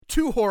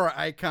two horror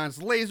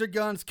icons, laser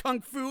guns, kung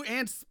fu,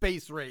 and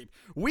space rape.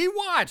 We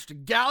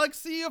watched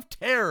Galaxy of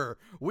Terror.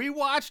 We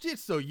watched it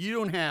so you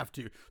don't have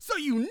to. So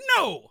you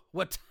know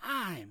what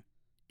time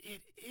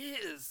it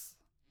is.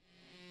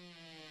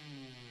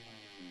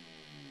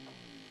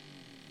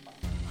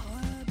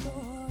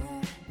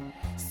 Horror,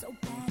 so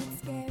bad and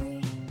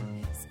scary.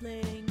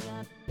 Splitting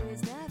up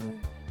is never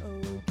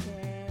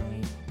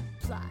okay.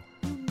 Plot,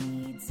 who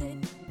needs it?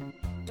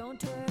 Don't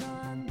turn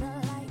on the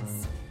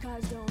lights.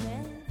 Cars don't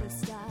ever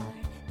start,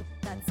 but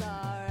that's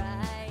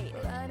alright.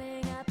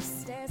 Running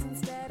upstairs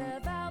instead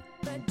of out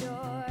the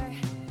door.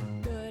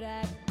 Good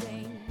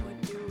acting,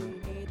 what do we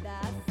need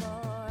that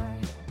for?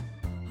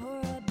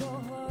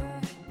 Horrible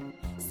horror,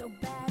 so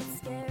bad and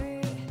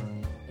scary.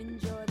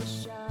 Enjoy the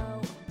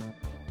show,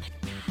 but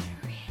not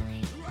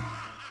really.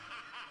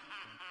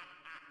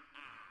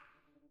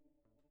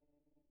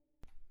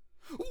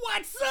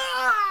 What's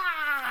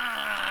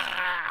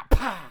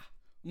up,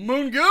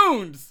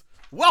 Moongoons?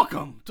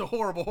 Welcome to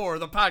Horrible Horror,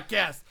 the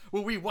podcast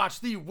where we watch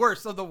the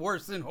worst of the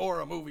worst in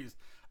horror movies.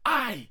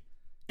 I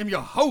am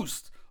your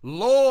host,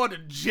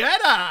 Lord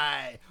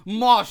Jedi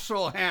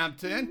Marshall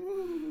Hampton.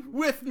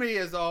 With me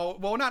is well,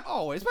 not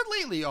always, but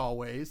lately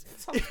always.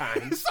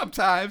 Sometimes.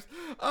 Sometimes.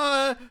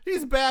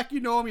 He's back. You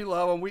know him, you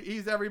love him.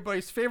 He's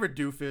everybody's favorite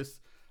doofus,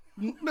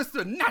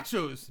 Mr.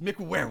 Nachos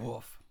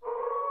McWerewolf.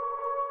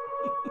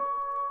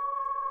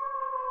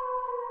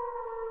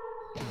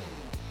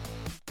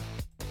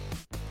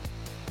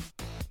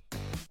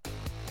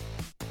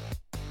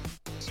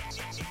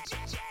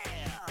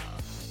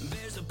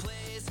 There's a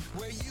place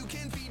where you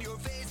can feed your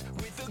face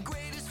with the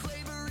greatest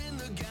flavor in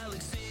the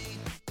galaxy.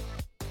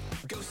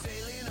 Go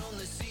sailing on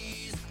the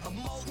seas of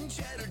molten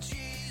cheddar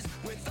cheese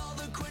with all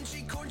the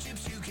crunchy corn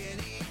chips you can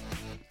eat.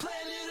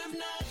 Planet of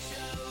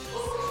nachos.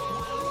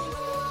 Whoa,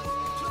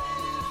 whoa,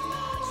 planet of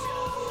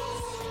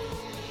nachos.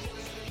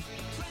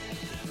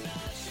 Planet of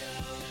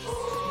nachos.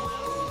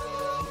 Whoa,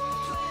 whoa,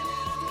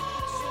 planet of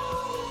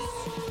nachos.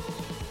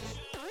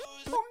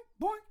 Boing,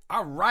 boing.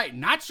 All right,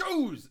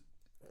 Nachos.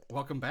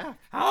 Welcome back.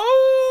 How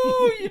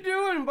you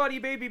doing, buddy,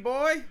 baby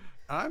boy?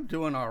 I'm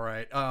doing all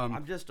right.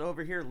 I'm just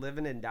over here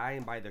living and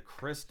dying by the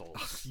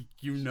crystals.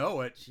 You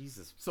know it.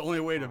 Jesus. It's the only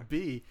way to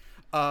be.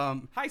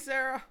 Hi,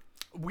 Sarah.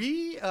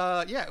 We've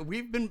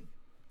been.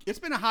 It's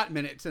been a hot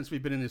minute since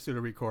we've been in the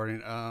studio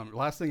recording.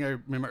 Last thing I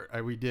remember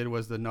we did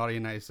was the Naughty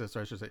and Nicest,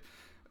 or I should say.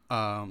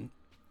 And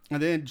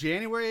then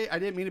January, I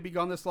didn't mean to be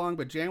gone this long,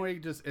 but January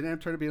it ended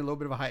up turning to be a little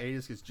bit of a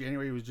hiatus because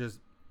January was just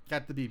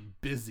got to be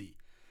busy.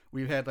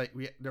 We've had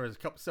there was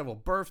several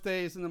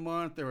birthdays in the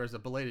month. There was a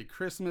belated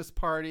Christmas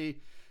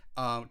party,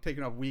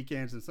 taking off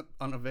weekends and some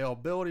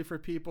unavailability for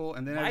people.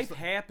 And then Life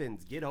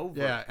happens. Get over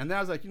it. yeah, and then I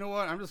was like, you know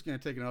what? I'm just gonna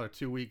take another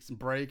 2 weeks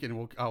break,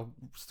 and I'll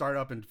start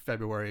up in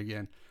February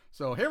again.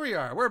 So here we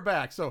are. We're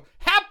back. So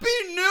happy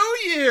New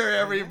Year,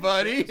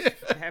 everybody!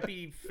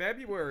 Happy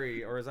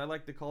February, or as I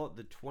like to call it,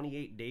 the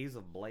 28 Days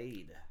of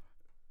Blade.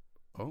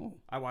 Oh,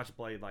 I watch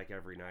Blade like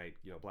every night,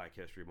 Black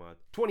History Month.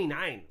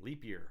 29,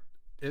 leap year.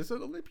 is it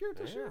a leap year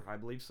this year? I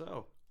believe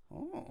so.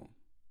 Oh,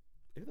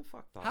 Who the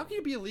fuck thought how of can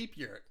it be a leap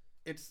year?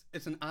 It's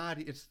an odd.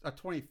 It's a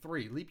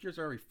 23. Leap years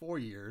are every 4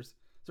 years.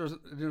 So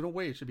there's no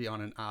way it should be on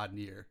an odd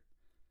year.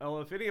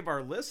 Well, if any of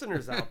our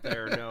listeners out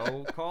there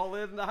know, call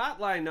in the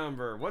hotline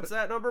number. What's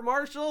that number,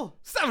 Marshall?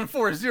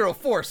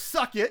 7404.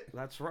 Suck it.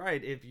 That's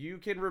right. If you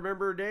can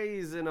remember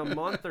days in a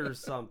month or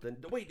something.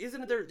 Wait,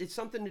 isn't there? It's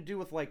something to do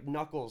with like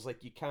knuckles.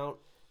 Like you count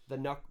the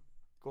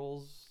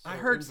knuckles. I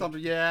heard something.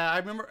 Yeah, I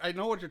remember. I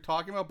know what you're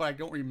talking about, but I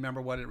don't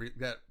remember what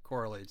that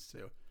correlates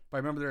to. But I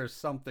remember there's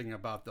something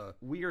about the.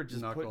 We are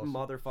just knuckles. putting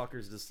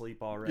motherfuckers to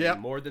sleep already. Yep.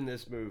 More than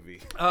this movie.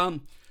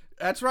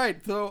 That's right.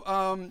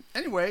 So,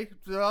 anyway,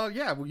 you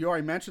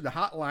already mentioned the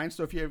hotline.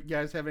 So if you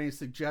guys have any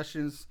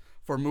suggestions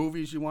for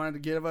movies you wanted to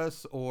give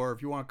us, or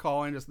if you want to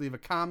call in, just leave a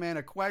comment,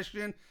 a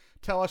question,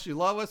 tell us you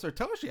love us, or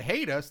tell us you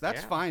hate us.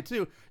 That's fine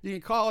too. You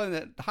can call in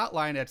the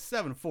hotline at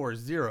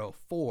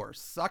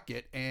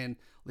 7404-SUCK-IT and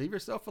leave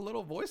yourself a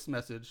little voice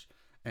message,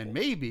 and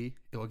maybe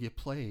it will get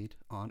played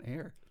on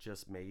air.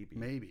 Just maybe.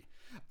 Maybe.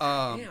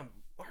 Damn,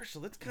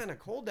 Marshall, it's kind of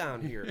cold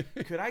down here.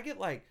 Could I get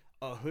like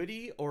a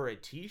hoodie or a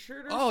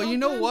t-shirt or something? Oh, you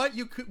know what?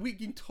 We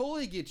can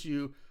totally get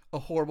you a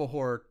Horrible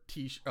Horror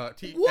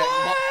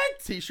What?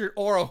 t-shirt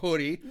or a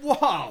hoodie.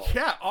 Wow.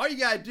 Yeah, all you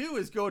gotta do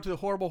is go to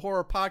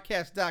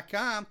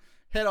horriblehorrorpodcast.com,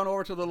 head on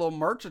over to the little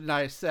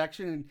merchandise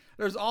section, and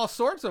there's all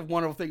sorts of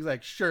wonderful things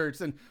like shirts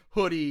and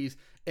hoodies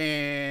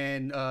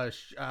and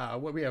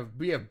what we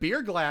have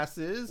beer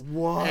glasses,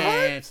 What?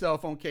 and cell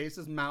phone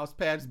cases, mouse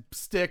pads,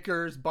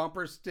 stickers,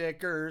 bumper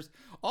stickers,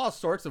 all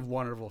sorts of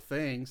wonderful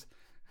things.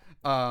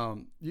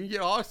 You can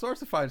get all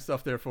sorts of fine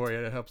stuff there for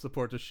you to help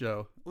support the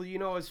show. Well, you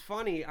know, it's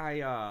funny.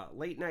 I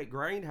Late Night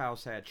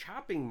Grindhouse had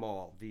Chopping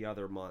Mall the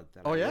other month.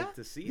 And Oh I yeah, went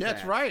to see yeah, that.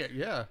 that's right.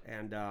 Yeah,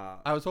 And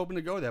I was hoping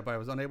to go there, but I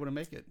was unable to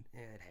make it.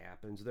 it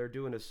happens. They're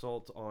doing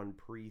Assault on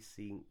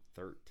Precinct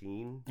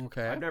 13.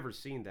 Okay. I've never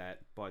seen that,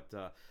 but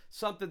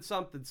something.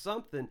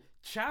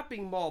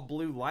 Chopping Mall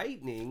Blue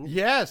Lightning.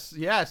 Yes,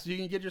 you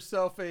can get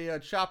yourself a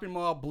Shopping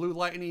Mall Blue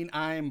Lightning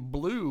I'm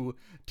Blue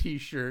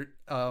T-shirt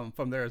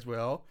from there as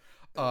well.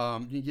 You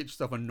can get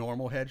yourself a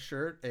normal head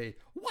shirt, a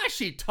Why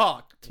She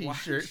Talk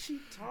T-shirt. Why She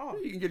Talk?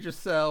 You can get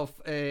yourself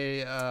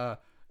a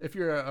if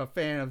you're a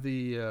fan of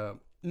the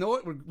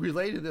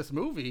related to this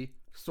movie,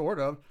 sort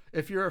of.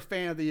 If you're a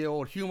fan of the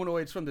old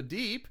Humanoids from the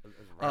Deep,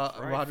 That's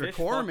right. Roger Fish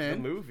Corman,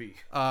 fucked the movie.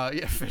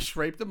 yeah, Fish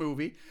Raped the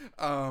movie.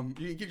 You can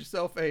get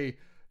yourself a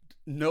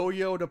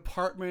No-Yo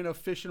Department of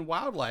Fish and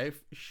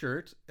Wildlife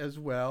shirt as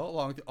well,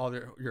 along with all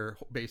your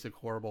basic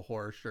horrible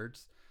horror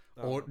shirts.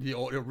 The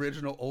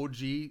original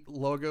OG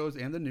logos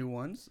and the new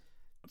ones.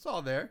 It's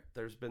all there.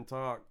 There's been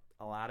talk.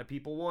 A lot of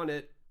people want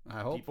it.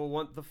 I hope. People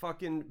want the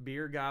fucking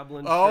Beer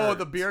Goblin Oh, shirts.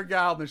 the Beer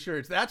Goblin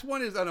shirts. That's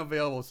one is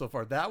unavailable so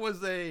far. That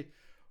was a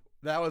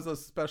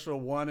special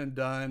one and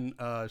done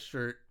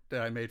shirt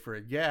that I made for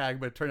a gag,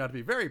 but it turned out to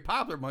be very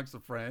popular amongst the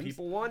friends.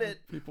 People want it.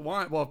 If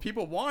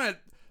people want it,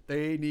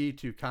 they need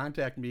to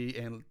contact me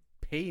and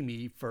pay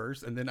me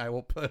first, and then I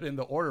will put in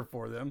the order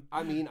for them.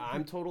 I mean,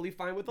 I'm totally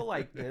fine with the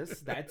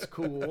likeness. That's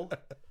cool.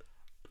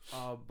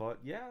 But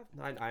yeah,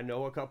 I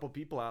know a couple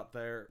people out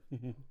there,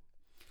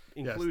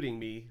 including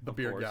me, The of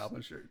Beer course,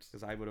 Goblin shirts.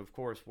 because I would, of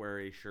course, wear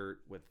a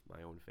shirt with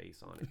my own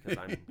face on it because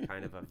I'm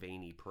kind of a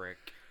veiny prick.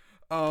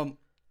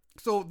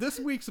 So this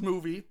week's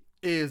movie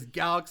is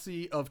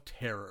Galaxy of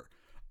Terror.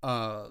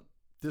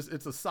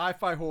 It's a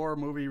sci-fi horror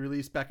movie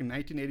released back in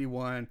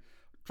 1981,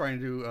 trying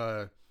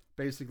to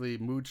basically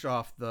mooch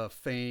off the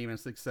fame and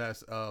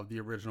success of the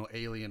original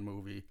Alien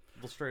movie.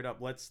 Well, straight up,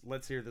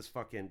 let's hear this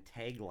fucking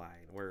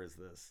tagline. Where is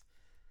this?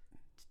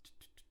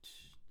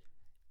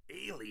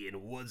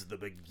 Alien was the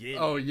beginning.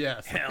 Oh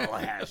yes, Hell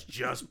has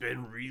just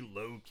been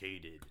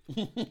relocated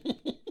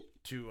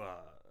to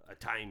a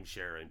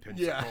timeshare in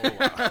Pensacola.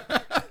 yeah.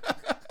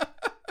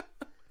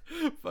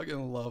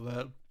 Fucking love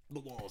that. The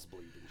walls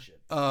bleed and shit.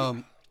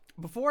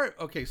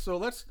 So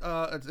let's.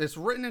 It's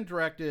written and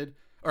directed,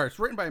 or it's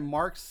written by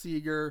Mark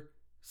Siegler,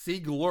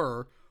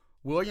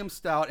 William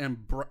Stout,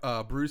 and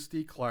Bruce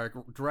D.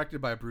 Clark. Directed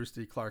by Bruce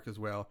D. Clark as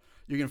well.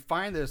 You can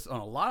find this on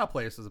a lot of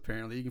places.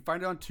 Apparently, you can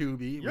find it on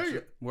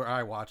Tubi, where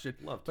I watch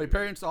it. Love But Tubi.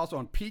 apparently, it's also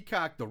on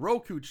Peacock, the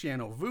Roku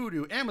channel,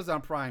 Vudu,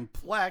 Amazon Prime,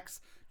 Plex,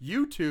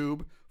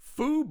 YouTube,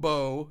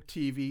 Fubo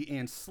TV,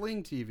 and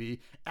Sling TV,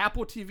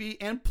 Apple TV,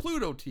 and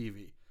Pluto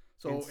TV.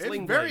 So And it's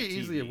Sling very Blade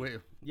easily TV. away.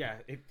 Yeah,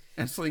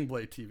 And Sling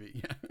Blade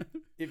TV.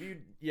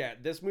 Yeah.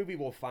 this movie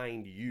will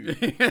find you.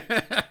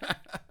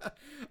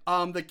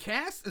 The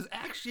cast is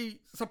actually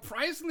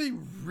surprisingly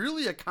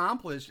really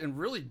accomplished and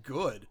really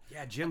good.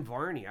 Yeah, Jim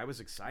Varney. I was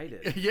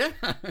excited. Yeah.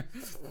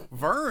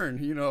 Vern,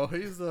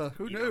 he's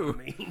who knew?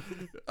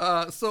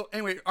 So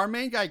anyway, our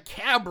main guy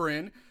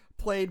Cabrin,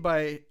 played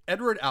by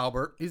Edward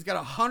Albert, he's got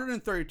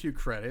 132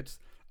 credits.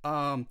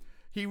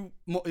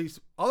 He's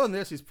other than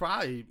this, he's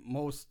probably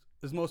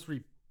his most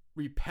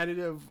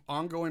repetitive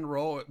ongoing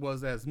role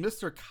was as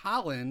Mr.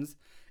 Collins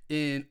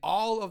in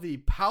all of the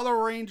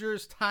Power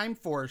Rangers Time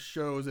Force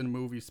shows and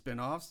movie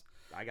spinoffs.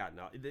 I got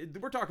no.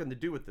 We're talking the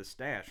dude with the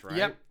stash, right?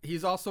 Yep.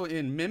 He's also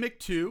in Mimic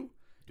 2.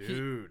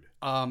 Dude.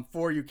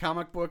 For you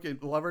comic book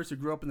lovers who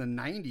grew up in the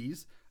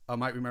 90s,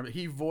 might remember,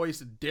 he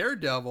voiced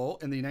Daredevil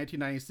in the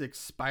 1996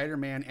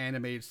 Spider-Man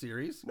animated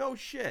series. No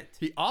shit.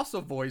 He also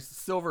voiced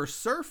Silver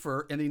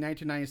Surfer in the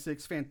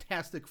 1996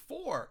 Fantastic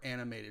Four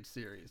animated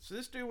series. So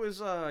this dude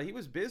was he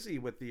was busy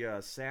with the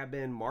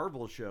Sabin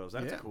Marvel shows.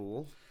 That's Yeah.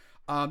 cool.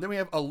 Then we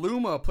have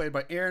Aluma, played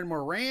by Erin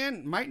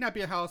Moran. Might not be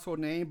a household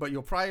name, but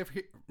you'll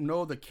probably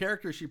know the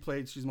character she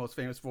played. She's most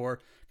famous for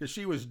because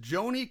she was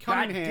Joni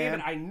God Cunningham. damn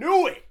it! I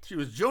knew it. She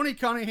was Joni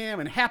Cunningham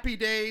in Happy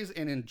Days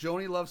and in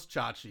Joni Loves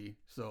Chachi.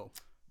 So,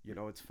 You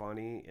know, it's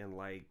funny and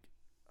like,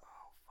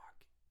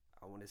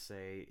 I want to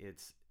say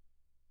it's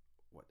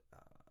what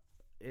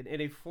in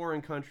a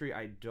foreign country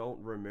I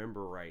don't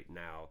remember right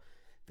now.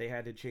 They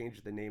had to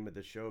change the name of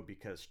the show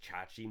because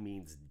Chachi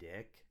means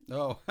dick.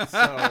 oh, So,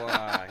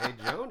 hey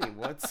Joni,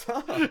 what's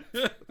up?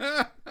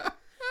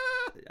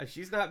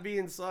 She's not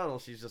being subtle.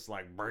 She's just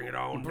like, bring it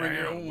on Bring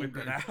it down, on whip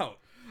it down.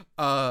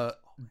 out.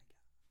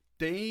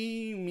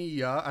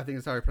 Damia, I think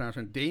that's how you pronounce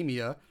it.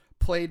 Damia,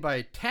 played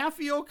by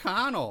Taffy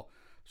O'Connell.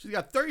 She's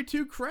got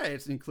 32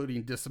 credits,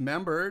 including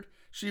Dismembered.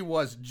 She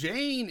was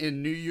Jane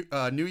in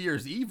New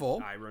Year's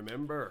Evil. I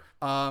remember.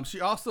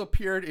 She also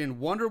appeared in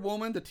Wonder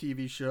Woman, the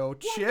TV show,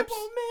 Chips,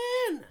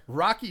 Woman!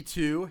 Rocky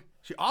 2.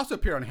 She also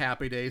appeared on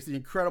Happy Days, the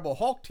Incredible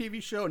Hulk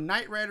TV show,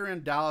 Knight Rider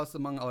in Dallas,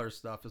 among other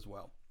stuff as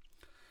well.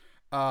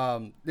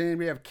 Then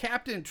we have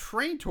Captain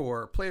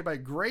Traintor, played by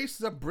Grace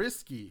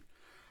Zabriskie.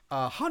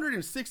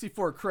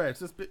 164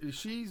 credits.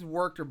 She's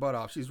worked her butt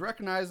off. She's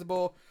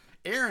recognizable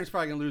Aaron's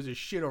probably gonna lose his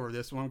shit over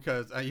this one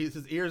because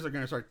his ears are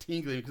gonna start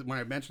tingling when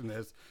I mention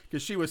this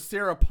because she was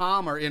Sarah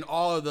Palmer in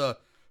all of the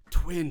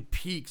Twin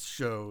Peaks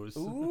shows.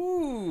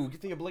 Ooh,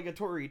 get the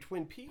obligatory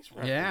Twin Peaks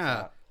reference. Yeah,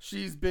 out.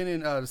 she's been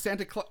in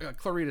Santa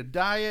Clarita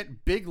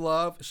Diet, Big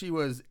Love. She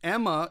was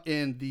Emma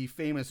in the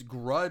famous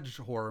Grudge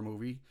horror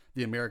movie,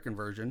 the American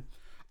version.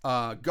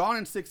 Gone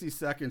in 60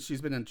 Seconds.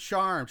 She's been in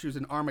Charmed. She was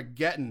in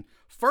Armageddon.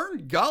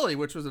 Fern Gully,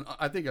 which was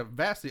I think a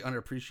vastly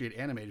underappreciated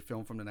animated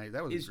film from the night.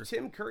 That was Is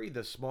Tim Curry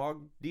the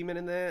smog demon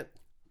in that?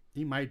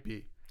 He might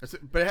be,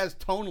 but it has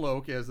Tone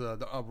Loc as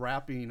a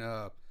rapping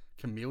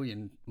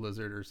chameleon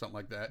lizard or something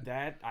like that.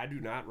 That I do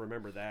not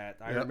remember that.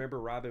 I remember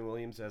Robin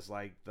Williams as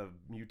like the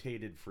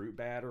mutated fruit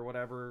bat or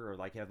whatever, or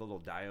like had little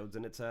diodes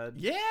in its head.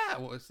 Yeah,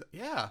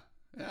 yeah.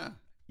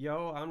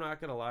 Yo, I'm not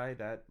gonna lie,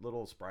 that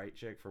little sprite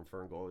chick from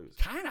Fern Gully was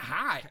Kind of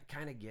high.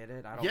 kind of get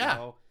it. I don't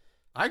know.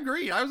 I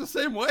agree. I was the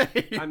same way.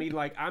 I mean,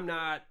 like, I'm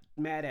not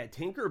mad at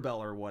Tinkerbell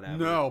or whatever.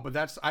 No,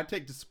 but I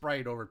take the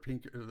Sprite over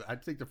I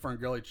take the Fern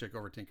Gully chick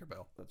over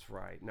Tinkerbell. That's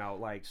right. Now,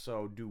 like,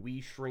 so do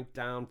we shrink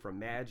down from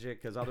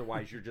magic? Because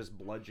otherwise, you're just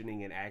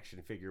bludgeoning an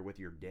action figure with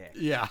your dick.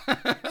 Yeah.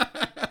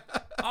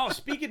 Oh,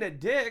 speaking of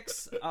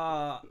dicks,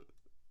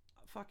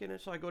 fucking,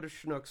 so I go to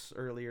Schnucks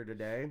earlier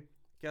today.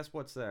 Guess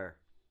what's there?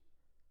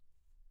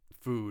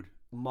 Food.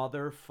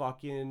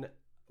 Motherfucking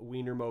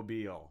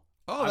Wienermobile.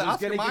 Oh, I was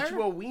Oscar gonna Mayer? get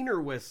you a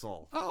wiener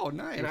whistle. Oh,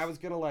 nice. And I was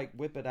gonna like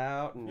whip it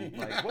out and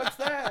like, what's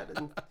that?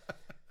 And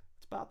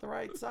it's about the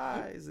right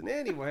size. And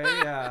anyway,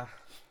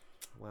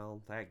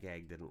 well, that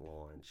gag didn't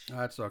launch.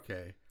 That's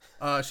okay.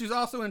 She's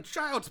also in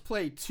Child's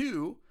Play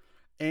 2,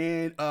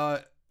 and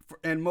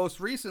most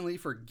recently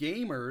for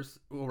gamers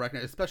will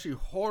recognize, especially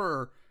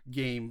horror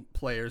game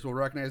players, will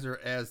recognize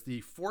her as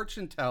the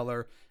fortune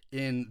teller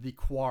in the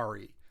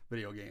Quarry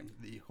video game.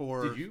 The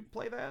horror. Did you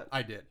play that?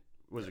 I did.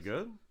 Was it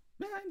good?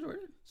 Yeah, I enjoyed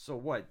it. So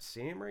what?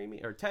 Sam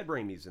Raimi or Ted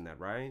Raimi's in that,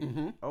 right?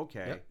 Mm-hmm.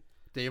 Okay. Yep.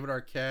 David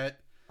Arquette,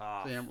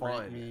 Sam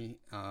fun.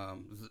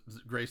 Raimi,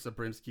 Grace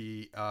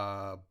Zabriskie,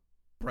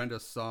 Brenda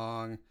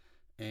Song,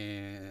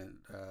 and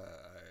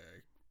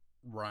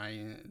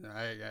Ryan.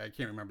 I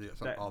can't remember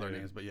all their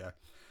names, but yeah.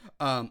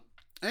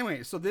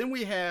 Anyway, so then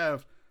we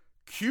have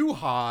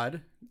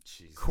Quahad,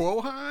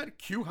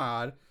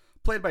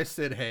 played by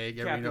Sid Haig.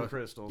 Captain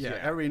Crystals. Yeah,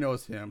 everybody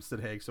knows him, Sid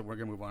Haig. So we're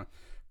gonna move on.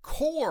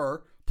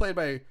 Core, played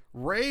by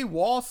Ray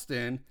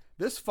Walston.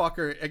 This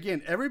fucker,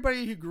 again,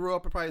 everybody who grew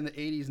up probably in the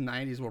 80s and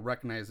 90s will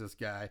recognize this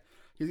guy.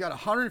 He's got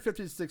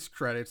 156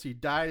 credits. He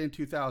died in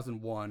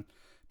 2001,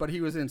 but he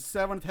was in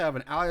Seventh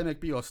Heaven, Ally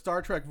McBeal,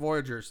 Star Trek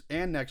Voyagers,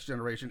 and Next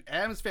Generation,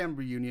 Addams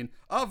Family Reunion,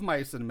 Of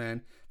Mice and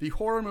Men, the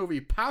horror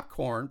movie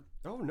Popcorn,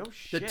 Oh, no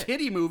shit. the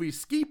titty movie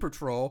Ski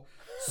Patrol,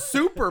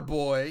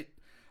 Superboy,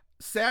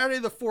 Saturday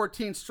the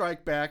 14th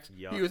Strike Back.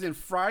 Yuck. He was in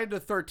Friday the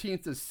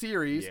 13th, the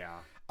series. Yeah.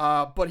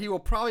 But he will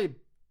probably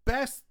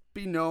best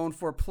be known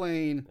for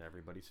playing.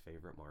 Everybody's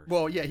favorite Martian.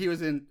 Well, yeah, he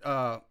was in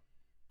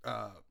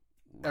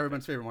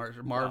everyone's favorite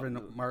Martian,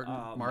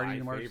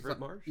 Marty My Favorite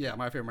Martian? Yeah,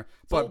 My Favorite Martian.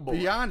 Soul But Boy.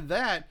 beyond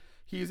that,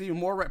 he's even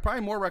more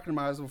probably more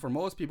recognizable for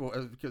most people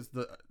because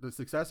the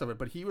success of it.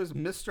 But he was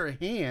Mr.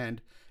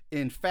 Hand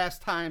in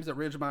Fast Times at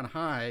Ridgemont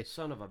High,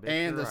 Son of a bitch.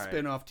 and the you're right.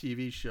 spin-off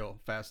TV show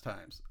Fast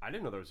Times. I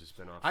didn't know there was a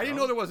spin-off. I didn't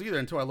know there was either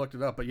until I looked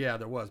it up. But yeah,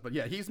 there was. But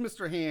yeah, he's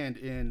Mr. Hand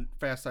in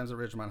Fast Times at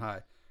Ridgemont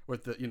High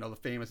with the the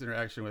famous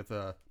interaction with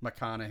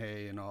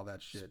McConaughey and all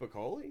that shit.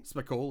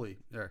 Spicoli.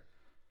 There.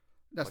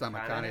 That's not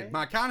McConaughey.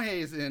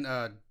 McConaughey's in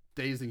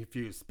Dazed and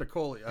Confused.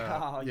 Spicoli.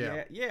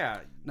 Yeah.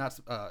 Not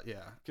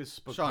yeah.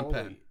 Because Sean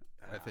Penn,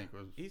 I think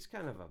was. He's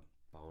kind of a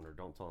boner.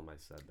 Don't tell him I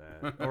said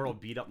that. Or he'll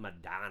beat up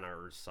Madonna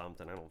or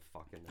something. I don't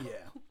fucking know.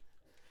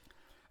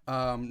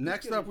 Yeah.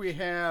 Next up we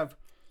have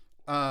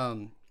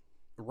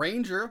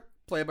Ranger,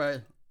 played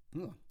by.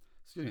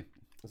 Excuse me.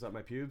 Is that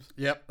my pubes?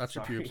 Yep, that's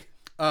Sorry. your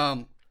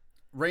pubes.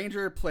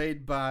 Ranger,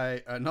 played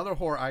by another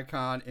horror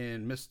icon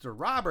in Mr.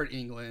 Robert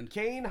Englund.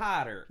 Kane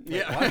Hodder. Wait,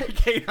 Yeah, what?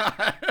 Kane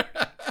Hodder.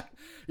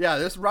 Yeah,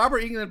 this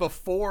Robert Englund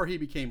before he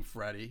became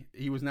Freddy.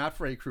 He was not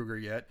Freddy Krueger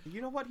yet.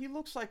 You know what? He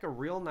looks like a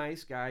real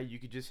nice guy you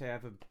could just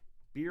have a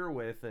beer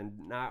with and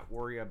not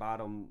worry about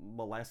him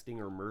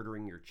molesting or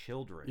murdering your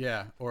children.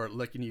 Yeah, or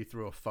licking you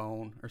through a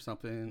phone or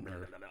something.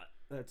 Or...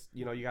 That's,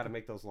 you got to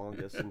make those long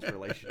distance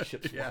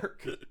relationships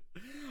work.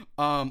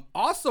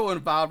 Also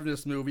involved in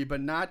this movie,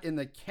 but not in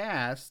the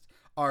cast,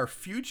 are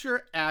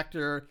future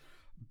actor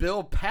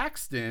Bill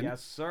Paxton.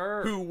 Yes,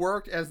 sir. Who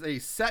worked as a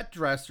set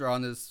dresser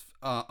on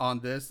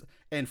this,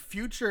 and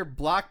future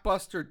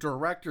blockbuster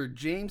director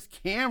James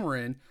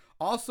Cameron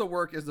also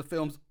worked as the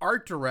film's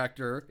art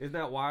director. Isn't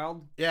that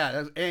wild?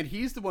 Yeah, and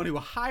he's the one who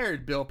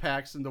hired Bill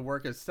Paxton to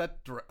work as set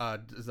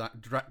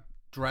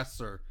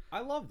dresser. I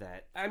love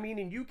that. I mean,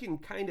 and you can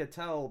kind of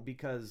tell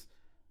because,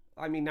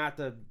 I mean, not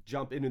to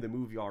jump into the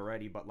movie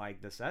already, but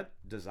like the set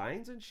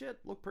designs and shit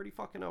look pretty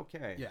fucking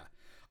okay. Yeah.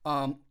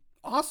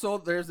 Also,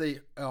 there's a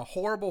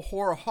horrible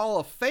horror Hall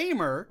of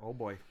Famer. Oh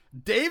boy.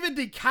 David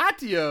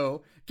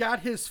DiCaprio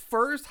got his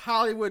first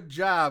Hollywood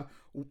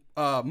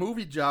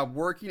movie job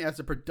working as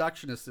a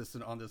production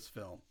assistant on this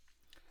film.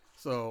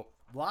 So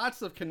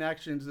lots of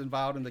connections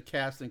involved in the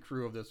cast and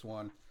crew of this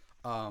one.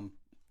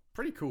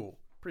 Pretty cool.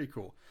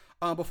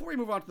 Before we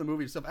move on to the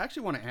movie itself, I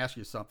actually want to ask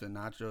you something,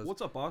 Nachos.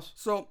 What's up, boss?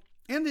 So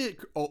in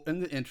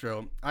the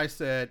intro, I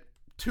said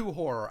 2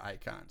 horror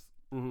icons.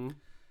 Mm-hmm.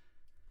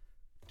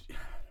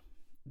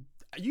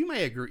 You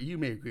may agree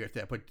with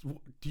that, but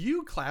do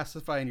you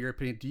classify, in your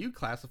opinion,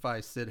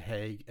 Sid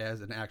Haig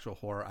as an actual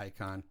horror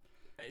icon?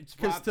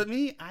 Because to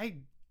me,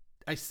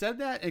 I said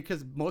that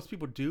because most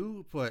people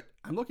do, but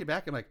I'm looking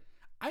back and like,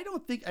 I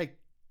don't think I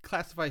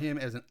classify him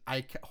as an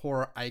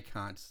horror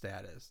icon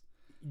status.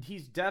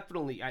 He's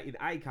definitely an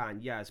icon,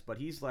 yes, but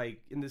he's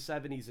like in the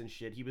 70s and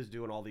shit. He was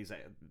doing all these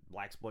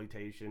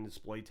exploitation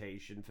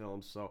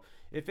films. So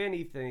if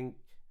anything,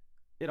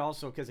 it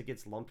also, because it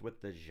gets lumped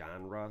with the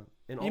genre.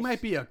 And he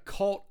might be a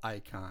cult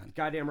icon.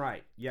 Goddamn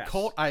right, yes.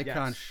 Cult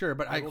icon, yes. sure,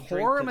 but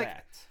horror, I'm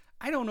like,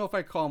 I don't know if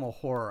I call him a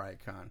horror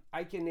icon.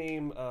 I can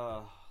name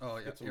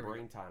get some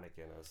brain tonic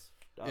in us.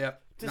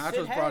 Yep.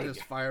 Nachos brought his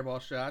fireball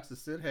shots to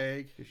Sid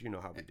Haig. Because you know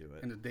how we do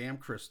it. And the damn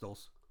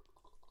crystals.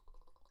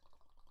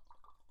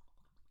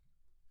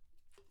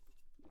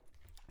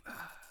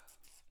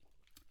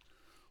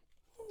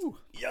 Ooh.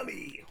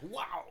 Yummy!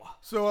 Wow!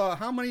 So,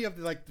 how many of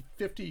the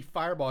 50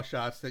 fireball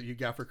shots that you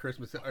got for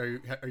Christmas are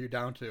you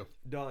down to?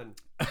 Done.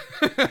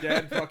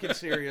 Dead fucking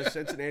serious.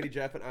 Cincinnati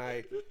Jeff and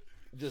I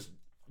just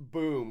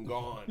boom,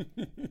 gone.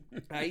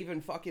 I even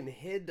fucking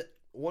hid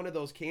one of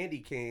those candy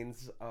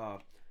canes.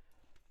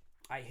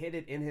 I hid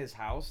it in his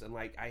house, and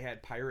I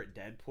had Pirate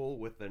Deadpool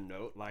with the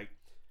note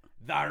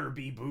 "Thar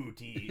be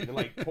booty,"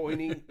 and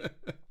pointing.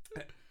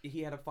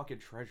 He had a fucking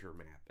treasure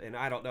map, and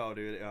I don't know,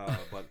 dude.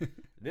 But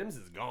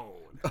Nims is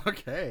gone.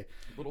 Okay.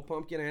 Little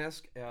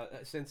pumpkin-esque.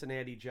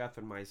 Cincinnati Jeff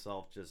and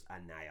myself just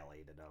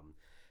annihilated them.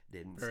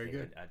 Didn't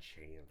stand a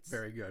chance.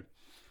 Very good.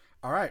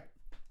 All right.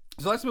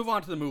 So let's move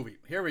on to the movie.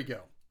 Here we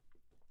go.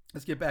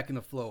 Let's get back in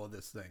the flow of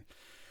this thing.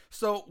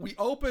 So we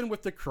open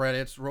with the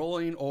credits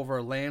rolling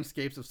over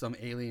landscapes of some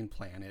alien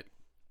planet.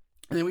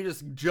 And then we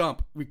just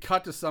jump. We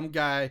cut to some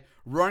guy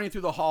running through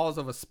the halls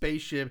of a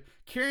spaceship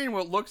carrying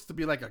what looks to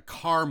be like a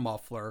car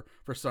muffler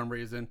for some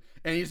reason.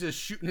 And he's just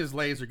shooting his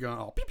laser gun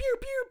all pew, pew,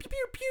 pew, pew,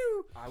 pew,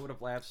 pew. I would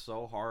have laughed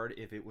so hard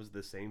if it was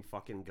the same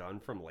fucking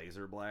gun from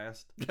Laser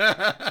Blast.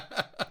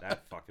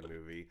 That fucking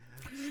movie.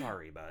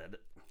 Sorry, bud.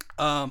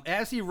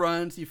 As he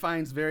runs, he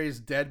finds various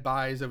dead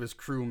bodies of his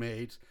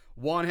crewmates.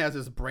 One has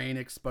his brain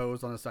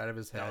exposed on the side of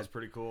his head. That was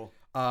pretty cool.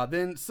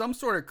 Then some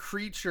sort of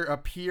creature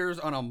appears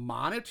on a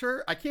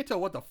monitor. I can't tell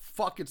what the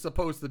fuck it's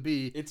supposed to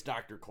be. It's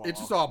Dr. Claw. It's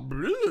just all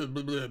blah,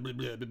 blah, blah, blah,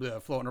 blah, blah,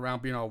 floating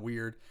around, being all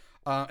weird.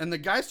 And the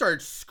guy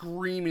started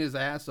screaming his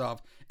ass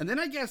off. And then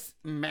I guess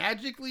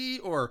magically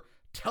or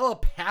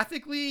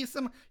telepathically,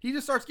 he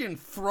just starts getting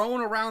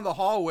thrown around the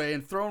hallway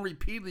and thrown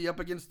repeatedly up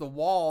against the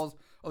walls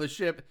of the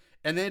ship.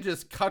 And then it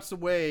just cuts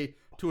away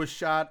to a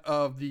shot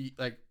of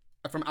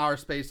from outer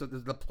space, so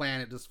the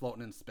planet just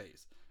floating in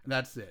space. And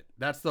that's it.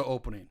 That's the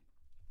opening.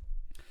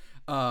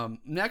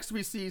 Next,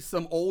 we see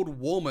some old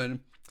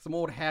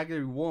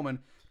haggard woman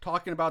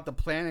talking about the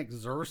planet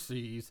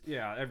Xerxes.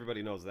 Yeah,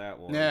 everybody knows that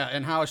one. Yeah,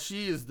 and how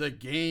she is the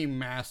game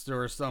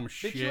master or some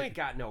shit. Bitch, you ain't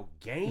got no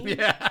game.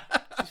 Yeah.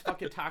 She's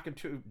fucking talking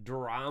to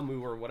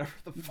Doramu or whatever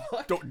the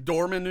fuck.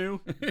 Dormanu.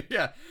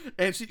 Yeah,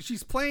 and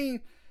she's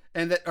playing,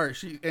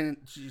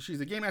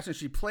 she's a game master. And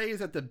she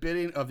plays at the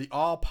bidding of the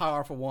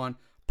all-powerful one,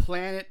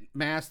 Planet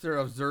Master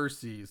of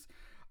Xerxes.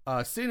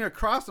 Sitting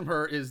across from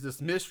her is this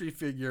mystery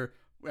figure.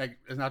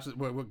 It's not just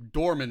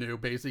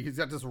Dormanu, basically. He's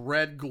got this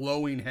red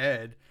glowing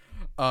head,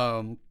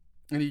 and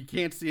you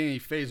can't see any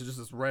face. It's just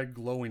this red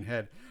glowing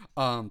head.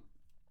 A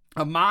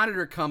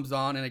monitor comes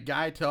on, and a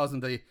guy tells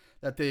them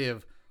that they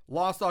have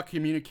lost all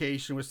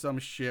communication with some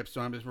ship.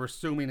 So we're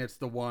assuming it's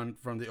the one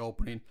from the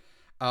opening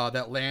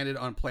that landed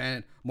on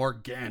planet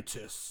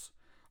Morgantis.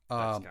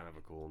 That's kind of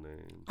a cool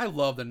name. I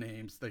love the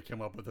names they come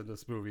up with in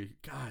this movie.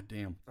 God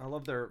damn. I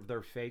love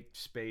their fake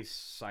space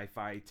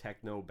sci-fi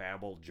techno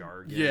babble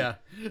jargon. Yeah.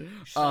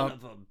 Son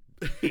of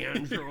a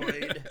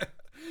android.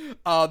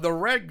 The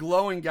red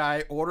glowing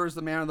guy orders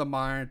the man on the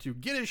mine to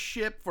get his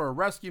ship for a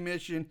rescue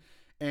mission,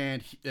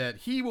 and that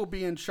he will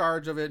be in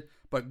charge of it,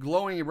 but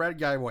glowing red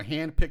guy will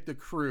handpick the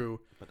crew.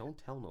 But don't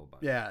tell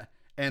nobody. Yeah,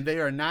 and they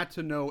are not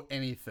to know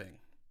anything.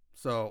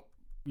 So,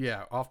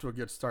 yeah, off to a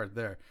good start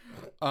there.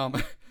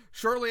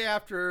 Shortly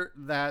after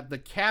that, the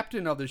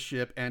captain of the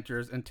ship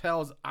enters and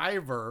tells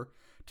Ivor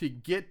to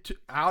get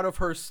out of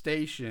her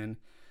station,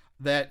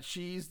 that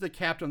she's the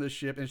captain of the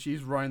ship and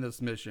she's running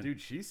this mission. Dude,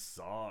 she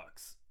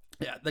sucks.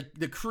 Yeah,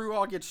 the crew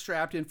all get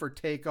strapped in for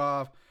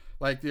takeoff,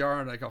 like they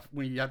are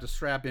when you have to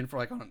strap in for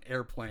on an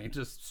airplane.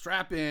 Just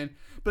strap in,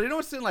 but they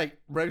don't sit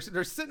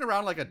they're sitting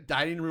around like a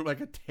dining room, like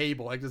a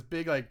table, like this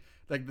big like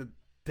the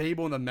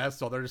table in the mess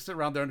hall. They're just sitting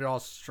around there and they're all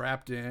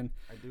strapped in.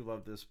 I do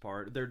love this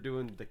part. They're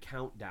doing the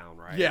countdown,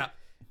 right? Yeah.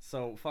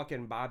 So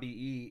fucking Bobby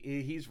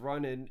E, he's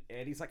running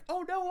and he's like,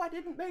 "Oh no, I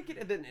didn't make it."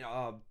 And then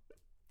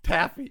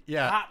Taffy,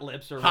 yeah. Hot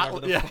Lips or whatever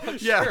the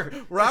fuck. Yeah. Sure.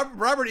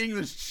 Robert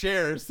English's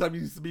chair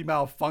seems to be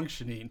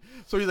malfunctioning.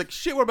 So he's like,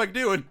 shit, what am I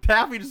doing?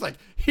 Taffy just like,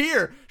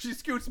 here. She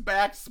scoots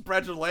back,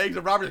 spreads her legs,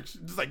 and Robert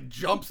just like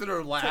jumps in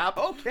her lap.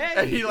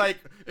 Okay.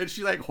 And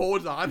she like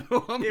holds on to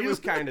him. It was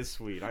kind of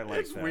sweet. I like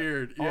It's that.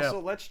 weird, yeah. Also,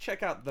 let's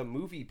check out the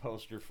movie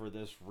poster for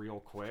this real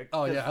quick.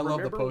 Oh, 'Cause yeah, I love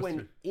the remember poster.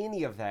 when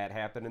any of that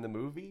happened in the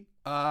movie?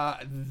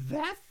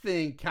 That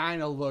thing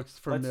kind of looks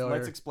familiar.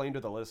 Let's explain to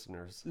the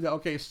listeners. Yeah,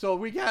 okay, so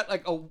we got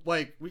like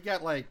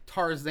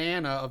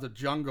Tarzana of the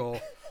jungle,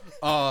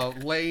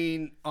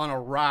 laying on a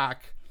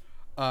rock,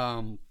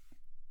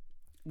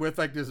 with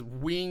like this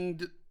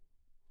winged,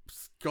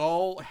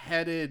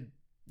 skull-headed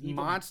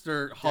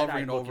monster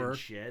hovering over.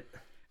 Shit.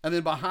 And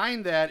then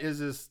behind that is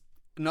this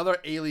another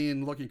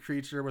alien-looking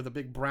creature with a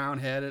big brown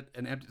head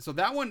and empty. So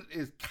that one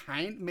is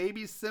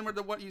maybe similar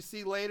to what you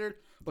see later,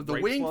 but the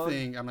Grape wing slug?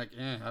 thing, I'm like,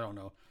 I don't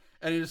know.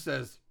 And it just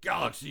says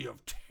 "Galaxy of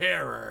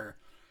Terror."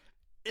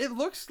 It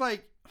looks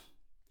like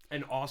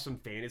An awesome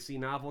fantasy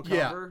novel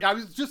cover. I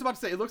was just about to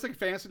say it looks like a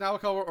fantasy novel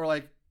cover, or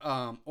like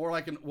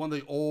one of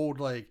the old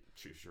like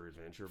Choose Your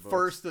Adventure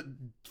books.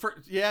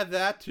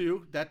 that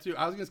too.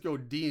 I was gonna go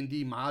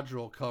D&D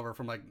module cover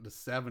from like the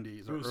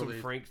 70s or Ooh, some early.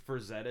 Frank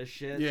Frazetta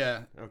shit.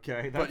 Yeah,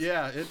 Okay. but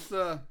yeah, it's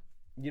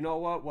You know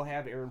what? We'll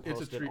have Aaron It's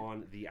a post it treat.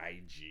 on the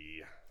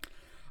IG.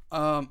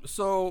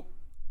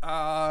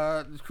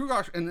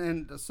 Krugosh, and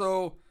then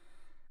so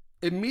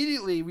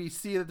immediately we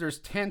see that there's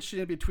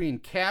tension between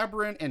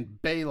Cameron and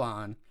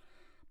Balon.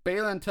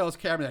 Balon tells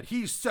Cameron that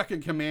he's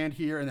second command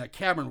here and that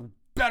Cameron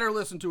better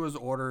listen to his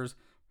orders.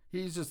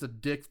 He's just a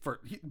dick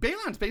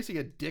Balon's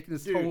basically a dick in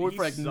this whole movie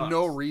for like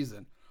no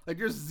reason. Like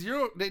there's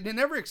zero, they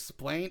never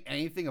explain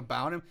anything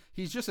about him.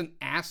 He's just an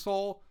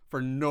asshole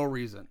for no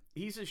reason.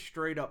 He's a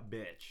straight up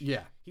bitch.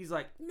 Yeah. He's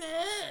like,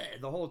 meh,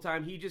 the whole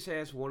time. He just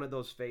has one of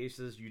those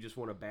faces you just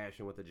want to bash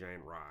him with a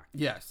giant rock.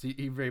 Yes,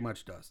 he very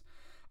much does.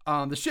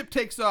 The ship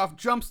takes off,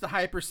 jumps to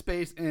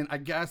hyperspace, and I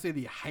gotta say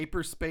the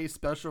hyperspace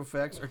special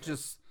effects are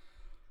just...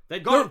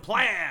 They've gone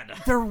plaid.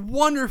 They're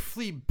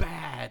wonderfully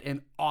bad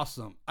and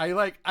awesome.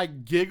 I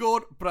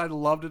giggled, but I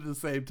loved it at the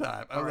same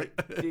time. I was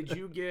like, Did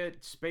you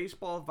get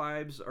Spaceball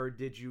vibes, or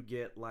did you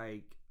get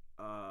like,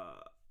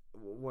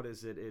 what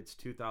is it? It's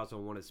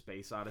 2001: A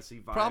Space Odyssey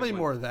vibes. probably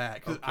more of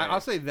that. Cause Okay. I'll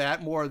say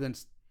that more than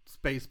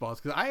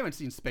Spaceballs, because I haven't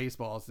seen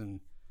Spaceballs in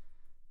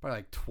probably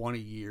like 20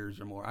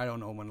 years or more. I don't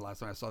know when the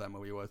last time I saw that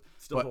movie was.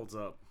 Still holds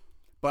up.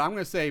 But I'm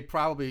going to say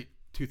probably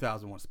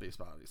 2001: Space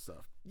Odyssey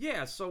stuff.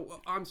 Yeah.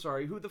 So I'm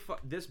sorry. Who the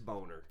fuck? This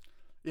boner.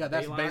 Yeah,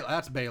 that's Balon?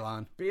 that's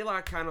Balon.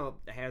 Baylock kind of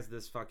has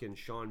this fucking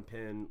Sean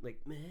Penn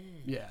like, meh.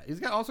 Yeah,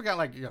 he's also got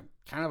like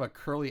kind of a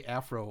curly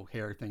afro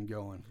hair thing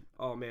going.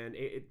 Oh man,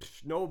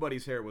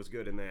 nobody's hair was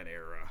good in that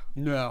era.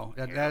 No,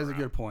 that is a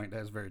good point. That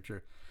is very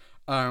true.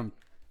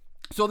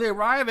 So they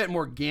arrive at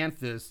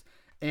Morganthus,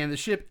 and the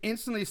ship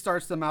instantly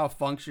starts to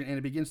malfunction, and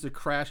it begins to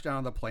crash down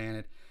on the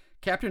planet.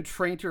 Captain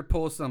Trainter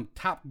pulls some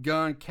Top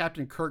Gun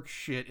Captain Kirk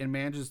shit and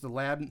manages to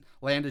land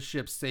the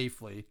ship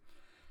safely.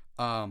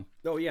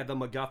 Oh yeah, the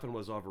MacGuffin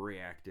was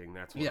overreacting.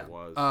 That's what it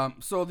was.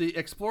 So the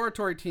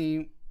exploratory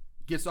team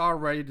gets all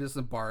ready to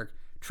disembark.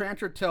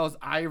 Tranter tells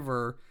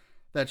Ivor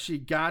that she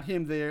got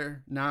him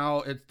there.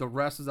 Now the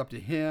rest is up to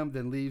him.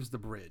 Then leaves the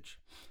bridge.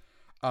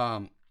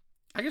 I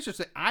guess you should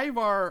say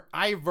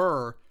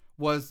Ivor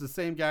was the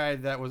same guy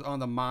that was on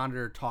the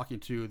monitor talking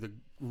to the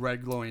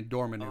red glowing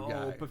Dormanu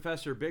guy. Oh,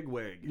 Professor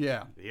Bigwig.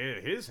 Yeah. Yeah,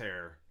 his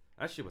hair.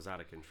 That shit was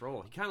out of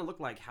control. He kind of looked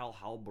like Hal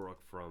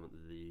Halbrook from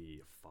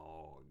The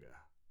Fog.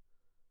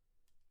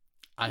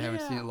 I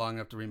haven't seen it long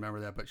enough to remember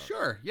that, but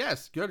sure,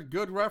 yes,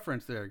 good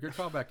reference there. Good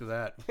callback to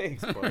that.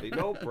 Thanks, buddy.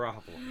 No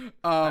problem.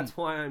 That's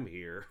why I'm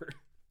here.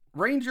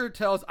 Ranger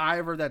tells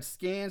Ivor that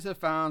scans have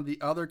found the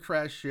other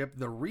crashed ship,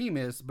 the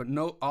Remus, but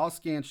all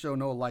scans show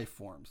no life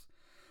forms.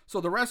 So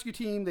the rescue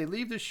team, they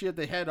leave the ship,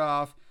 they head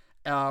off.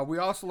 We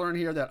also learn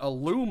here that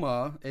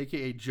Aluma,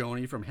 aka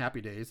Joni from Happy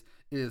Days,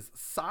 is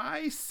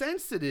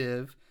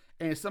psi-sensitive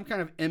and is some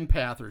kind of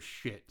empath or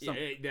shit. Yeah,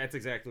 that's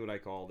exactly what I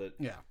called it.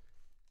 Yeah.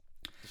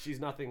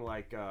 She's nothing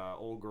like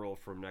old girl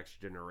from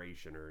Next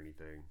Generation or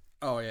anything.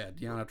 Oh, yeah,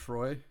 Deanna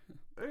Troi.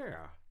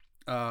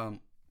 Yeah.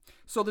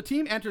 So the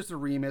team enters the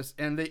Remus,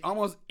 and they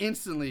almost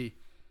instantly,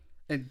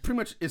 and pretty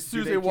much as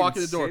soon as they walk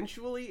in the door,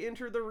 consensually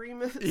enter the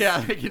Remus?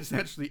 yeah, they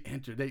consensually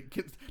entered. They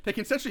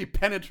consensually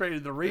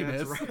penetrated the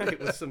Remus. That's right,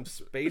 with some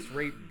space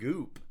rape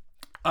goop.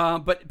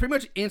 But pretty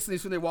much instantly,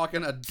 as soon as they walk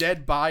in, a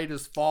dead body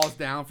just falls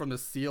down from the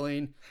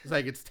ceiling. It's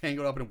like it's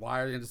tangled up in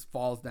wire and just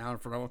falls down in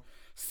front of them.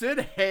 Sid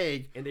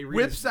Haig And they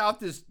whips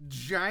out this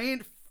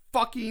giant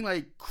fucking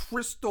like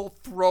crystal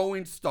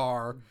throwing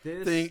star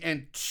thing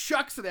and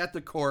chucks it at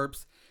the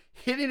corpse,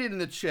 hitting it in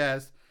the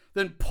chest,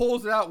 then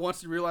pulls it out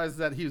once he realizes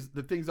that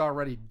the thing's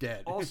already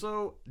dead.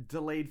 Also,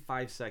 delayed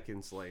 5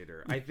 seconds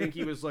later. I think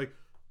he was like,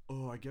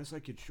 "Oh, I guess I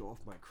could show off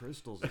my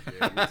crystals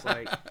again." It's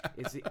like,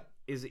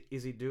 is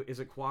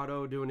it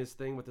Quado doing his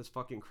thing with his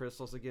fucking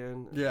crystals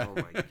again? Yeah.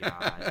 Oh my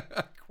god.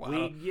 Wow.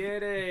 We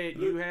get it.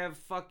 You have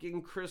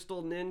fucking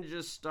crystal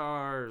ninja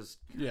stars.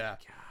 Yeah.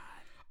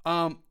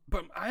 But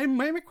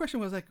my question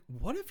was like,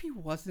 what if he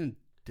wasn't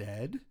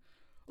dead?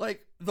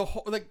 Like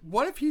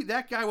what if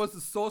that guy was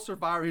the sole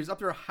survivor? He's up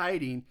there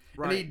hiding,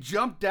 and he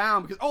jumped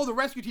down because the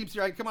rescue team's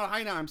here. I can come out of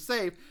hiding now. I'm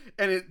safe.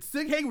 And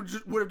Sig Haig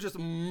would have just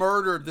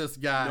murdered this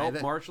guy.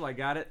 Nope, Marshall, I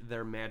got it.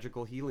 They're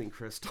magical healing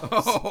crystals.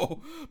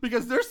 Oh,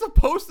 because they're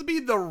supposed to be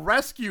the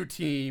rescue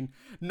team,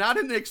 not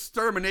an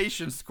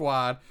extermination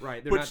squad.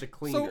 Right, they're not the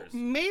cleaners. So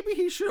maybe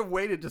he should have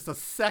waited just a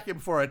second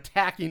before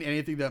attacking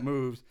anything that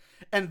moves.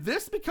 And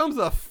this becomes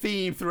a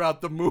theme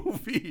throughout the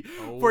movie.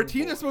 For a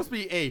team that's supposed to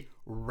be a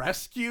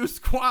rescue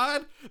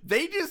squad,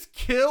 they just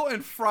kill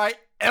and fry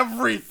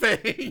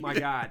everything. My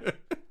God.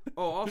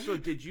 Oh, also,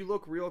 did you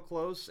look real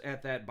close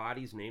at that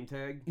body's name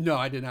tag? No,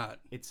 I did not.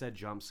 It said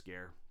jump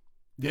scare.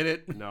 Did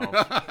it? No.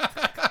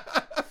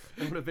 That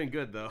would have been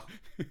good, though.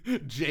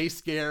 J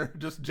Scare.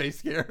 Just J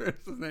Scare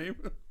is his name.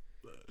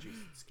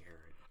 Jason Scare.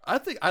 I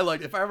think I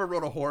like if I ever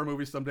wrote a horror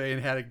movie someday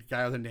and had a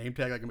guy with a name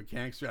tag like a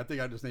mechanic suit, I think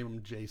I'd just name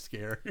him J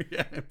Scare.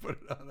 Yeah, and put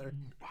it on there.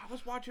 I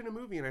was watching a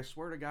movie and I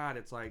swear to God,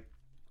 it's like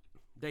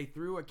they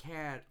threw a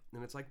cat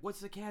and it's like, what's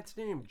the cat's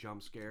name?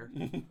 Jump Scare.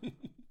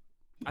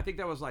 I think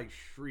that was like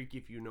Shriek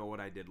If You Know What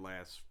I Did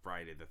Last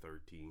Friday the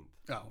 13th.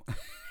 Oh.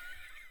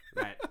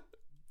 That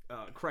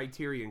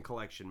Criterion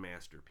Collection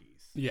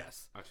masterpiece.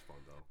 Yes. That's fun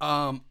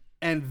though.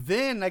 And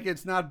then like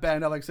it's not bad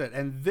enough, like I said,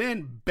 and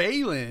then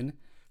Balin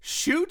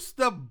shoots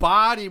the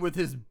body with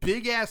his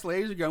big ass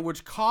laser gun,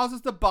 which causes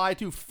the body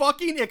to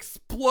fucking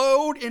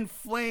explode in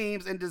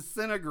flames and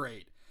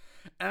disintegrate.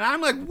 And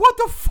I'm like, what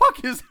the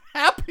fuck is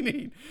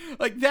happening?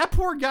 Like, that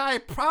poor guy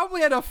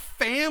probably had a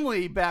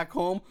family back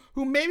home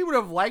who maybe would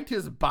have liked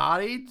his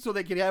body so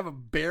they could have a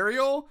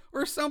burial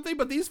or something.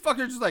 But these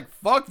fuckers just like,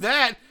 fuck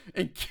that,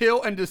 and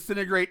kill and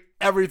disintegrate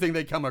everything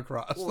they come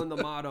across. Well, and the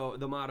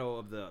motto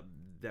of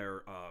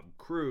their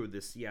crew, the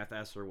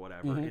CFS or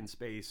whatever, in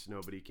space,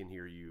 nobody can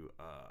hear you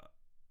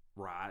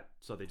rot.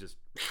 So they just...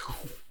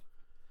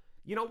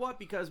 You know what?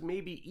 Because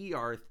maybe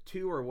Earth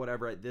 2 or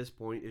whatever at this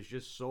point is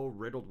just so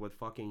riddled with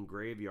fucking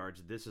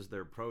graveyards. This is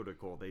their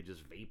protocol. They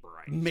just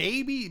vaporize.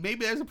 Maybe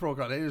there's a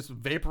protocol. They just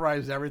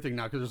vaporize everything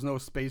now because there's no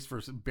space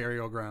for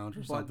burial grounds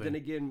or something. But then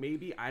again,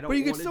 maybe I don't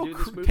want to do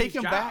this movie's take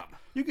him job. back.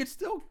 You could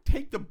still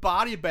take the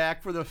body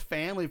back for the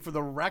family, for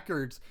the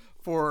records,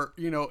 for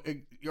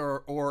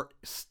or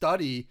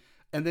study,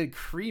 and then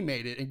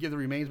cremate it and give the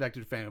remains back to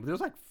the family. But there's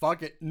like,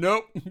 fuck it,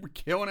 nope, we're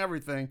killing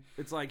everything.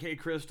 It's like, hey,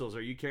 Crystals,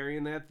 are you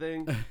carrying that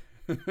thing?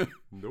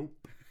 Nope.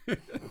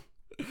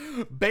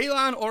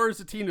 Balon orders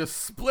the team to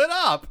split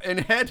up and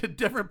head to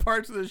different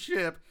parts of the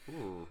ship.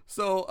 Ooh.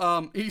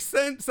 So he's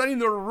sending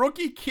the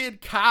rookie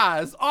kid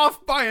Kaz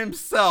off by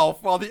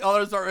himself while the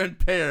others are in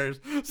pairs.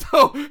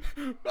 So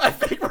I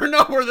think we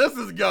know where this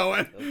is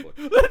going. Oh,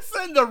 let's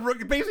send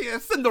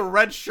the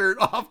red shirt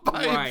off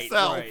by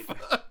himself. Right.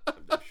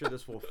 I'm sure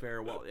this will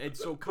fare well. And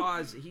so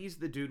Kaz, he's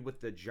the dude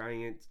with the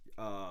giant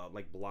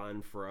like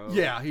blonde fro.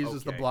 Yeah, he's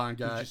just the blonde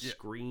guy. He just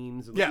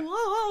screams. And Yeah.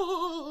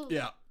 Like,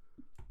 Yeah.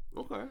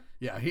 Okay.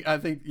 Yeah, I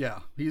think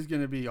he's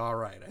gonna be all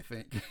right. I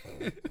think.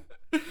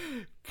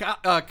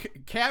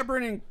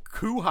 Cabrin and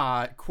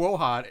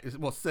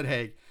Quahad, Sid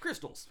Haig,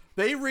 Crystals.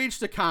 they reach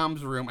the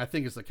comms room. I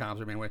think it's the comms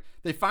room anyway.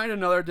 They find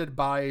another dead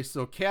body,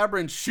 so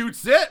Cabrin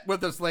shoots it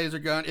with this laser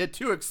gun. It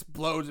too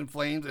explodes in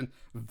flames and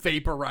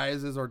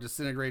vaporizes or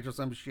disintegrates or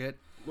some shit.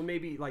 Well,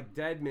 maybe like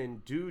dead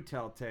men do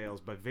tell tales,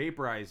 but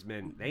vaporized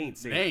men, they ain't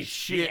saying They ain't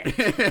shit.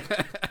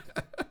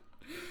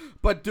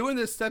 But doing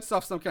this sets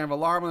off some kind of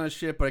alarm on the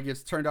ship, but it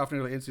gets turned off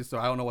nearly instantly, so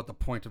I don't know what the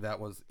point of that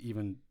was,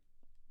 even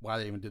why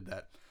they even did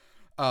that.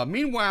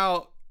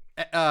 Meanwhile,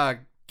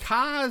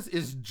 Kaz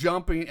is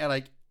jumping at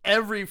like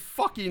every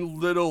fucking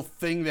little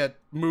thing that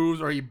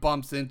moves or he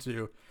bumps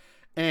into.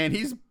 And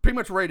he's pretty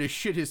much ready to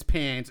shit his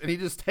pants, and he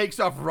just takes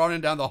off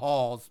running down the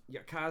halls. Yeah,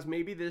 Kaz,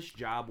 maybe this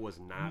job was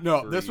not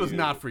No, for this was you.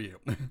 not for you.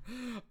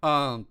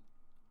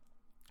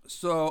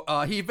 So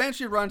he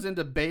eventually runs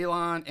into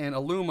Balon and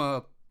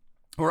Aluma,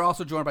 who are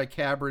also joined by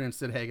Cabrin and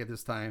Sid Haig at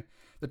this time.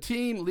 The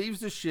team leaves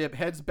the ship,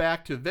 heads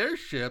back to their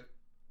ship,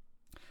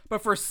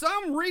 but for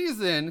some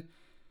reason,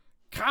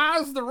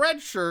 Kaz the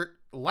red shirt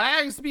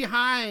lags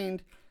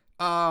behind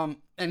and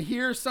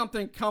hears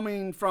something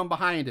coming from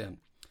behind him.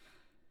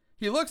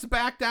 He looks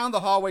back down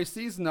the hallway,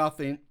 sees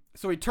nothing,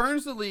 so he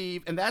turns to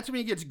leave, and that's when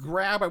he gets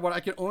grabbed by what I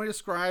can only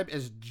describe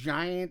as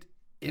giant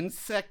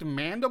insect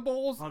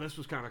mandibles. Oh, this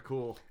was kind of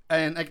cool.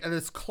 And like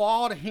this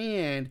clawed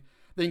hand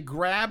then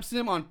grabs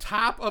him on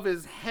top of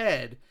his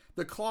head.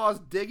 The claws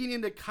digging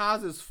into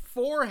Kaz's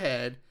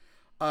forehead.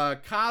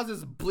 Kaz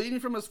is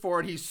bleeding from his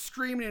forehead. He's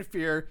screaming in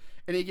fear,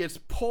 and he gets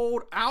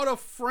pulled out of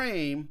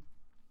frame,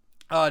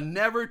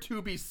 never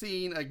to be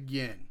seen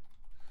again.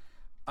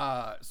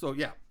 So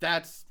yeah,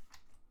 that's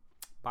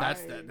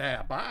that.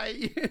 Yeah,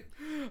 bye.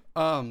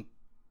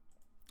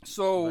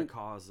 So The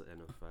cause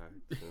and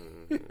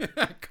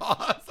effect.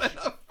 cause and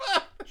effect.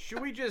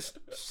 Should we just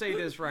say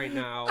this right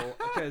now?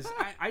 Because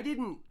I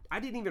didn't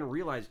even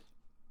realize.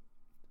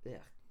 Yeah,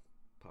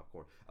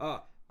 popcorn.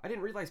 I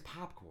didn't realize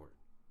popcorn.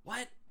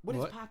 What? What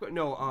is popcorn?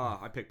 No,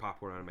 I picked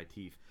popcorn out of my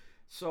teeth.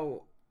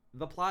 So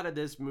the plot of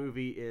this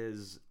movie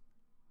is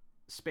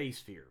space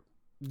fear.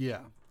 Yeah.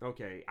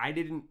 Okay, I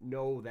didn't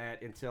know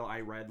that until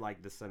I read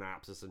like the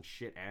synopsis and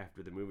shit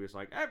after the movie. It's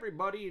like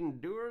everybody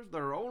endures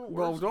their own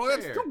worst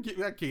fear.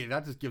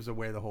 That just gives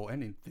away the whole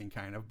ending thing,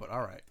 kind of. But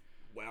all right.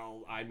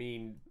 Well, I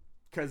mean,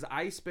 because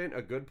I spent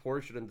a good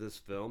portion of this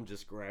film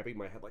just grabbing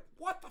my head, like,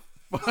 what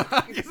the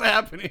fuck is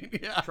happening?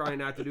 Yeah. Trying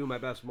not to do my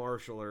best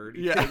martial art.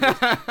 Yeah.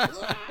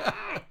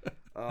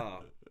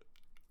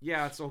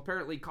 Yeah. So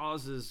apparently,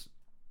 causes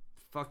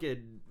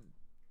fucking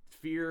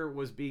fear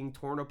was being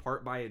torn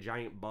apart by a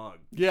giant bug.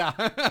 Yeah,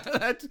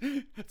 that's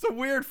a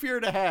weird fear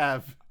to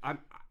have. I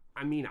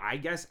mean, I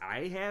guess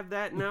I have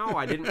that now.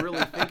 I didn't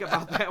really think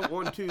about that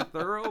one too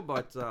thorough,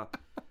 but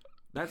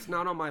that's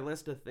not on my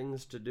list of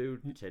things to do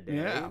today.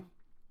 Yeah.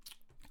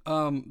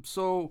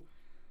 So,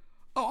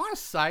 on a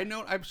side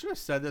note, I should have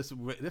said this.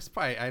 This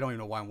probably, I don't even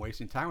know why I'm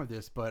wasting time with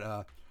this,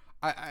 but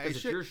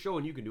it's your show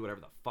and you can do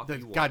whatever the fuck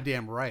you want.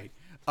 Goddamn right.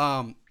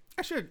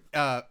 I should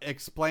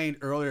explain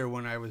earlier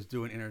when I was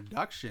doing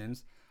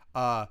introductions,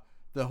 the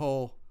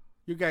whole,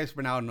 you guys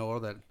for now know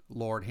that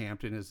Lord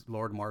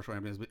Marshall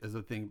Hampton is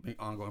a thing being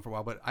ongoing for a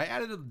while, but I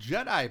added a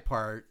Jedi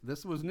part.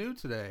 This was new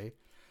today.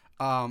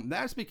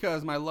 That's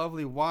because my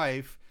lovely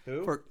wife,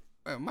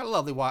 my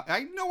lovely wife,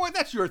 I know what,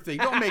 that's your thing.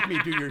 Don't make me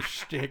do your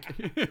shtick.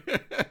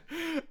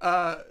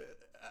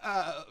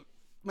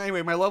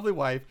 Anyway, my lovely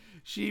wife,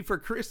 she, for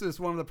Christmas,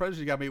 one of the presents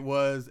she got me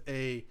was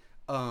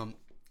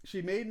she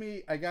made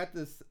me, I got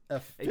this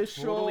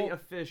official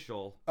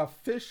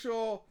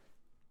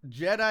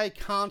Jedi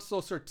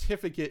Council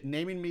certificate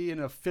naming me an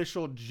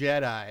official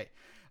Jedi,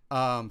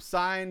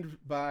 signed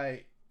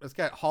by, it's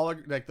got the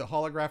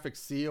holographic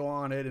seal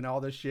on it and all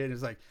this shit.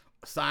 It's like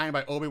signed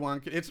by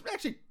Obi-Wan. It's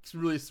actually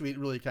really sweet,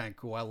 really kind of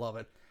cool. I love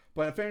it.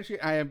 But eventually,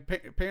 I am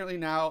apparently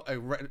now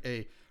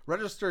a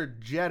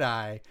registered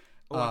Jedi.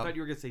 Oh, I thought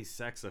you were going to say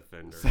sex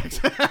offender.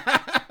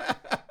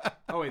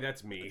 Oh, wait,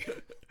 that's me.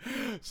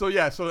 So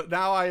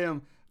now I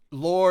am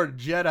Lord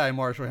Jedi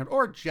Marshall Hampton,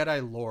 or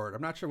Jedi Lord.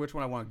 I'm not sure which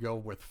one I want to go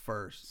with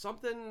first.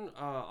 Something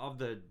of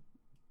the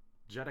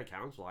Jedi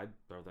Council, I'd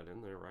throw that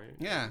in there, right?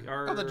 Yeah,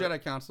 of the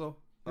Jedi Council.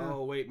 Yeah.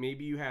 Oh, wait,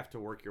 maybe you have to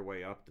work your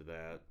way up to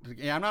that.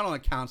 Yeah, I'm not on the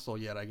council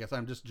yet, I guess.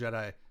 I'm just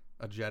a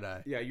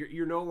Jedi. Yeah,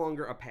 you're no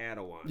longer a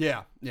Padawan.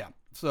 Yeah.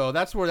 So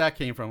that's where that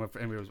came from.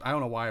 I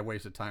don't know why I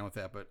wasted time with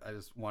that, but I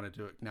just wanted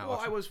to acknowledge.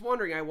 Well, I was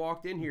wondering, I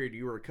walked in here,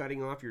 you were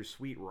cutting off your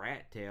sweet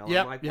rat tail.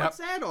 Yep, I'm like, what's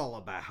that all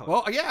about?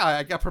 Well, yeah,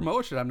 I got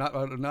promotion. I'm not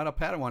a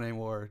Padawan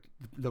anymore.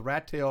 The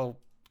rat tail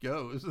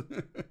goes.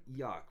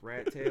 Yuck,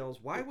 rat tails.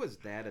 Why was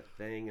that a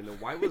thing? And then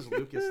why was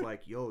Lucas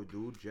like, yo,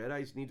 dude,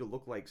 Jedis need to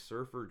look like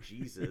Surfer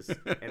Jesus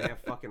and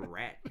have fucking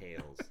rat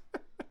tails?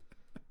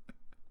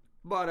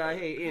 But,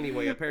 hey,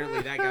 anyway,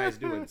 apparently that guy's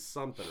doing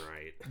something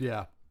right.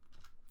 Yeah.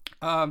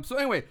 So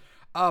anyway,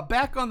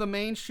 back on the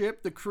main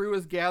ship, the crew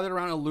is gathered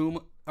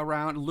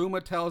around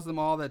Luma tells them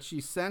all that she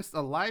sensed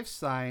a life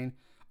sign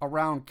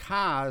around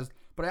Kaz,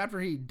 but after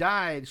he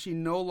died, she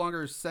no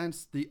longer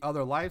sensed the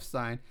other life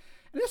sign.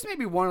 And this made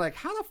me wonder, like,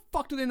 how the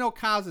fuck do they know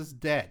Kaz is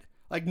dead?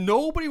 Like,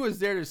 nobody was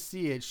there to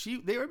see it.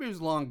 Everybody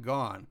was long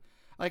gone.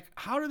 Like,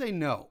 how do they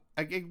know?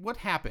 Like, what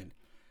happened?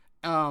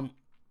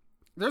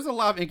 There's a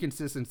lot of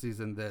inconsistencies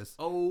in this.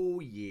 Oh,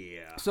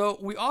 yeah. So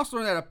we also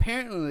learned that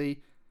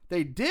apparently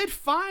they did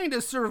find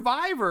a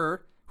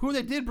survivor who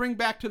they did bring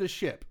back to the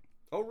ship.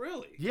 Oh,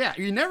 really? Yeah,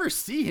 you never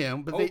see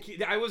him. But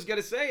I was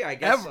going to say, I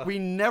guess. We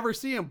never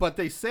see him, but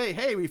they say,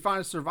 hey, we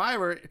found a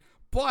survivor.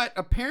 But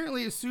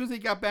apparently as soon as they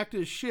got back to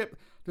the ship,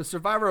 the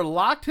survivor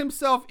locked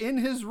himself in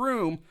his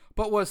room,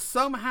 but was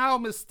somehow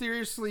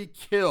mysteriously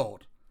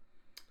killed.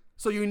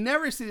 So you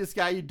never see this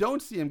guy. You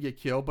don't see him get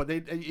killed, but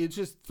it's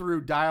just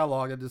through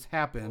dialogue that this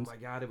happens. Oh my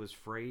God, it was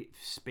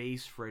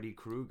Space Freddy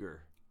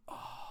Krueger.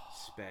 Oh.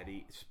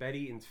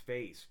 Spetty in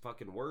space.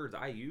 Fucking words.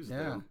 I use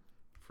them.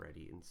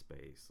 Freddy in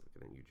space.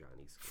 Looking at you,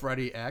 Johnny.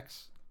 Freddy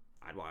X.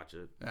 I'd watch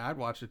it. Yeah, I'd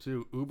watch it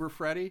too. Uber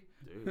Freddy.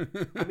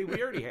 Dude. I mean,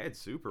 we already had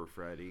Super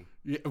Freddy.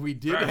 Yeah, we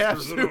did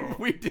have Super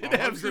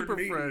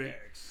Freddy.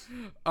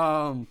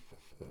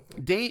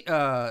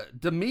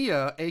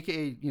 Demia,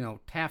 aka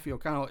Taffy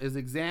O'Connell, is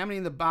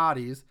examining the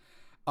bodies,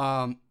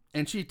 and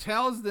she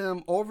tells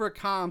them over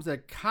comms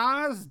that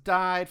Kaz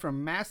died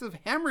from massive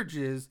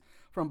hemorrhages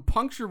from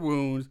puncture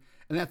wounds,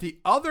 and that the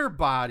other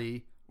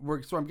body,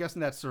 so I'm guessing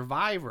that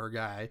survivor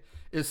guy,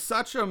 is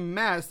such a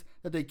mess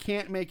that they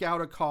can't make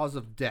out a cause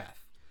of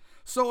death.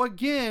 So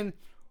again,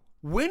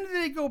 when did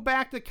they go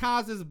back to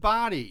Kaz's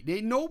body?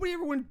 Nobody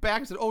ever went back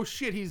and said, oh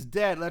shit, he's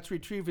dead, let's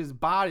retrieve his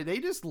body. They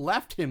just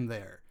left him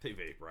there. They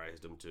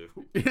vaporized him too.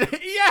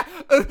 Yeah,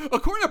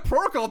 according to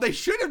protocol, they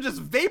should have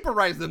just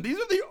vaporized them. These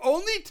are the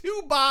only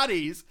two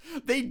bodies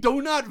they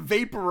do not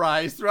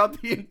vaporize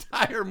throughout the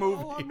entire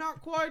movie. Oh, I'm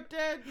not quite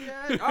dead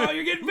yet. Oh,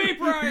 you're getting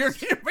vaporized. You're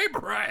getting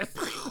vaporized.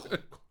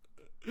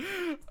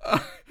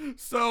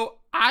 So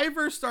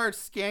Ivor starts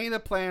scanning the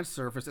planet's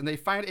surface, and they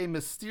find a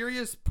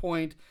mysterious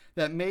point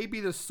that may be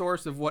the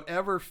source of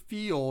whatever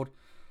field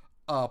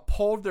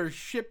pulled their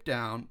ship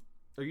down.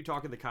 Are you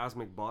talking the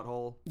cosmic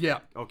butthole? Yeah.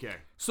 Okay.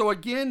 So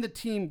again, the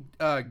team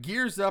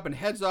gears up and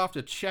heads off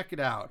to check it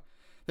out.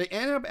 They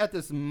end up at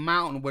this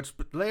mountain, which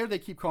later they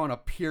keep calling a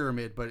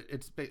pyramid, but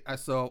it's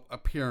a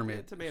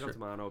pyramid. Yeah,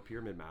 tomato,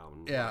 pyramid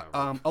mountain. Yeah.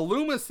 whatever.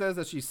 Aluma says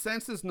that she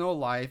senses no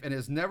life and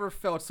has never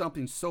felt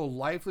something so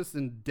lifeless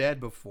and dead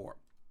before.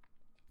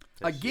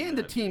 Does she Again,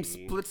 the not team be?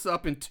 splits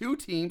up in 2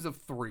 teams of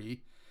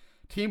 3.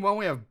 Team 1,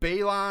 we have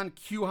Balon,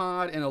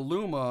 Kuhad, and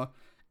Aluma.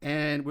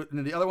 And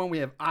in the other one, we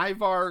have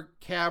Ivar,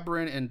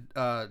 Cabrin, and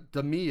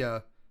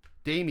Damia,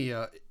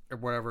 or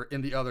whatever,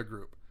 in the other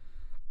group.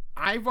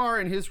 Ivar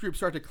and his group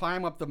start to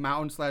climb up the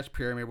mountain /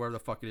 pyramid, whatever the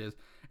fuck it is,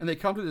 and they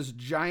come to this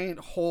giant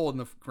hole in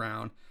the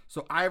ground.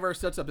 So Ivar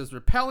sets up his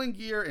rappelling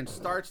gear and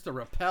starts to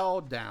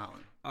rappel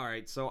down. All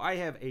right, so I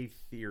have a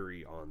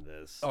theory on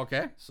this.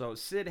 Okay. So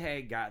Sid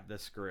Haig got the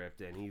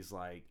script, and he's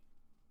like,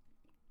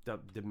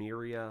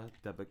 Demiria,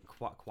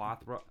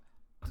 Quathra.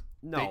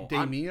 No,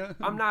 Damia?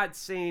 I'm not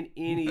saying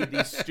any of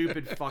these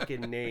stupid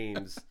fucking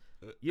names.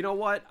 You know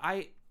what?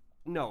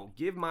 No,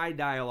 give my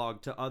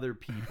dialogue to other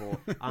people.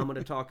 I'm going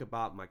to talk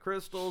about my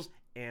crystals,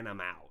 and I'm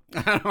out.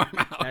 I'm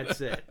out. That's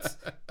it.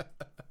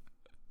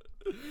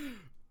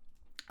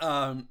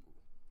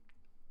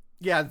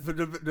 Yeah,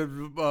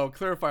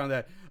 clarify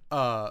on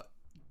that.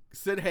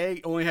 Sid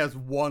Haig only has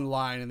one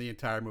line in the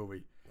entire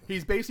movie.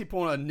 He's basically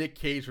pulling a Nick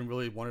Cage from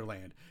Willy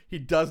Wonderland. He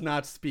does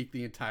not speak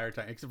the entire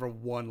time, except for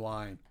one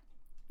line.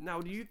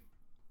 Now, you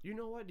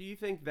know what? Do you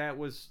think that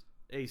was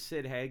a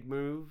Sid Haig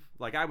move?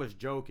 Like, I was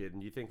joking.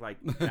 Do you think, like,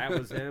 that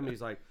was him?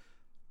 He's like,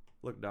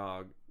 look,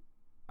 dog,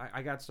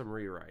 I got some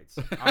rewrites.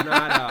 I'm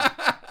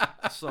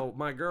not, so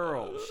my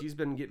girl, she's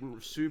been getting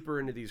super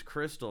into these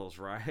crystals,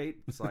 right?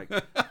 It's like,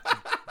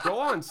 go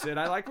on, Sid.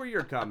 I like where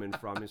you're coming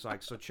from. It's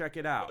like, so check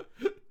it out.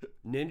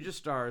 Ninja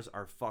stars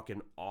are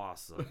fucking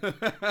awesome.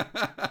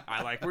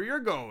 I like where you're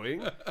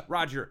going.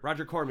 Roger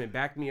Corman,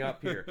 back me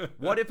up here.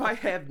 What if I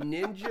have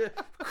ninja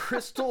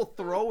crystal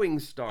throwing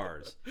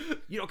stars?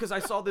 You know, because I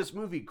saw this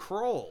movie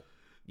Kroll,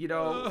 you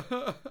know,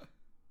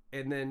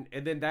 and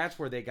then that's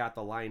where they got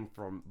the line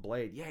from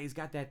Blade. Yeah, he's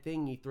got that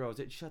thing he throws.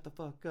 It shut the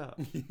fuck up.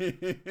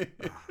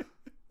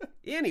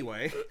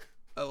 Anyway,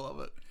 I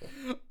love it.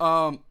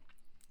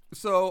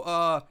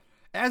 So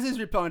as he's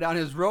rappelling down,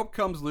 his rope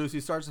comes loose.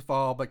 He starts to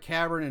fall, but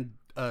Cavern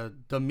and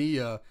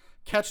Damia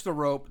catch the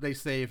rope. They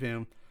save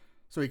him.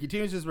 So he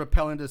continues his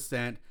rappelling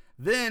descent.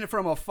 Then,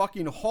 from a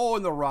fucking hole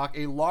in the rock,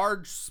 a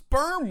large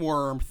sperm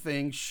worm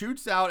thing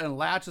shoots out and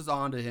latches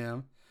onto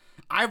him.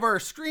 Ivar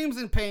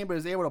screams in pain, but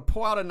is able to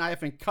pull out a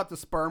knife and cut the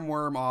sperm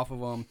worm off of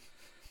him.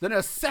 Then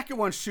a second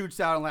one shoots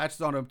out and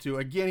latches onto him too.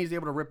 Again, he's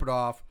able to rip it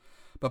off.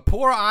 But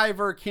poor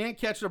Ivar can't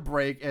catch a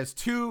break as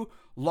 2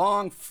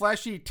 long,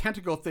 fleshy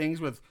tentacle things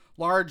with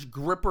large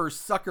gripper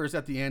suckers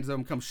at the ends of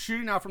them come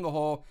shooting out from the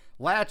hole,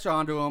 latch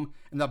onto them,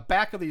 and the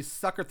back of these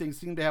sucker things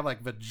seem to have like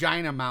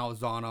vagina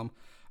mouths on them.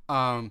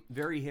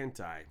 very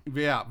hentai.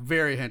 Yeah,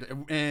 very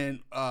hentai. And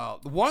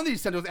one of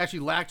these tentacles actually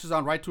latches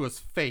on right to his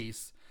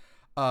face.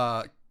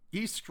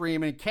 He's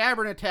screaming.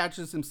 Cavern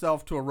attaches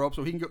himself to a rope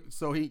so he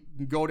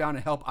can go down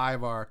and help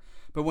Ivar.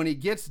 But when he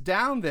gets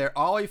down there,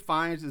 all he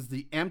finds is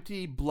the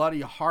empty,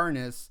 bloody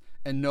harness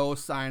and no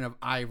sign of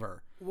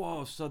Ivar.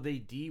 Whoa, so they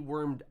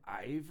dewormed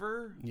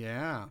Ivar?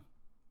 Yeah.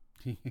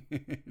 See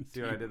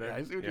what I did there?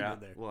 I see what you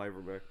did there. Well,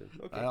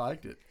 Ivermectin. Okay. I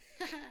liked it.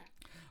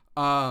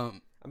 I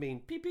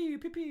mean, pee.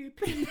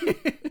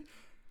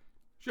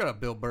 Shut up,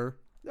 Bill Burr.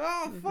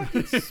 Oh,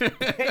 fucking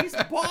Space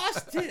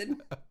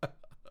Boston.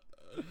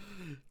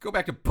 Go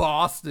back to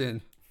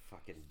Boston.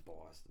 Fucking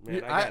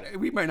Boston. Man,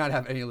 We might not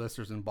have any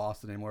listeners in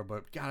Boston anymore,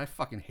 but God, I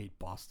fucking hate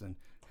Boston.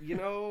 You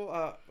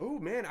know, oh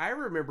man, I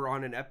remember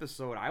on an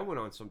episode I went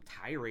on some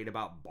tirade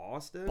about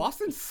Boston.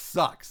 Boston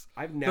sucks.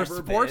 I've never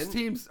Their sports been.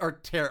 teams are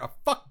terrible.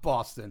 Fuck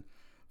Boston.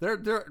 They're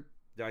Did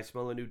I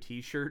smell a new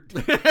T-shirt?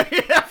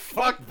 yeah,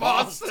 fuck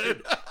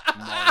Boston.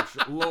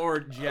 Marshall,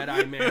 Lord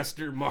Jedi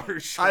Master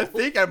Marshall. I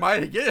think I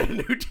might get a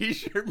new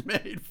T-shirt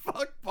made.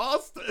 Fuck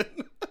Boston.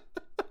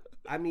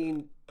 I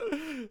mean,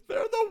 they're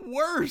the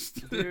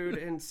worst, dude.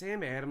 And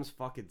Sam Adams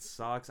fucking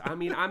sucks. I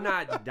mean, I'm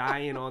not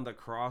dying on the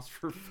cross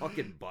for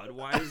fucking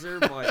Budweiser,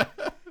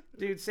 but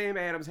dude, Sam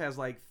Adams has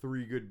like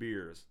 3 good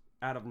beers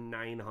out of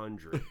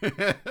 900.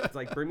 It's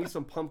like, bring me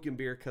some pumpkin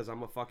beer because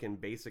I'm a fucking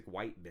basic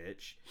white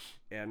bitch,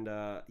 and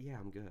yeah,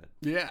 I'm good.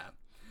 Yeah.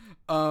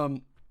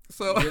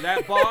 So Hear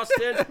that,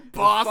 Boston?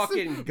 Boston,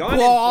 fucking gunning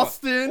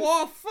Boston.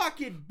 Oh,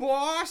 fucking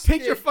Boston.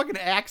 Take your fucking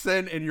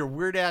accent and your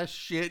weird ass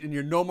shit and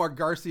your No More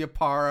Garcia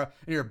Parra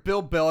and your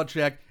Bill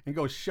Belichick and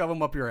go shove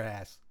them up your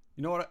ass.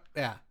 You know what?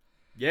 Yeah.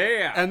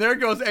 Yeah. And there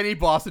goes any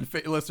Boston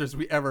listeners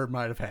we ever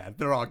might have had.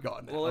 They're all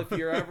gone now. Well, if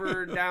you're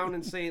ever down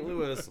in St.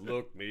 Louis,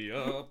 look me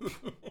up.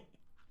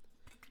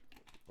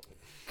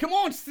 Come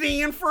on,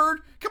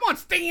 Stanford. Come on,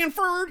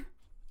 Stanford.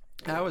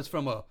 That was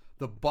from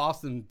the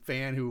Boston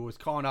fan who was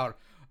calling out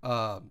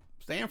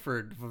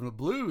Stanford from the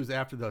Blues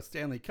after the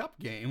Stanley Cup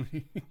game.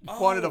 He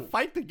wanted to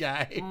fight the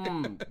guy.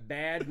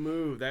 Bad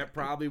move. That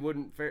probably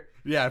wouldn't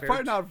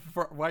probably not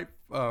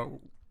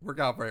work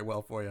out very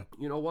well for you.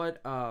 You know what?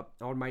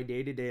 On my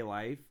day-to-day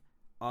life,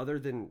 other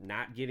than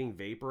not getting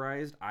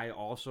vaporized, I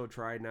also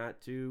try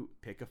not to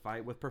pick a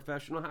fight with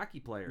professional hockey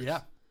players.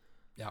 Yeah.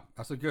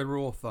 That's a good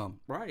rule of thumb.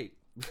 Right.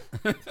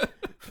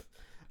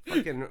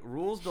 Fucking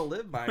rules to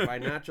live by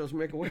Nachos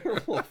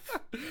McWerewolf.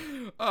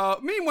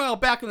 Meanwhile,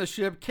 back on the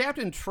ship,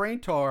 Captain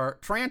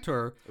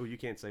Trantor. Oh, you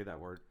can't say that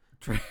word.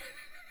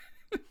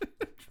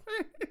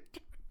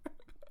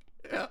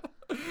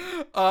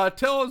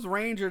 Tells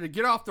Ranger to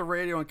get off the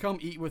radio and come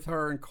eat with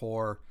her and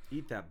Core.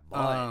 Eat that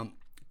butt.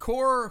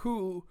 Core,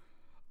 who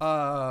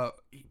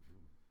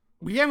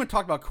we haven't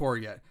talked about Core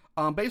yet.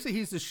 Basically,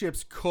 he's the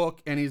ship's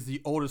cook, and he's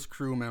the oldest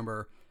crew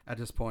member at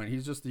this point.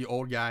 He's just the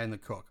old guy and the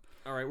cook.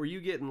 All right, were you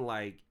getting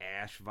like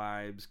Ash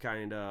vibes,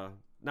 kind of?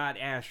 Not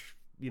Ash,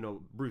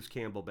 Bruce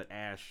Campbell, but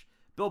Ash,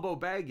 Bilbo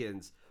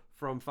Baggins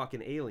from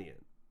fucking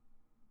Alien.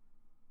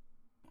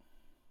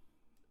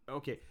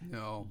 Okay.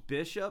 No.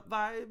 Bishop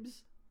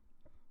vibes?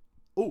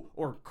 Oh,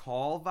 or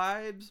Call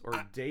vibes?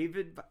 Or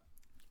David vibes?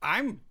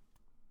 I'm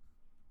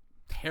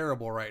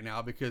terrible right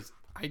now because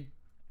I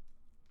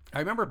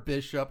remember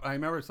Bishop. I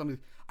remember something.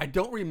 I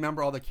don't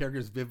remember all the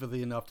characters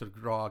vividly enough to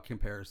draw a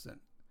comparison.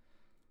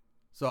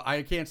 So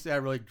I can't say I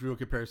really drew a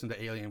comparison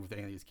to Alien with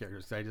any of these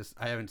characters.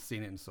 I haven't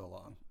seen it in so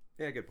long.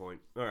 Yeah, good point.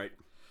 All right.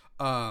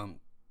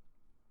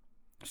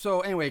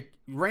 So anyway,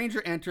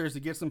 Ranger enters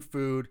to get some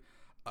food.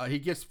 He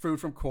gets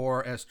food from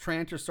Core as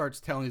Trantor starts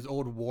telling these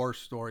old war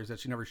stories that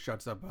she never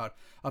shuts up about.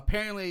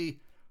 Apparently,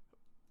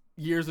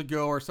 years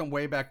ago or some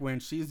way back when,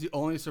 she's the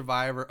only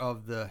survivor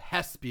of the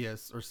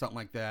Hespius or something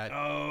like that,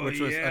 which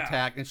was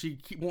attacked, and she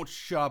won't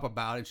shut up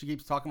about it. She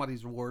keeps talking about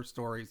these war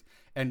stories,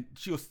 and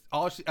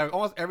almost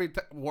every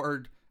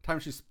time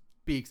she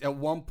speaks, at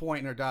one point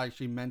in her dialogue,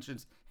 she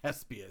mentions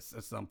Hespius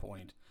at some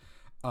point.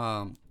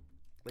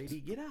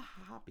 Lady, get a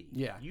hobby.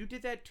 Yeah. You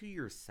did that to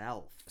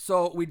yourself.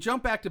 So we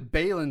jump back to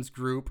Balin's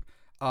group,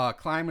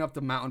 climbing up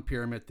the mountain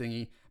pyramid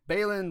thingy.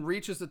 Balin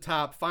reaches the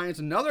top, finds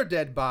another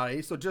dead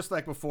body. So just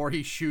like before,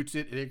 he shoots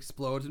it. It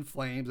explodes in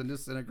flames and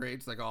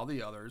disintegrates like all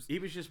the others. He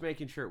was just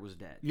making sure it was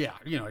dead. Yeah,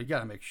 you got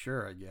to make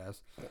sure, I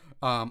guess.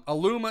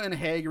 Aluma and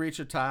Haig reach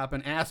the top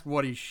and ask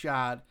what he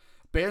shot.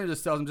 Balin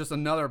just tells him just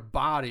another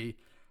body.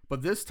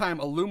 But this time,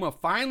 Aluma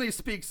finally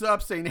speaks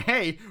up saying,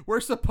 hey,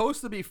 we're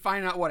supposed to be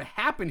finding out what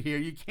happened here.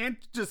 You can't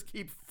just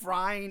keep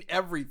frying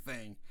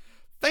everything.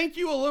 Thank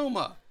you,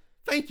 Aluma.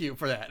 Thank you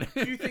for that.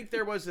 Do you think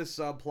there was a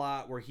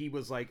subplot where he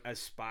was like a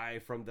spy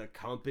from the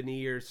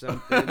company or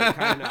something to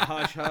kind of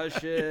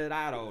hush it?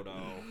 I don't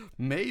know.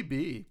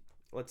 Maybe.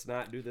 Let's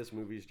not do this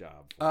movie's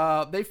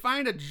job. They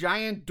find a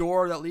giant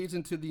door that leads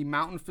into the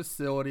mountain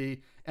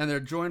facility, and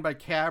they're joined by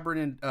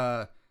Cabrin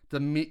and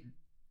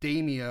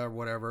Damia or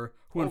whatever,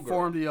 who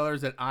informed the others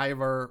that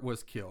Ivor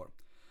was killed.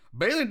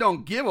 Balin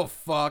don't give a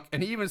fuck,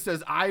 and he even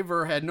says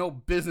Ivor had no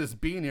business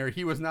being here.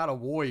 He was not a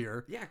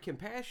warrior. Yeah,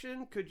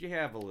 compassion, could you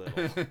have a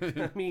little?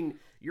 I mean,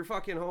 your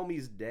fucking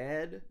homie's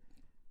dead.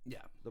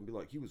 Yeah. They'll be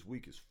like, he was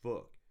weak as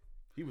fuck.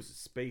 He was a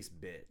space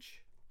bitch.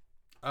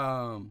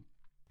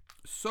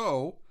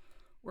 So,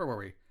 where were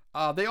we?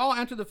 They all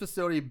enter the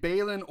facility.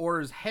 Balin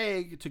orders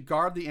Haig to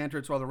guard the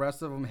entrance while the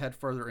rest of them head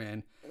further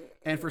in.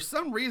 And for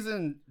some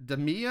reason,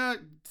 Damia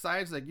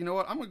decides, like, you know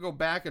what? I'm going to go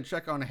back and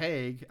check on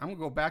Haig. I'm going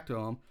to go back to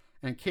him.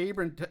 And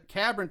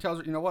Cabrin tells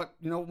her, you know what?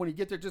 When you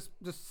get there, just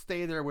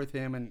stay there with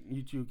him and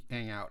you two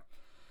hang out.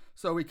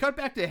 So we cut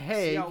back to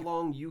Haig. See how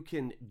long you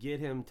can get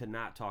him to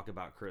not talk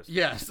about Crystal.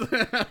 Yes. We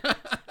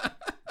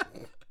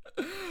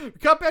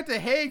cut back to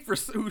Haig,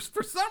 who's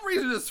for some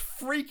reason just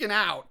freaking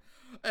out.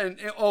 And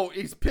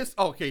he's pissed.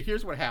 Okay,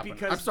 here's what happened.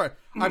 I'm sorry.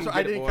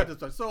 I didn't cut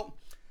this off. So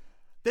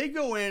they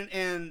go in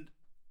and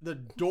the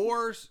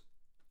doors,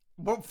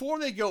 before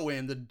they go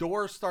in, the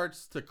door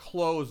starts to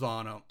close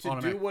on them. To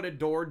do what a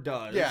door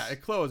does. Yeah,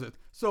 it closes.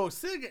 So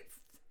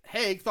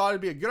Haig thought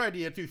it'd be a good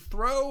idea to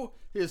throw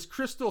his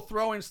crystal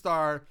throwing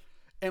star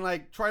and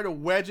like try to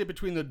wedge it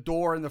between the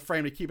door and the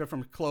frame to keep it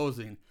from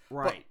closing.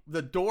 Right. But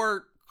the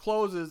door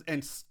closes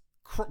and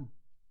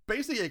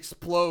basically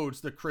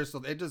explodes the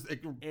crystal.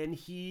 And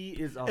he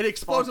is it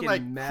explodes in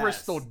like mess.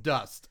 Crystal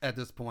dust at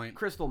this point.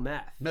 Crystal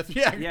meth.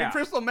 Yeah,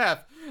 crystal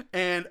meth.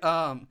 And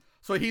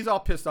so he's all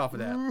pissed off of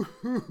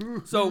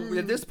that. So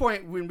at this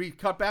point, when we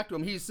cut back to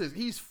him, he says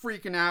he's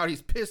freaking out.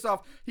 He's pissed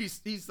off.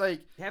 He's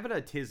like having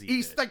a tizzy.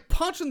 He's fit. like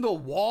punching the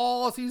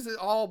walls. He's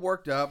all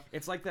worked up.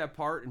 It's like that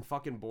part in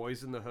fucking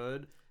Boys in the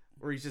Hood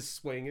where he's just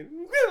swinging.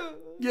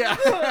 Yeah.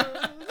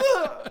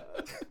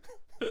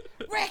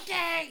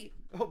 Ricky.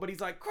 Oh, but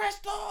he's like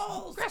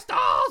crystals.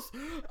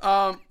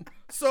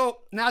 So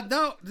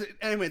now,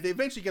 anyway, they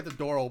eventually get the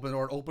door open,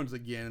 or it opens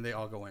again, and they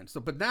all go in. So,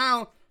 but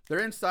now they're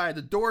inside.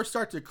 The doors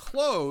start to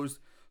close.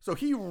 So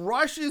he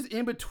rushes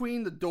in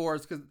between the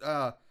doors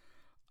because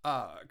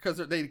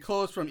they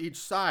close from each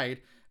side,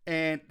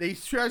 and they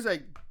tries to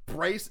like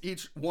brace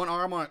one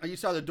arm on each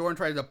side of the door and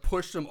try to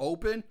push them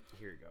open.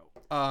 Here you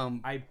go.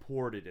 I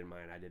poured it in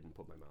mine. I didn't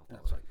put my mouth on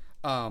it. That's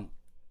right.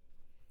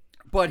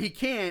 But he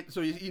can't.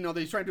 So he's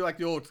trying to do like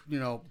the old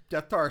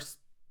Death Star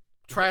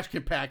trash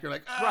compactor,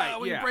 like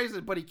brace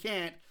it, but he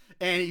can't,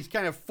 and he's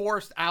kind of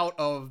forced out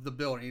of the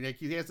building. Like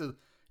he has to.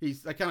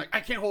 He's like, kind of like,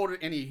 I can't hold it,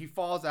 and he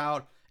falls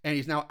out, and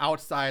he's now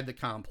outside the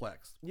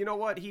complex. You know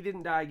what? He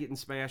didn't die getting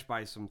smashed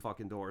by some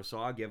fucking door, so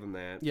I'll give him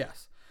that.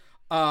 Yes.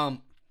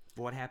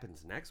 What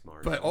happens next,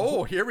 Mark? But,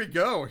 here we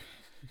go.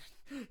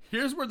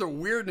 Here's where the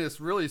weirdness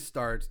really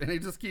starts, and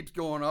it just keeps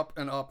going up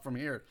and up from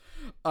here.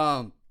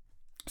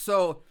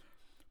 So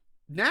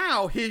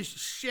now his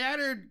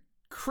shattered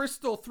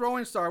crystal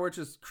throwing star, which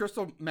is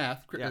crystal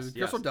meth,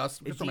 crystal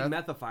dust, crystal it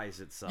meth. demethifies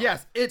itself.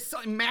 Yes, it's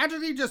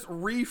magically just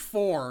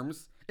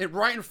reforms it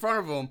right in front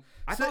of him.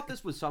 I thought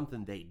this was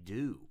something they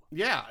do.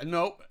 Yeah,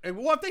 no.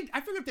 Well,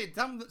 I figured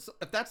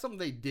if that's something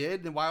they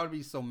did, then why would he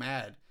be so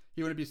mad?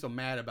 He wouldn't be so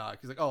mad about it.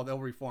 He's like, oh, they'll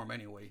reform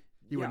anyway.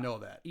 He would know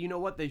that. You know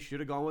what? They should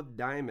have gone with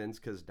diamonds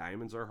because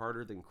diamonds are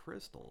harder than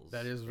crystals.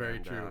 That is very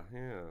true.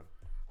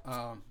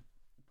 Yeah.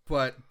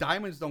 But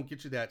diamonds don't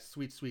get you that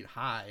sweet, sweet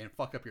high and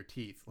fuck up your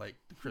teeth like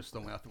the crystal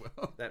meth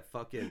will. That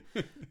fucking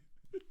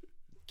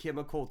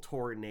chemical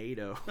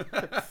tornado.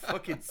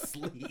 Fucking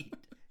sleet.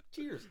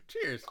 Cheers.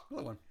 Cheers.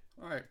 Another one.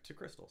 All right. To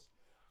crystals.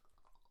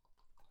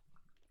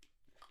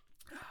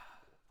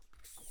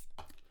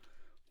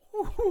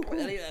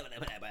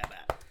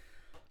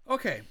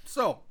 Okay,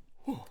 so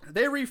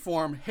they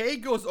reform.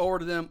 Haig goes over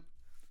to them,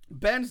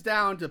 bends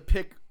down to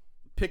pick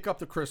up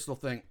the crystal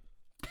thing.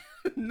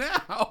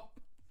 Now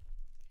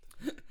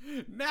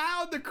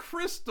the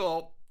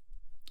crystal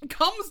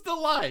comes to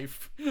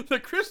life. The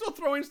crystal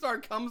throwing star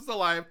comes to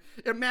life.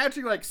 It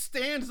magically like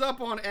stands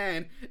up on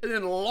end and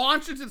then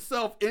launches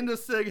itself into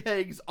Sig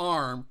Haig's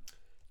arm.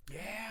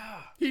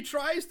 Yeah. He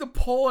tries to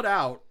pull it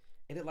out.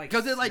 And it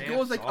because it like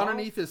goes like off?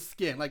 underneath his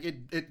skin, like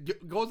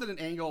it goes at an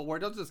angle where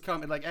it doesn't just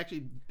come. It like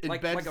actually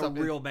like embeds a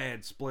real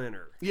bad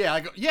splinter. Yeah,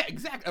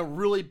 exactly, a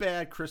really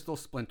bad crystal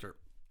splinter.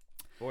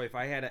 Boy, if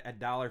I had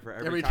 $1 for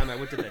every time I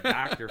went to the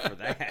doctor for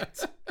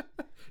that,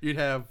 you'd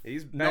have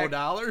no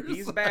dollars.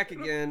 He's back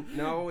again.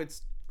 No,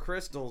 it's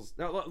crystals.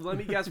 No, let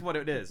me guess what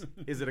it is.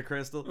 Is it a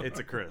crystal? It's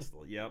a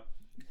crystal. Yep.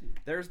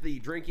 There's the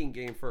drinking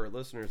game for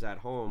listeners at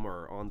home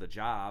or on the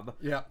job.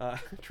 Yeah.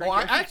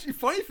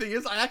 Funny thing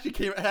is, I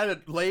actually had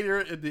it later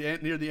at the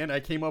end, near the end. I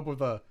came up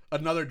with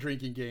another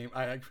drinking game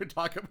I could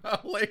talk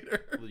about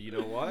later. Well, you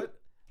know what?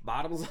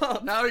 Bottoms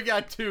up. Now we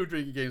got 2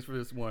 drinking games for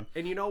this one.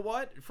 And you know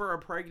what? For our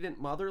pregnant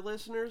mother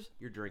listeners,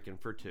 you're drinking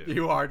for 2.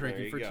 You are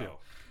drinking for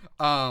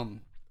 2.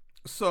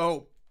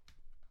 So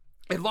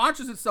it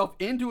launches itself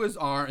into his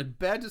arm, it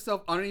embeds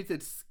itself underneath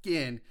its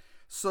skin.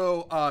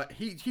 So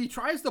he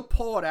tries to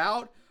pull it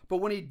out, but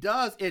when he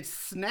does, it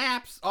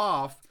snaps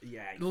off,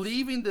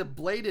 leaving the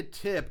bladed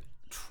tip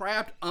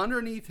trapped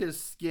underneath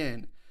his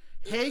skin.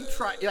 Haig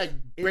starts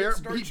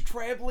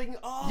traveling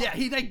up. Yeah,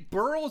 he like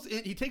burrows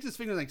in. He takes his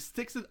finger and like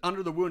sticks it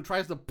under the wound, and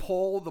tries to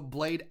pull the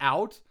blade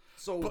out.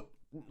 So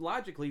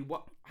logically,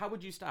 how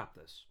would you stop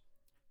this?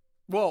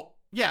 Well,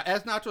 yeah,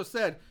 as Nacho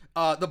said,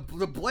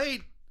 the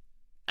blade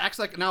acts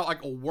like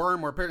a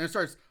worm or and it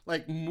starts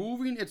like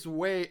moving its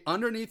way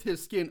underneath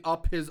his skin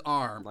up his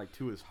arm, like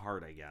to his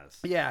heart, I guess.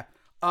 Yeah,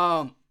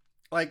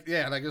 like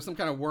there's some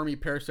kind of wormy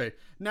parasite.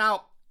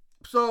 Now,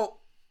 so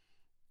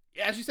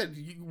as you said,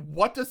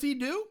 what does he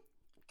do?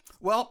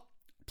 Well,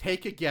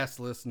 take a guess,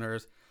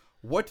 listeners.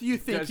 What do you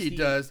think he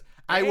does?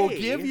 I will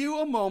give you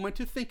a moment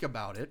to think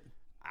about it.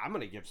 I'm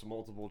gonna give some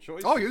multiple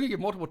choices. Oh, you're gonna give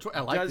multiple choices.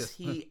 I like this. Does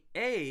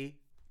he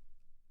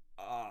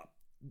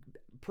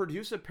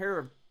produce a pair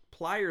of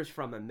pliers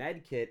from a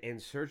med kit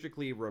and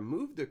surgically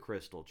remove the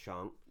crystal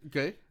chunk?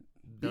 Okay.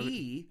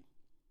 B,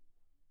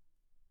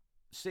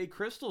 say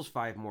crystals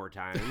 5 more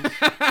times.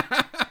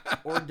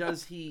 Or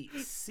does he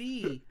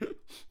C,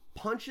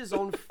 punch his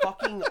own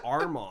fucking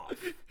arm off?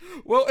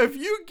 Well, if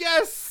you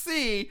guess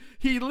C,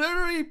 you're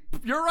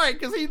right,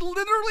 because he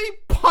literally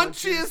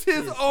punches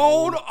his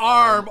own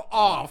arm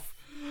off.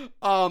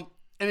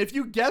 And if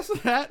you guess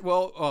that,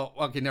 well,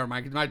 okay, never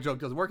mind, because my joke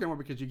doesn't work anymore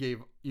because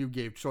you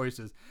gave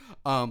choices.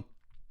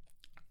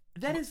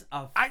 That is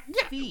a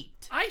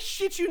feat. I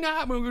shit you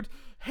not, Mood.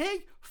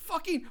 Haig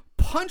fucking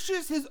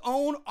punches his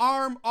own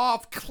arm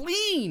off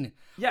clean.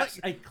 Yes,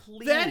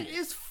 clean. That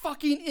is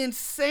fucking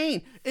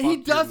insane. And he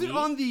does it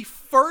on the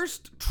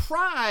first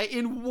try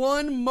in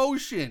one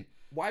motion.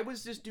 Why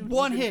was this dude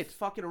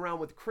fucking around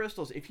with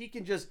crystals if he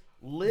can just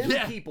limb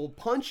people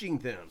punching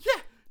them?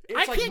 Yeah.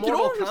 It's like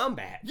Mortal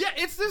Kombat. Yeah,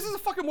 this is a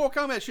fucking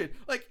Mortal Kombat shit.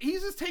 Like, he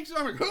just takes his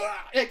arm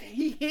like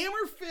he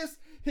hammer fists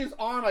his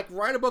arm like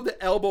right above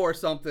the elbow or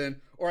something,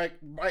 or like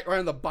right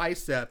on the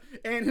bicep,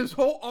 and his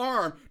whole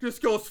arm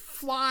just goes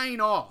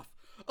flying off.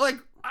 Like,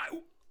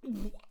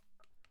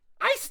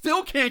 I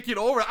still can't get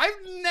over it.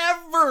 I've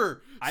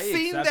never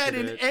seen that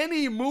in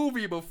any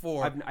movie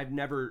before. I've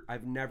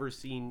never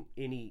seen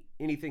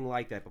anything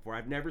like that before.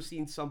 I've never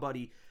seen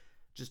somebody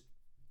just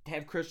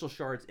have crystal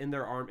shards in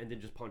their arm and then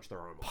just punch their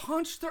arm off.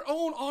 Punch their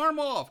own arm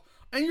off.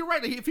 And you're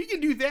right. Like, if he can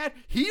do that,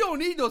 he don't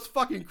need those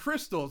fucking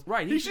crystals.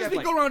 Right. He should just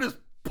be going around just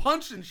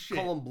punching shit.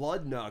 Call him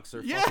Blood Knucks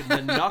or fucking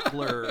the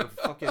Knuckler or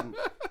fucking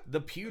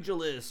the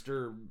Pugilist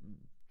or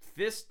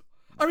Fist.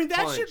 I mean,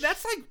 that shit,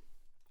 that's like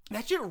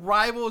That shit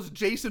rivals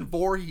Jason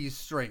Voorhees'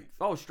 strength.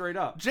 Oh, straight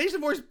up.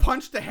 Jason Voorhees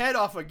punched the head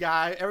off a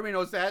guy. Everybody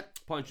knows that.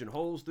 Punching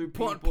holes through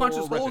people.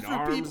 Punches holes through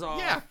arms people. off.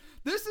 Yeah.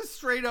 This is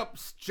straight up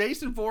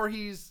Jason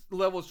Voorhees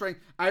level of strength.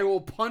 I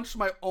will punch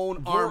my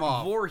own arm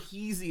off.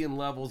 Voorheesian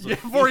levels of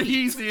feet.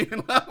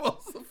 Voorheesian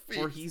levels of feet.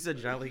 Voorhees a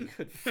jolly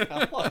good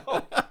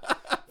fellow.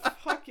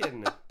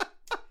 Fucking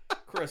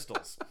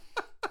crystals.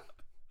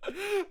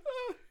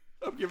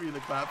 I'm giving you the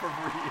clap for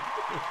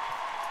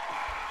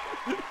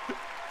free.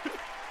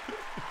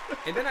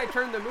 And then I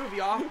turned the movie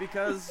off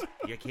because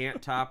you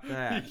can't top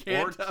that.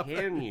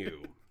 Can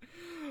you?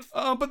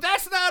 But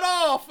that's not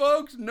all,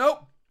 folks.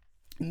 Nope.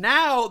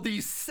 Now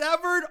the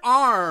severed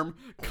arm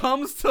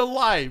comes to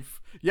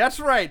life. That's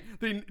right.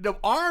 The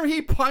arm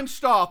he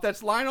punched off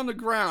that's lying on the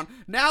ground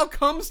now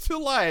comes to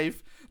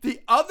life.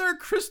 The other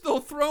crystal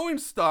throwing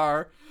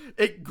star,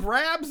 it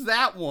grabs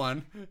that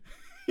one.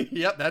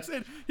 Yep, that's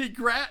it.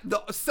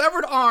 The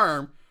severed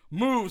arm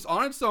moves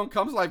on its own,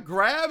 comes to life,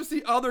 grabs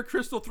the other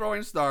crystal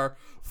throwing star,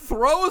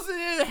 throws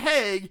it at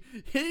Haig,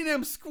 hitting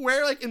him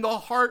square like in the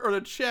heart or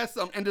the chest,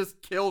 and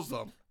just kills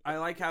him. I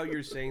like how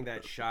you're saying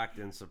that shocked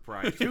and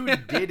surprised. Who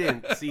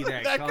didn't see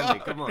that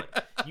coming? Come on.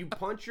 You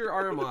punch your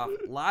arm off.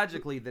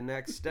 Logically, the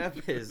next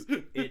step is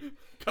it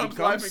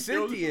becomes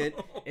sentient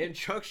and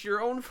chucks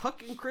your own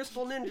fucking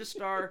crystal ninja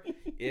star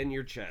in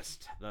your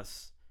chest.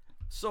 Thus,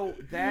 so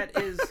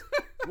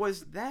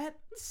was that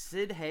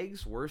Sid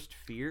Haig's worst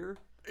fear?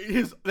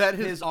 His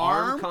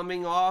arm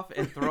coming off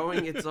and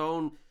throwing its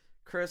own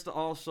crystal.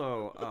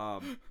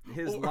 Also,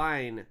 his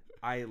line,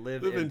 I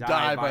live and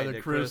die by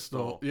the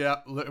crystal. Yeah,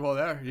 well,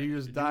 there, he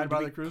just died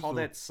by the crystal. Call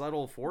that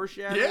subtle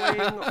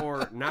foreshadowing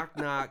or knock,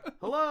 knock,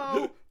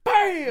 hello,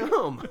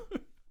 bam!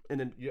 And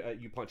then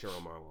you punch your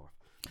own arm off.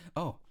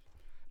 Oh,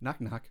 knock,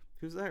 knock.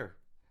 Who's there?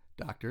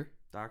 Doctor.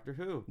 Doctor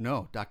who?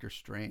 No, Doctor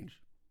Strange.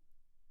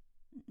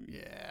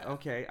 Yeah.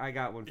 Okay, I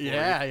got one for you.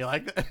 Yeah, you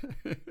like that?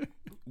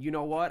 You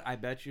know what? I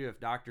bet you if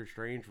Doctor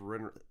Strange were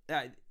in...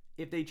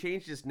 if they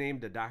changed his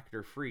name to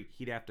Dr. Freak,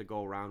 he'd have to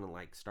go around and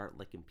like start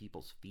licking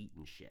people's feet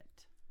and shit.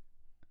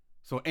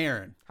 So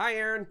Aaron. Hi,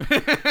 Aaron.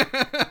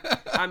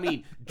 I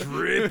mean,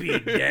 Drippy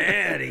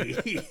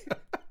Daddy.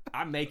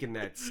 I'm making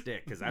that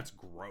stick because that's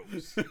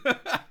gross.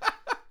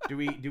 Do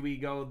we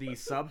go the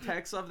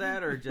subtext of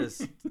that or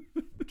just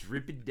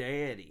Drippy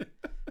Daddy?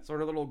 Sort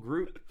of little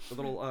group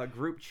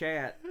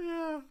chat.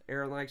 Yeah.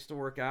 Aaron likes to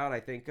work out. I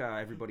think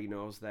everybody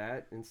knows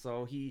that, and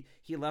so he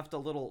left a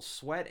little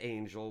sweat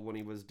angel when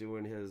he was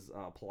doing his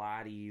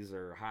Pilates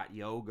or hot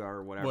yoga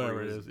or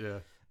whatever it is. Yeah.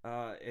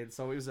 And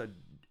so it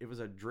was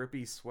a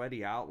drippy,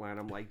 sweaty outline.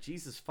 I'm like,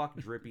 Jesus, fuck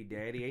Drippy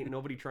Daddy. Ain't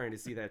nobody trying to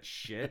see that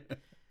shit.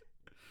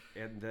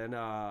 And then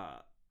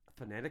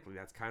phonetically,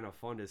 that's kind of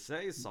fun to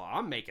say, so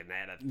I'm making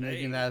that a thing.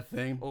 Making that a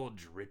thing. Oh,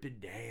 Drippy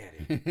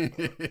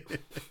Daddy.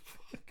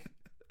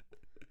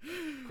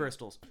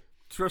 Crystals,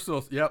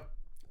 yep.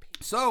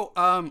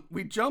 So,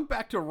 we jump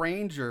back to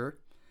Ranger,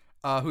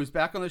 who's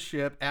back on the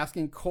ship,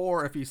 asking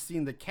Core if he's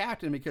seen the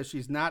captain because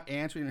she's not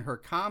answering her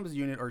comms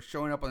unit or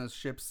showing up on the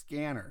ship's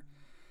scanner.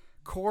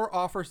 Core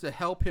offers to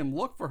help him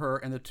look for her,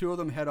 and the two of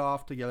them head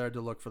off together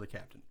to look for the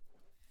captain.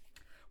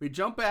 We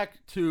jump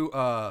back to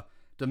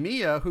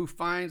Demia, who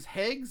finds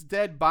Haig's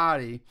dead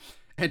body,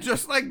 and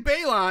just like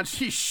Balon,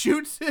 she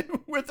shoots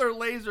it with her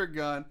laser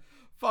gun,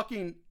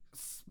 fucking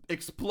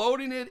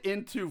exploding it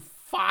into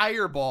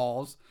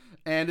fireballs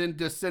and then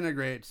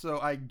disintegrate. So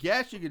I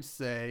guess you could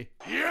say,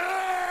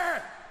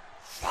 you're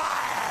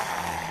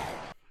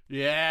fired.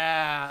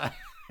 Yeah.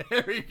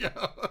 There we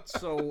go.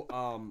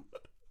 So,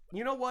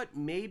 you know what?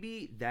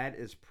 Maybe that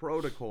is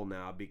protocol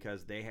now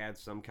because they had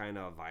some kind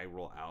of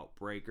viral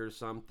outbreak or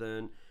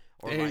something.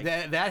 Or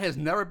that has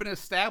never been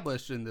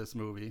established in this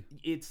movie.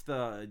 It's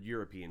the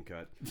European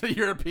cut. The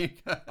European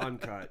cut.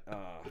 Uncut.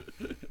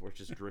 Where it's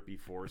just drippy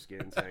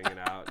foreskins hanging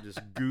out. Just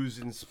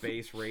goozing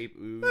space rape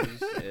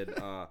ooze. And,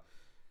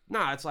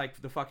 it's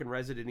like the fucking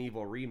Resident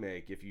Evil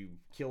remake. If you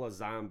kill a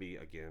zombie,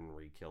 again,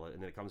 re-kill it,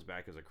 and then it comes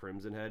back as a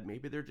Crimson Head,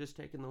 maybe they're just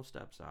taking those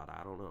steps out.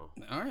 I don't know.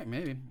 All right,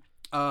 maybe.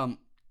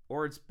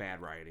 Or it's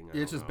bad writing.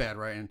 It's just bad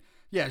writing.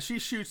 Yeah, she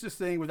shoots this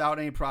thing without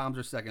any problems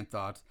or second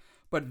thoughts.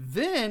 But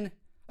then...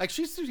 like,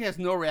 she has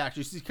no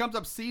reaction. She comes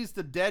up, sees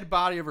the dead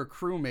body of her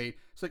crewmate.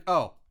 It's like,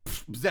 oh,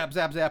 zap,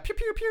 zap, zap, pew,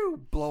 pew,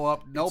 pew, blow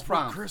up, no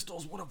problem. What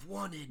crystals would have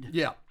wanted.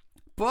 Yeah.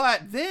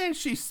 But then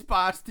she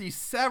spots the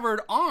severed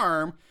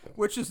arm,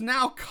 which is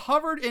now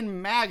covered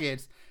in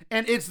maggots,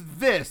 and it's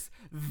this.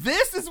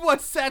 This is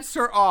what sets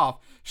her off.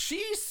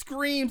 She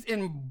screams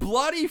in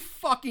bloody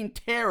fucking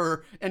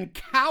terror and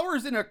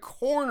cowers in a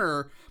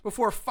corner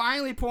before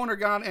finally pulling her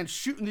gun and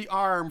shooting the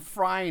arm,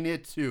 frying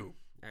it too.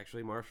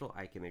 Actually, Marshall,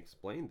 I can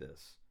explain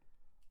this.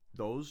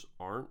 Those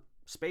aren't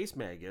space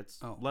maggots,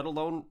 let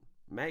alone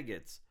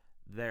maggots.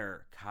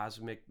 They're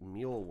cosmic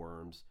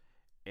mealworms,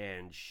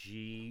 and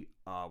she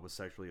was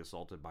sexually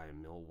assaulted by a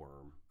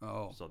mealworm.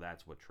 Oh. So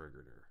that's what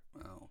triggered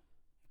her. Oh,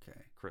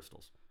 okay.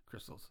 Crystals.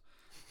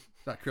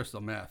 It's not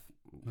crystal meth.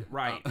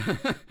 Right.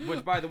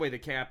 Which, by the way, the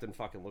captain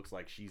fucking looks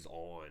like she's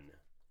on.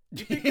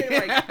 Do you think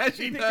they like? She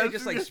do you think does. they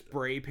just like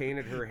spray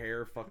painted her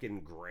hair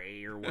fucking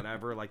gray or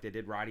whatever, like they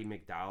did Roddy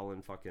McDowell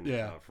in fucking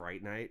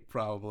Fright Night?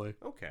 Probably.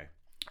 Okay.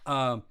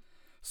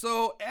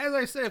 So as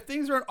I said, if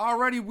things aren't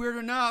already weird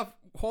enough,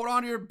 hold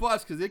on to your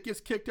butts because it gets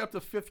kicked up to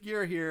 5th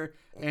gear here,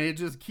 and it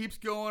just keeps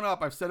going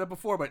up. I've said it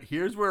before, but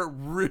here's where it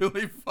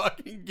really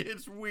fucking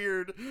gets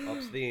weird.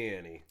 Ups the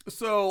ante.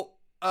 So,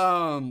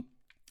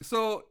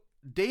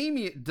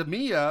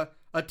 Demia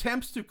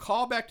attempts to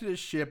call back to the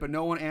ship, but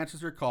no one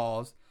answers her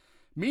calls.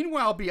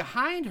 Meanwhile,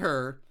 behind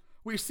her,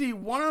 we see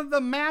one of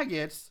the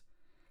maggots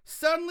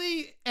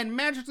suddenly and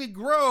magically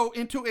grow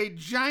into a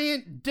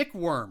giant dick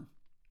worm.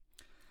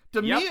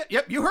 Demia,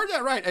 yep, you heard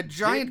that right, a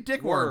giant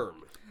dick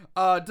worm.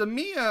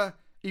 Demia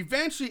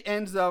eventually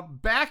ends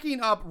up backing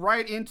up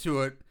right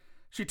into it.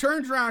 She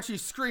turns around, she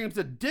screams.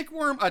 The dick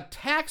worm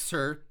attacks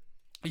her.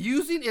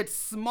 Using its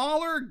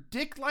smaller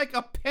dick-like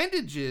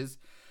appendages,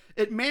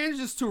 it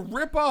manages to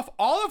rip off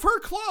all of her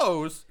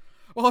clothes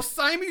while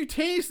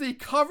simultaneously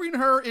covering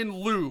her in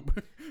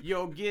lube.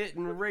 You're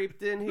getting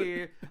raped in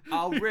here.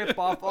 I'll rip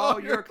off all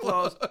your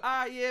clothes.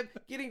 I am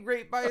getting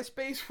raped by a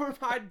space worm.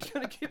 I'm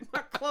gonna get my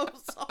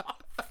clothes off.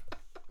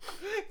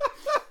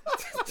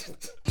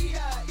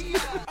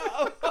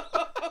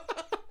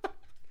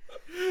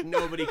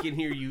 Nobody can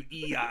hear you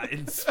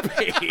in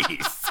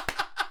space.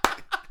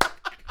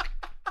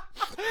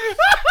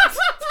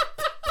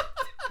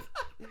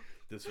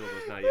 This one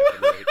was not yet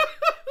complete.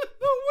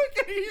 No one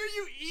can hear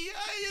you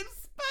in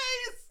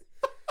space.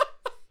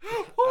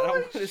 I don't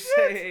want to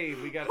say, hey,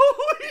 we got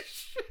Holy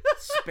shit.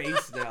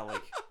 Space Nelly.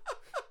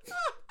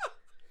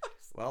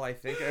 Well, I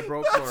think I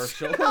broke That Marshall.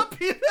 should not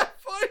be that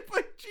funny,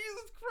 but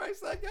Jesus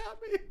Christ, that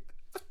got me.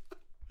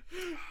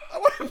 I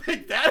want to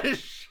make that a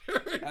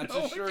shirt. That's no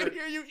a one shirt. can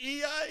hear you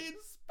in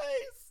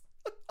space.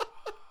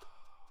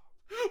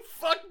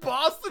 Fuck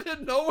Boston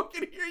and no one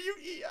can hear you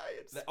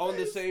in space. On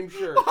the same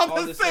shirt.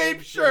 On the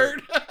same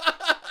shirt.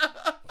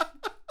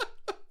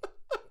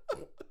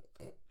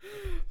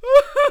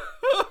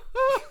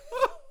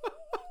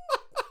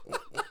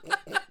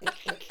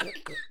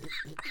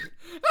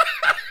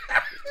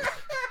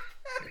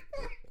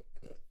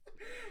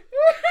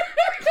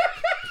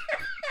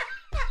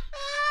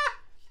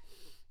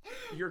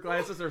 Your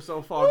glasses are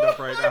so fogged up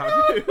right now,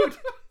 dude. Can't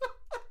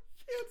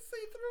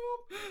see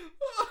through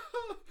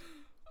them.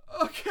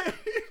 Okay.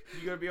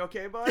 You gonna be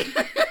okay, bud?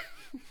 Yeah.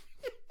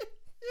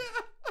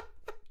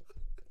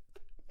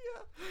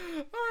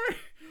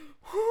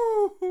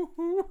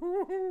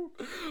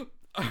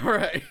 All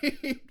right.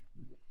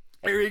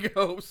 Here we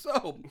go.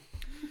 So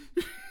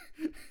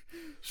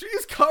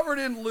she's covered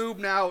in lube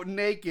now,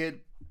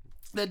 naked.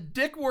 The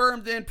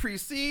dickworm then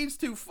proceeds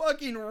to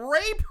fucking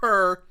rape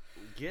her.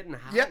 Getting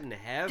hot and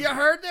heavy. You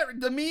heard that?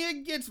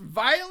 Demia gets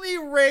violently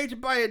raped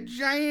by a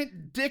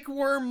giant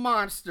dickworm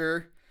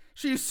monster.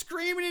 She's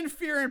screaming in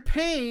fear and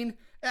pain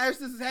as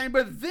this is happening,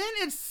 but then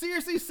it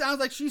seriously sounds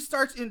like she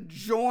starts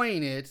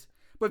enjoying it,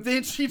 but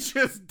then she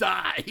just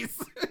dies.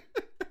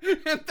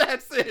 And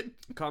that's it.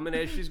 Coming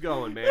as she's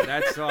going, man.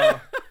 That's,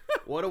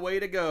 what a way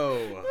to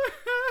go.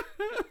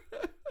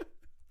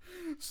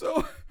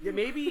 So Yeah,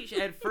 maybe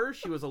at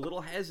first she was a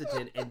little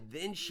hesitant, and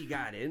then she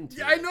got into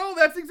it. I know,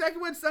 that's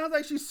exactly what it sounds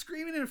like. She's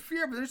screaming in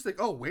fear, but then she's like,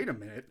 oh, wait a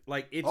minute.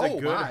 Like, it's Oh,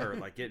 a good my. her,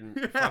 like getting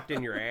fucked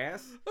in your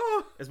ass,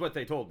 Oh. is what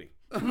they told me.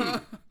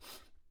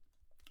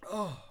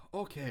 Oh,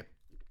 okay.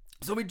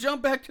 So we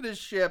jump back to the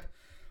ship.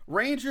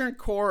 Ranger and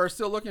Core are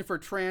still looking for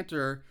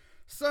Trantor.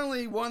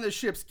 Suddenly, one of the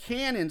ship's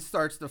cannons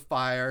starts to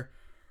fire.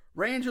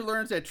 Ranger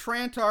learns that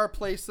Trantor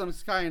placed some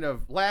kind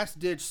of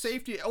last-ditch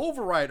safety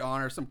override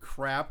on her, some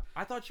crap.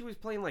 I thought she was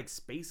playing like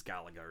Space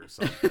Galaga or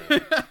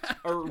something.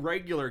 Or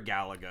regular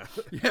Galaga.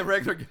 Yeah,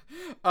 regular.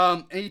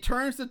 And he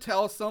turns to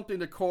tell something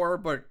to Core,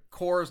 but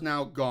Core's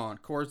now gone.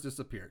 Core's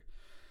disappeared.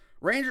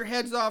 Ranger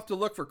heads off to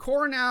look for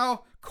Core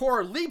now.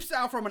 Core leaps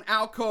out from an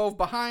alcove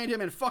behind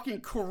him and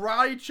fucking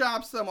karate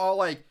chops him, all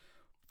like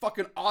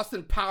fucking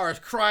Austin Powers,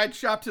 karate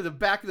chop to the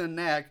back of the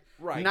neck.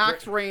 Right.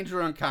 Knocks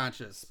Ranger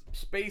unconscious.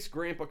 Space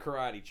Grandpa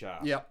Karate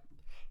Chop. Yep.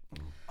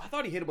 I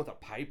thought he hit him with a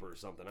pipe or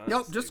something. Nope,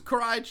 Honestly. just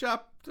karate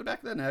chop to the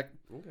back of the neck.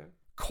 Okay.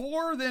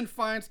 Core then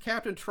finds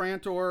Captain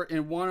Trantor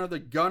in one of the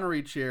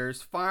gunnery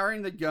chairs,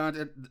 firing the gun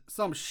at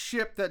some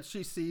ship that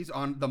she sees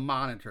on the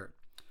monitor.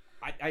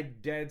 I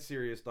dead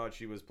serious thought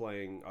she was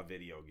playing a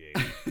video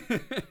game.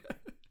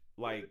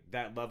 Like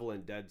that level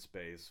in Dead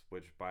Space,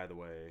 which, by the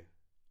way,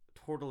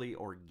 totally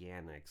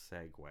organic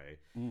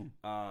segue.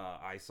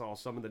 I saw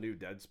some of the new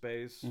Dead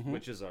Space,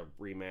 which is a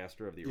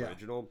remaster of the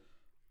original.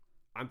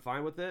 I'm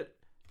fine with it.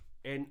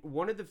 And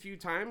one of the few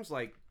times,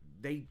 like,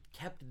 they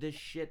kept this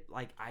shit,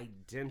 like,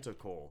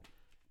 identical.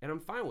 And I'm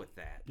fine with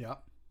that.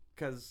 Yep.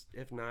 Because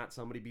if not,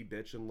 somebody be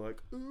bitching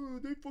like, oh,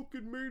 they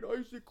fucking made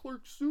Isaac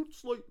Clarke's suit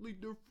slightly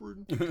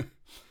different.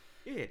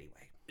 Anyway.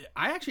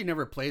 I actually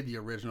never played the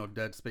original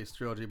Dead Space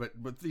trilogy, but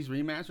with these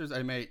remasters,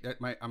 I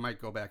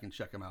might go back and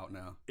check them out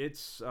now.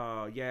 It's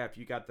yeah, if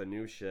you got the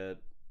new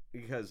shit,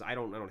 because I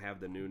don't have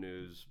the new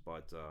news,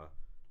 but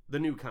the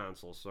new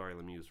console. Sorry,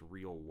 let me use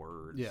real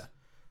words. Yeah.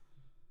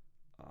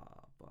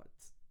 But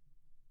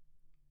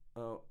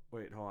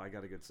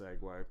got a good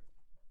segue.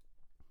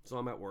 So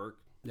I'm at work.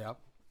 Yep.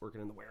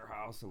 Working in the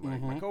warehouse, and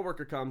my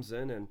coworker comes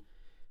in, and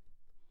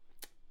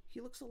he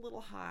looks a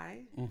little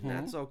high.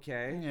 That's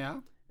okay. Yeah.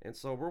 And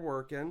so we're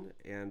working,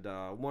 and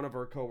one of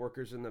our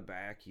coworkers in the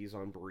back, he's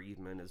on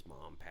bereavement. His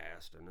mom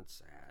passed, and it's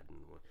sad. And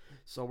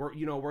so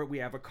we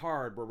have a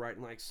card. We're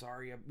writing like,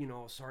 sorry,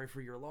 sorry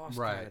for your loss,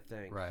 kind of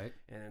thing. Right.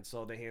 And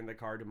so they hand the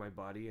card to my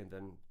buddy, and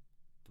then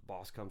the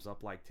boss comes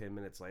up like 10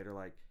 minutes later,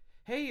 like,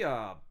 hey,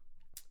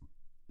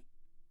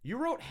 you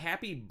wrote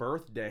happy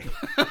birthday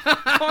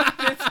on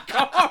this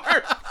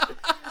card.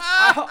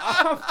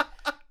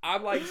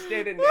 I'm like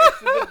standing next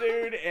to the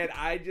dude, and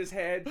I just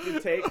had to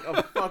take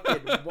a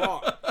fucking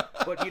walk.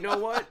 But you know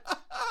what?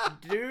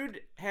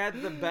 Dude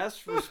had the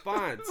best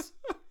response.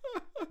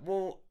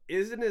 Well,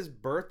 isn't his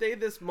birthday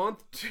this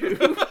month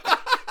too?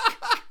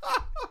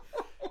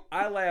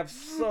 I laughed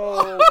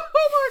so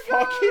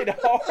fucking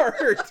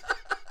hard.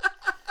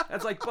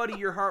 That's like, buddy,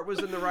 your heart was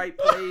in the right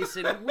place,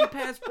 and we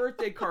passed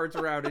birthday cards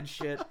around and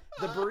shit.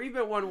 The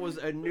bereavement one was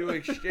a new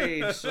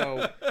exchange,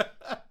 so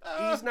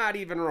he's not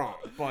even wrong.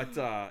 But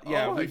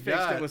we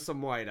fixed it with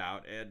some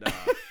whiteout, and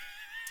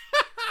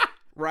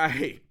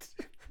right.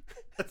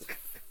 That's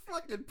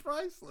fucking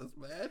priceless,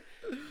 man.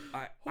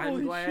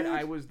 I'm glad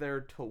I was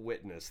there to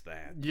witness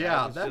that.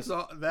 Yeah, that's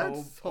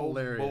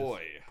hilarious. Oh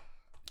boy.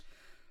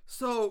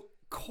 So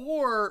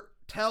Core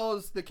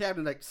tells the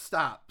captain, like,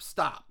 stop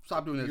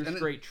doing this. You're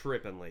straight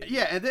tripping, lady.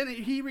 Yeah, and then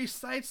he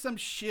recites some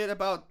shit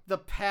about the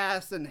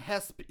past and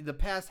the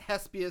past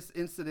Hespius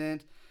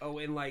incident. Oh,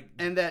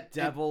 and that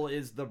devil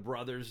is the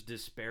brother's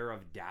despair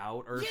of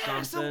doubt or something.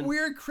 Yeah, some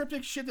weird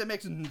cryptic shit that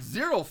makes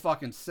zero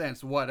fucking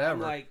sense, whatever. I'm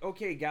like,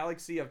 okay,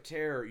 Galaxy of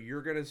Terror,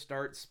 you're going to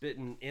start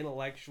spitting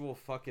intellectual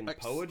fucking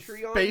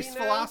poetry on me Space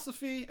now?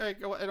 philosophy? I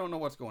don't know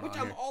what's going on Which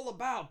I'm here. all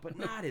about, but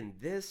not in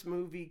this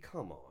movie.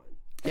 Come on.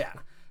 Yeah.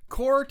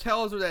 Core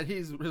tells her that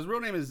his real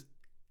name is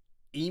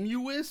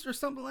Emuist or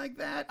something like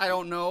that. I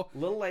don't know.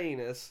 Little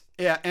anus.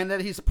 Yeah, and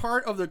that he's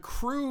part of the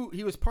crew.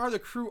 He was part of the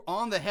crew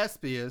on the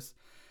Hespius,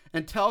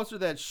 and tells her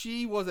that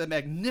she was a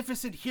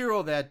magnificent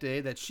hero that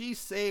day, that she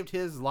saved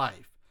his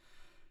life.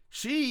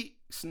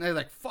 They're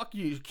like, fuck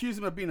you. You accuse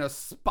him of being a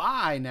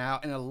spy now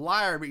and a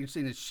liar, but you're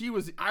saying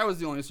that I was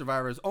the only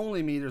survivor. It's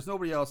only me. There's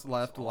nobody else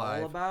left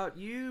alive. All about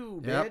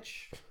you, Yep.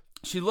 bitch.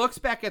 She looks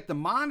back at the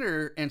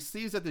monitor and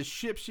sees that the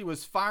ship she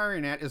was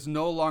firing at is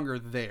no longer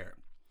there.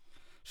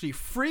 She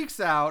freaks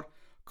out.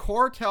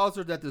 Core tells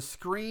her that the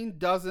screen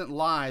doesn't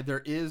lie.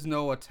 There is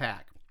no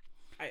attack.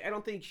 I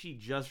don't think she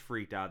just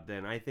freaked out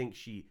then. I think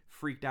she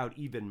freaked out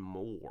even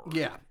more.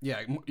 Yeah,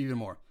 even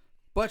more.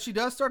 But she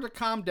does start to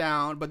calm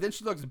down, but then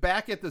she looks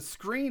back at the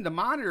screen, the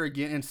monitor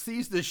again, and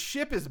sees the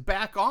ship is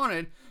back on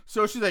it.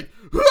 So she's like,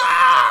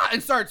 ah!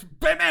 And starts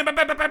bam, bam, bam,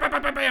 bam, bam,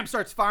 bam, bam, bam,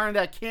 starts firing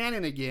that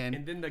cannon again.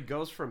 And then the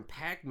ghosts from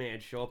Pac-Man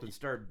show up and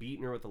start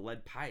beating her with the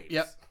lead pipes.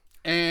 Yep.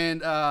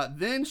 And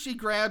then she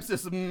grabs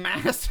this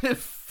massive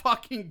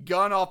fucking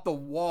gun off the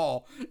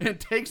wall and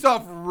takes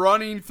off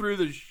running through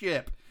the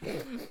ship.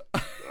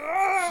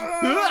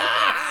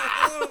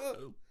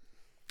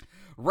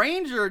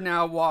 Ranger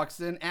now walks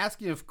in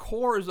asking if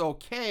Core is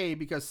okay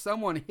because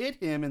someone hit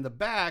him in the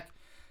back.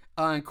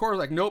 And Core's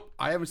like, nope,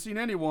 I haven't seen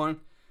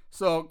anyone.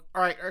 So,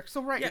 all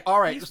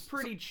right. He's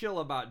pretty chill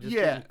about just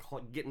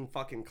getting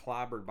fucking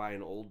clobbered by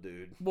an old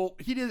dude. Well,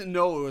 he didn't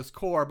know it was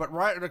Core, but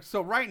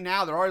right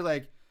now they're already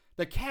like,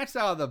 the cat's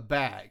out of the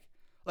bag.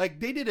 Like,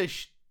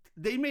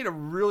 they made a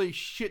really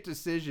shit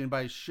decision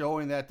by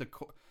showing that the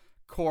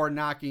Core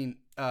knocking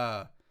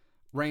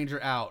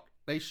Ranger out.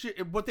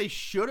 What they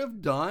should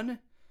have done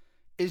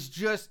is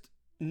just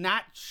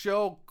not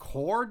show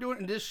Core doing it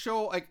and just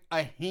show like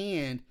a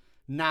hand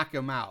knock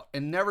him out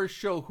and never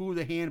show who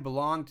the hand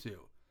belonged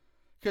to.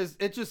 Because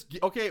it just,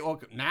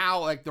 now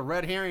like the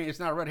red herring, it's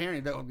not a red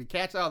herring, the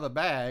cat's out of the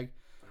bag.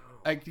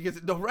 Like, because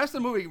the rest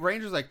of the movie,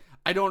 Ranger's like,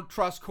 I don't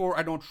trust Core,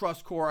 I don't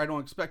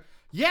expect.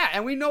 Yeah,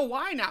 and we know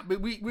why now,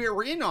 but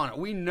we're in on it.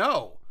 We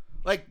know.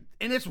 Like,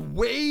 and it's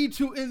way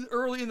too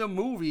early in the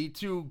movie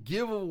to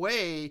give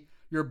away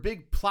your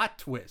big plot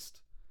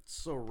twist.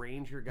 So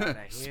Ranger got a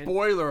hand.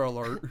 Spoiler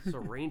alert. So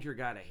Ranger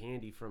got a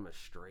handy from a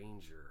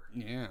stranger.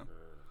 Yeah.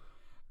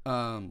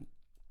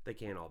 They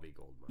can't all be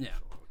gold. Yeah.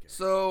 Okay.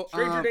 So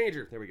Stranger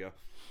danger. There we go.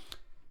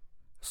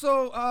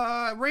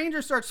 So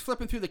Ranger starts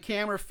flipping through the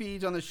camera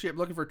feeds on the ship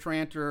looking for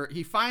Trantor.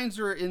 He finds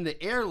her in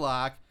the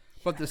airlock,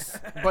 but the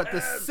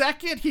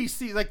second he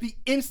sees, like the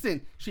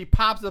instant she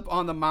pops up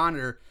on the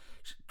monitor,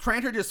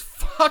 Trantor just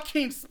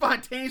fucking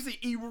spontaneously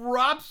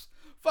erupts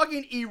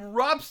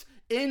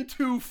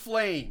into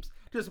flames.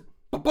 Just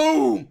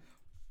boom!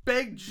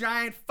 Big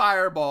giant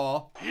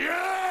fireball.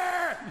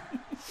 Yeah!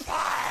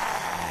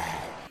 Fire!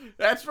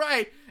 That's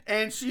right.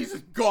 And she's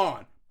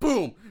gone.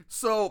 Boom.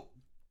 So,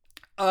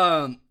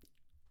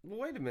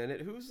 wait a minute.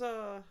 Who's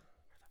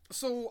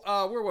So,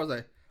 where was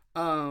I?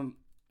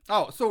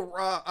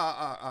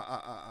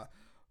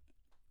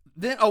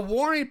 Then a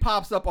warning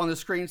pops up on the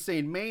screen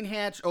saying main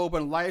hatch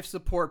open, life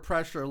support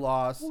pressure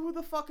loss. Well, who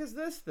the fuck is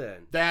this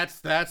then? That's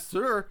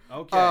her.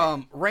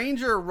 Okay.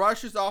 Ranger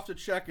rushes off to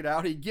check it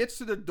out. He gets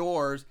to the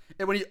doors,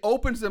 and when he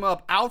opens them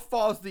up, out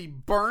falls the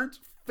burnt,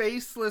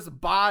 faceless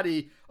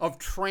body of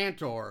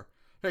Trantor.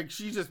 Like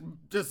she's just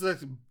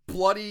this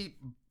bloody.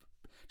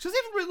 She doesn't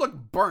even really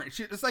look burnt.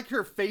 It's like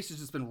her face has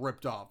just been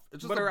ripped off.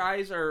 It's just But her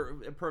eyes are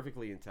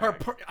perfectly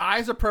intact. her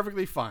eyes are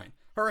perfectly fine.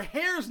 Her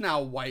hair's now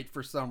white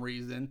for some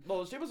reason.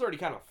 Well, she was already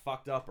kind of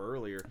fucked up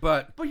earlier.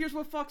 But here's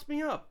what fucks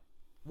me up.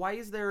 Why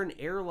is there an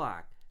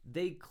airlock?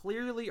 They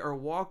clearly are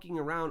walking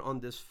around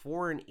on this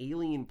foreign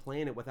alien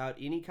planet without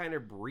any kind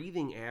of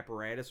breathing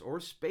apparatus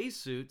or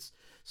spacesuits,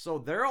 so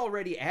they're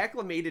already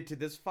acclimated to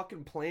this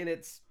fucking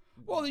planet's...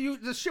 Well,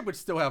 the ship would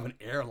still have an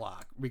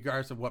airlock,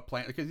 regardless of what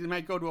planet, because you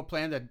might go to a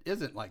planet that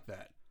isn't like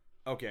that.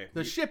 Okay.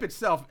 The ship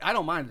itself, I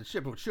don't mind the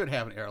ship, it should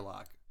have an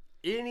airlock.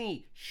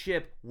 Any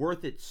ship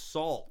worth its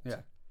salt.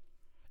 Yeah.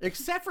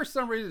 Except for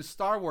some reason,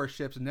 Star Wars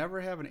ships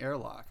never have an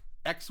airlock.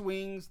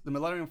 X-Wings, the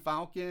Millennium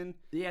Falcon.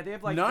 Yeah, they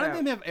have like none of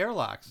them have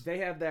airlocks. They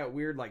have that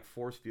weird like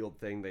force field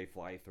thing they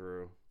fly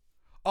through.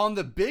 On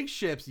the big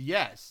ships,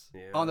 yes.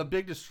 Yeah. On the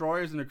big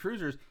destroyers and the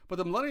cruisers. But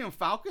the Millennium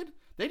Falcon,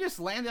 they just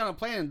land down a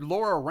plane and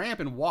lower a ramp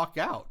and walk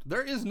out.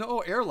 There is no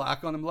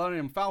airlock on the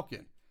Millennium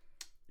Falcon.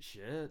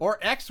 Shit. Or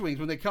X-Wings,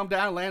 when they come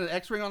down and land an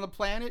X-Wing on the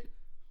planet,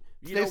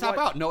 You they know hop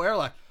what? out, no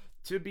airlock.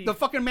 To be The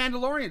fucking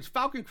Mandalorian's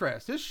Falcon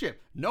Crest, his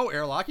ship, no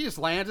airlock. He just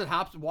lands and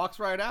hops, walks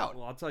right out.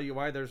 Well, I'll tell you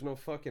why there's no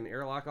fucking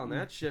airlock on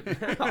that ship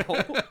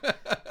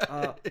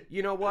now.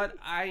 You know what?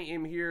 I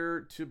am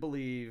here to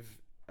believe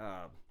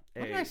What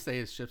did I say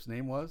his ship's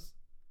name was?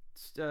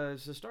 it's a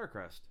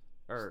Starcrest.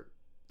 Or,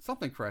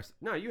 Something Crest.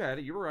 no, you had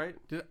it. You were right.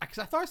 Because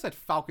I thought I said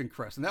Falcon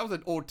Crest, and that was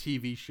an old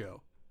TV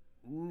show.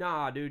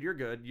 Nah, dude, you're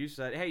good. You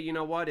said, hey, you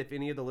know what? If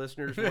any of the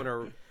listeners want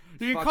to...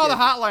 You can call the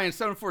hotline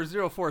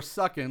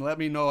 7404-SUCK and let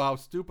me know how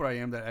stupid I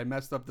am that I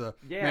messed up the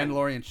Yeah.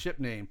 Mandalorian ship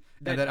name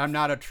That- and that I'm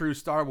not a true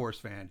Star Wars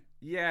fan.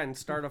 Yeah, and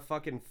start a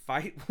fucking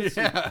fight with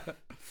Yeah.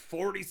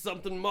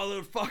 40-something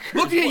motherfuckers.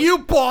 Looking at you,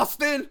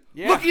 Boston!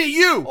 Yeah. Looking at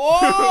you!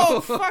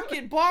 Oh,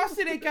 fucking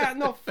Boston ain't got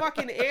no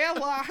fucking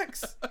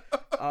airlocks.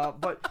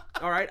 But,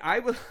 all right, I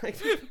would like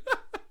to...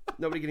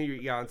 Nobody can hear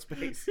you on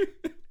space.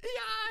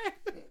 Yeah.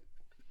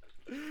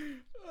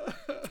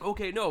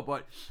 Okay, no,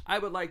 but I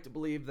would like to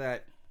believe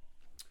that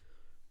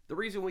the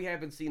reason we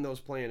haven't seen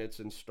those planets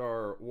in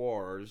Star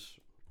Wars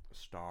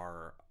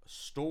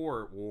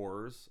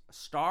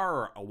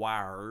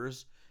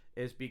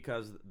is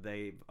because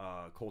they've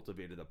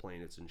cultivated the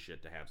planets and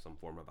shit to have some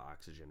form of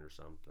oxygen or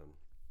something.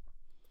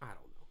 I don't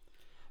know.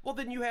 Well,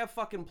 then you have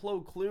fucking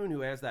Plo Koon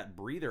who has that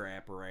breather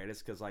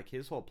apparatus because, like,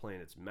 his whole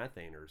planet's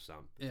methane or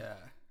something.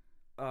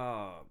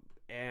 Yeah.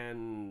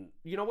 And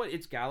you know what?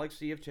 It's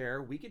Galaxy of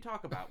Terror. We could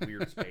talk about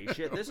weird space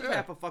shit. This is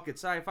half a fucking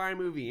sci-fi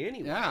movie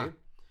anyway. Yeah.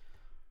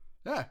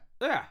 Yeah.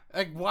 Yeah.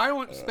 Like, why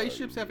don't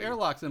spaceships have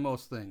airlocks in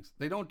most things?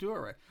 They don't do it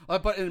right.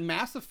 But in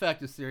Mass Effect,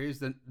 the series,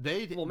 then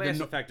Well, Mass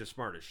Effect is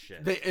smart as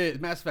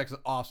shit. Mass Effect is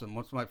awesome.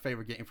 One of my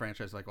favorite game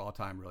franchises, like all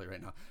time, really,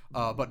 right now.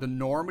 But the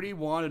Normandy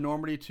 1 and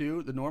Normandy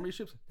 2, the Normandy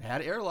ships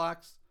had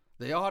airlocks.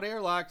 They all had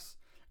airlocks.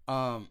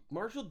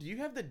 Marshall, do you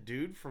have the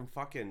dude from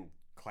fucking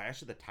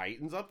Clash of the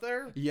Titans up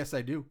there? Yes,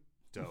 I do.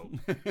 Dope.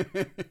 Too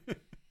bad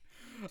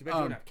you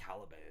don't have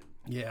Caliban.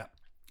 Yeah.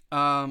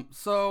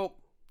 So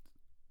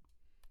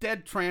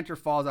dead Trantor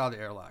falls out of the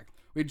airlock.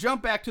 We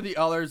jump back to the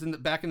others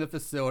back in the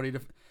facility.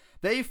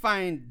 They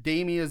find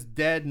Damia's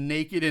dead,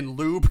 naked, and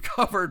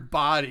lube-covered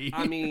body.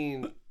 I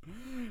mean...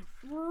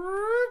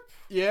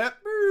 Yep.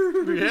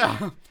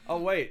 Yeah.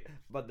 Oh, wait.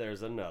 But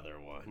there's another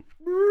one.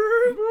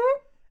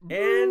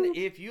 And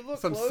if you look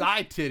Some close,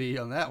 side titty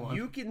on that one.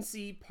 you can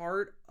see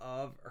part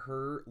of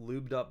her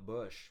lubed-up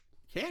bush.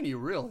 Can you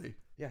really?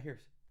 Yeah,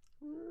 here's...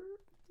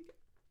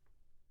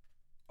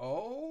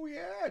 Oh,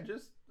 yeah.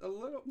 Just a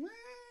little...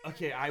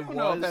 Okay, I don't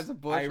know if that's a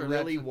bush or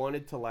really that's-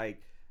 wanted to,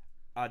 like,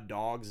 a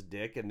dog's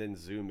dick and then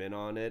zoom in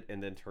on it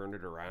and then turn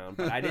it around,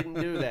 but I didn't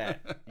do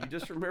that. You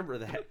just remember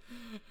that.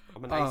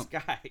 I'm a nice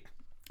guy.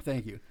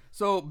 Thank you.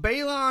 So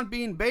Balon,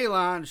 being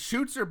Balon,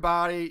 shoots her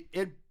body.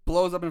 It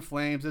blows up in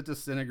flames. It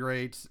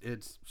disintegrates.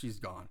 She's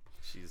gone.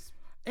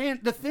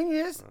 And the thing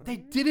is, they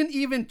didn't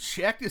even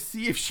check to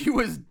see if she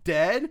was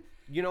dead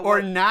You know or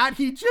what? not.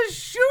 He just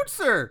shoots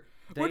her,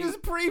 which is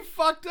pretty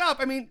fucked up.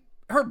 I mean,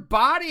 her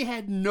body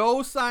had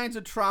no signs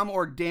of trauma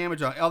or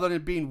damage on it other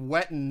than being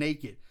wet and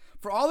naked.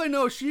 For all they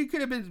know, she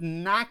could have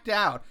been knocked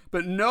out.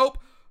 But nope,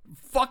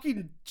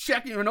 fucking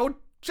checking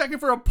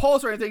for a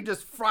pulse or anything.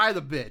 Just fry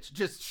the bitch.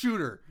 Just shoot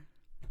her.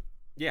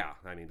 Yeah,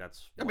 I mean,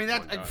 that's... I mean,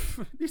 what one does.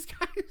 these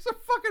guys are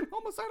fucking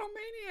homicidal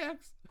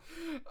maniacs.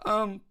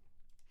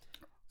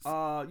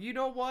 You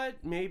know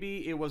what?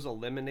 Maybe it was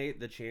eliminate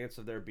the chance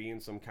of there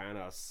being some kind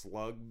of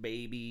slug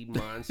baby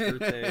monster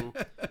thing.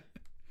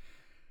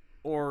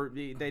 Or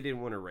they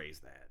didn't want to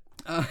raise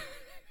that.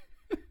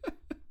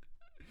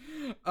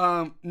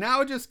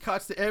 Now it just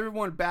cuts to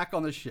everyone back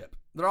on the ship.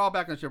 They're all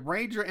back on the ship.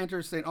 Ranger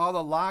enters saying all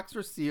the locks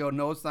are sealed,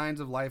 no signs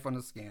of life on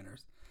the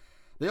scanners.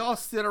 They all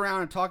sit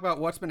around and talk about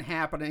what's been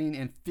happening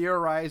and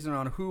theorizing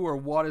on who or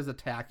what is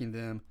attacking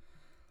them.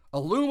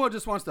 Aluma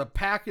just wants to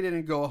pack it in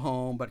and go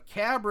home, but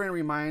Cabrin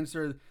reminds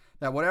her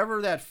that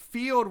whatever that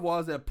field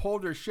was that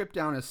pulled their ship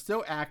down is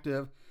still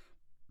active,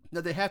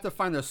 that they have to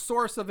find the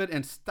source of it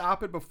and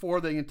stop it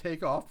before they can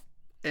take off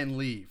and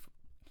leave.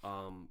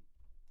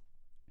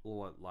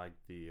 What, like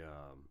the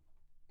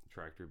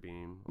tractor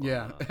beam? On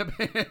Yeah.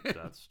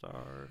 Death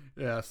Star?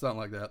 Yeah, something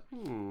like that.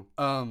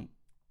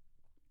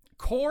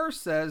 Core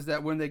says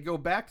that when they go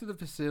back to the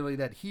facility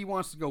that he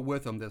wants to go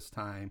with them this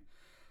time.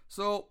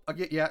 So,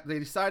 again, yeah, they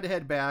decide to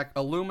head back.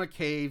 Aluma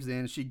caves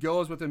in. She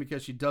goes with him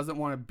because she doesn't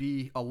want to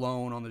be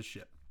alone on the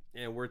ship.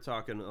 And we're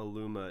talking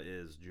Aluma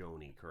is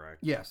Joni, correct?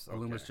 Yes,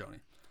 Aluma's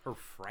Joni. Her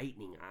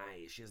frightening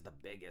eyes. She has the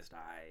biggest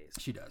eyes.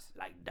 She does.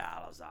 Like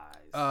Dollars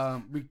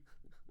eyes. We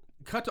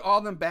cut to all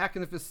of them back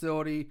in the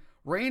facility.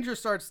 Ranger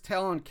starts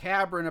telling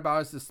Cabrin about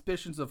his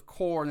suspicions of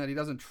Core and that he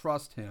doesn't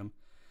trust him.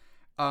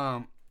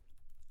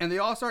 And they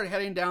all start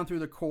heading down through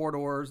the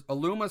corridors.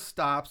 Aluma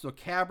stops, so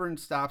Cabrin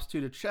stops too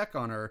to check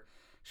on her.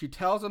 She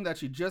tells him that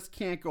she just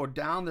can't go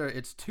down there.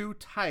 It's too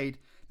tight.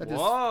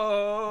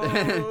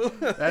 Whoa!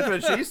 That's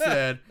what she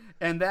said.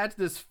 And that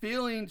this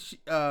feeling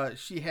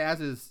she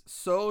has is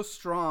so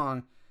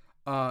strong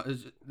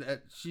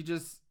that she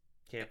just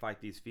can't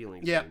fight these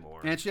feelings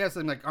anymore. And she asks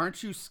him, like,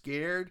 aren't you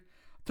scared?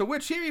 To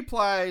which he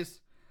replies,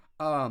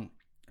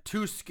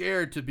 too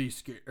scared to be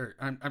scared. Or,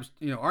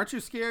 aren't you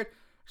scared?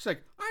 She's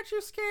like, aren't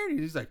you scared? And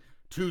he's like,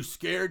 too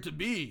scared to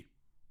be.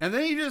 And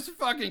then he just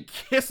fucking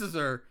kisses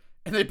her,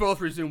 and they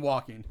both resume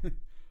walking.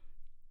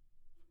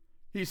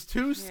 He's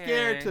too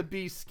scared to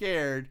be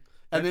scared,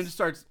 and then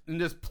starts and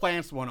just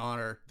plants one on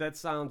her. That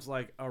sounds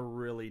like a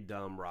really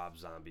dumb Rob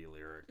Zombie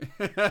lyric.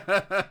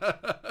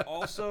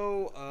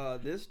 Also,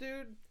 this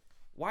dude,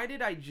 why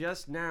did I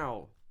just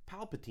now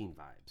Palpatine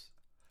vibes?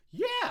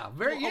 Yeah, a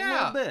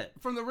little bit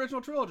from the original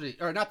trilogy,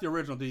 or not the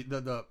original,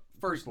 the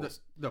first prequels.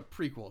 The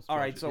prequels. All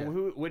right, so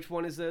which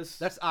one is this?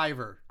 That's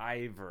Ivor.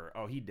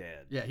 Oh, he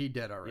dead. Yeah, he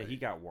dead already. Yeah, he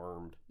got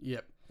wormed.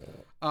 Yep.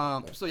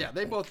 So yeah,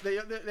 they both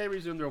they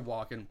resume their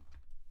walking.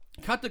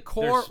 Cut to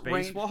Core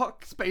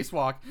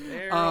Spacewalk.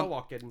 They're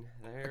walking.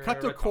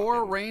 Cut to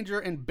Core, Ranger,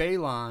 and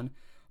Balon.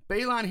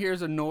 Balon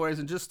hears a noise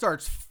and just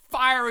starts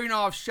firing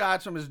off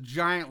shots from his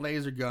giant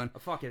laser gun.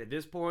 Fuck it, at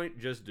this point,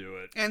 just do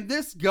it. And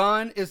this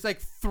gun is like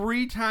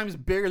 3 times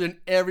bigger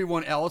than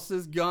everyone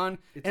else's gun.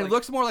 It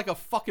looks more like a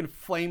fucking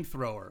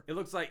flamethrower. It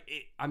looks like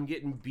I'm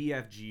getting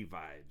BFG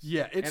vibes.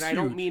 Yeah, it's and huge. I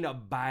don't mean a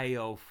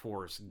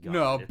Bioforce gun.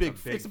 No,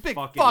 it's a big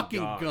fucking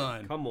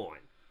gun. Come on.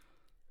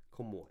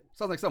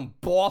 Sounds like something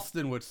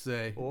Boston would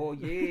say. Oh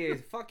yeah,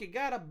 fucking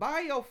got a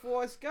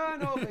Bioforce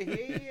gun over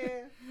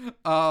here.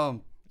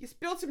 You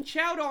spilled some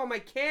chowder on my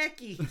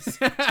khakis.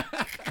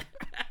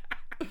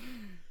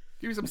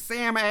 Give me some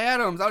Sam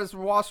Adams. I'll just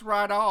wash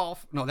right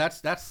off. No, that's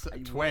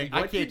Twang.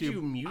 What did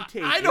you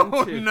mutate I don't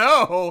into?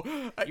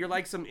 know. You're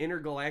like some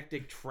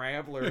intergalactic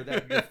traveler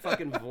that your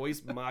fucking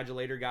voice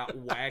modulator got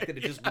whacked and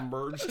it just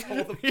merged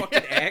all the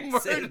fucking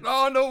accents. Merged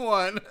onto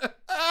one. Do you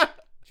want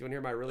to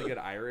hear my really good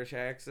Irish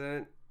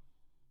accent?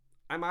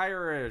 I'm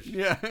Irish.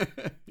 Yeah.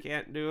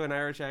 Can't do an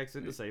Irish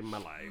accent to save my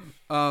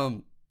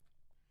life.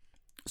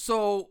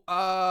 So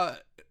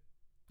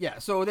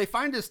they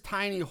find this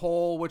tiny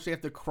hole which they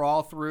have to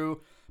crawl through,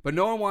 but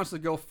no one wants to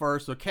go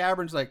first. So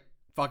Cabrin's like,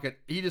 fuck it.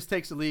 He just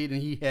takes the lead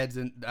and he heads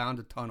down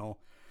the tunnel.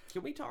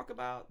 Can we talk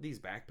about these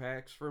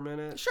backpacks for a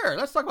minute? Sure,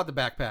 let's talk about the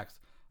backpacks.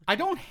 I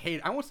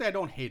won't say I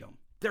don't hate them.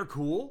 They're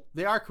cool.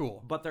 They are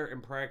cool. But they're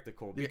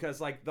impractical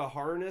because, like, the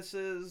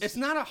harnesses... It's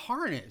not a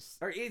harness.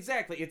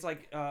 Exactly. It's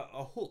like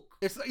a hook.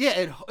 It's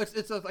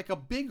like a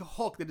big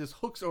hook that just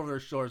hooks over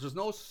their shoulders. There's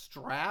no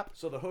strap.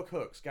 So the hook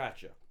hooks.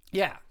 Gotcha.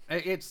 Yeah.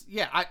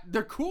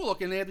 They're cool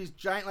looking. They have these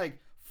giant,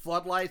 like,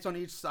 floodlights on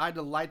each side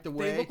to light the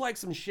way. They look like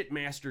some shit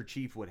Master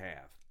Chief would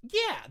have.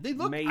 Yeah, they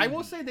look... Maybe. I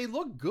will say they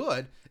look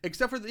good,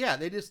 except for,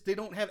 they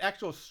don't have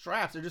actual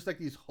straps. They're just like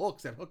these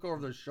hooks that hook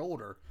over their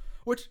shoulder.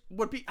 Which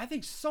would be, I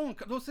think,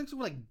 those things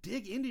would like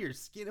dig into your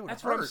skin. It would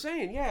That's hurt. what I'm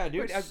saying, yeah,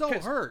 dude. It's so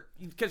hurt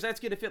because that's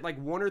gonna fit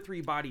like 1 or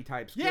 3 body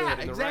types. Yeah,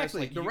 good,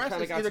 exactly. The rest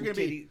is either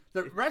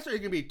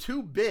gonna be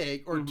too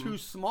big or too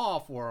small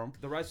for them.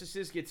 The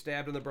rustices get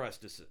stabbed in the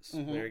breastises.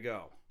 Mm-hmm. There you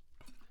go.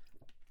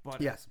 But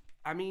yes,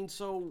 I mean,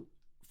 so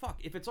fuck.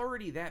 If it's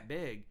already that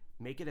big,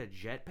 make it a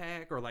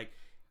jetpack or like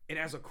it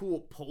has a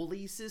cool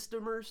pulley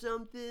system or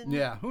something.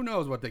 Yeah, who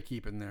knows what they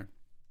keep in there.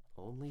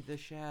 Only the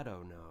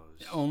shadow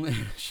knows. Only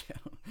the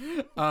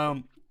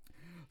shadow.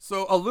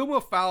 So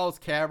Aluma follows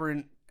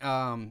Cabrin,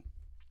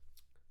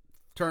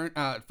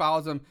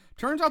 follows him.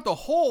 Turns out the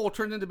hole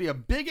turns into be a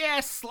big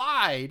ass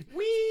slide.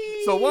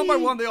 Whee! So one by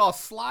one, they all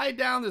slide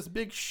down this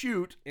big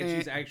chute. And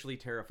she's actually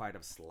terrified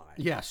of slides.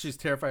 Yeah, she's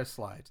terrified of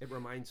slides. It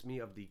reminds me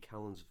of the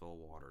Kellensville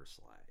water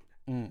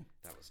slide.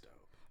 That was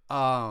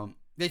dope.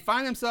 They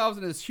find themselves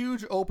in this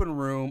huge open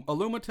room.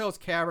 Aluma tells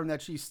Cabrin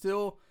that she's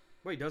still...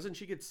 Wait, doesn't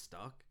she get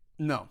stuck?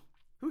 No.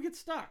 Who gets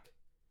stuck?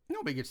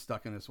 Nobody gets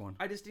stuck in this one.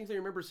 I distinctly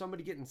remember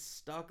somebody getting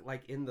stuck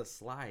like in the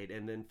slide,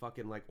 and then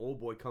fucking like old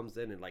boy comes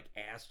in and like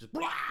ass just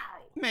wow.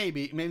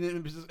 Maybe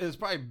it was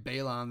probably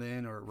Balon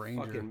then or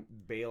Ranger. Fucking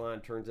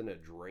Balon turns into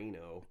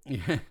Drano.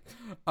 Yeah.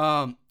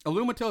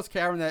 Illuma tells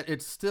Cavern that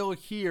it's still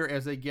here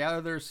as they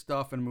gather their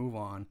stuff and move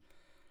on.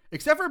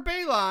 Except for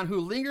Balon,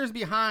 who lingers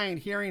behind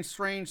hearing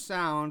strange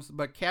sounds,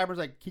 but Cavern's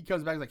like, he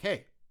comes back and is like,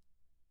 hey,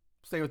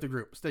 stay with the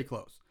group, stay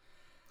close.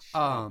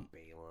 Balon.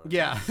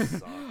 Yeah.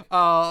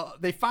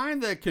 They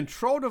find the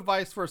control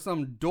device for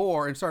some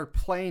door and start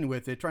playing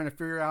with it, trying to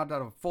figure out how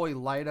to fully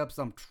light up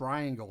some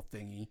triangle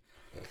thingy.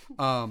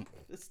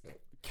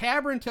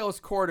 Cavern tells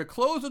Core to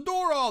close the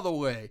door all the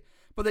way,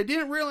 but they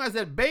didn't realize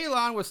that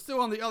Balon was still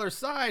on the other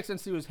side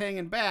since he was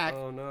hanging back.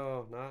 Oh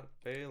no, not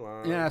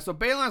Balon. Yeah, so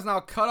Balon's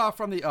now cut off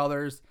from the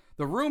others.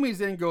 The room he's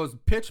in goes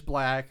pitch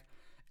black,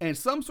 and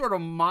some sort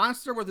of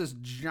monster with this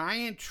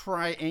giant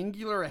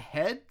triangular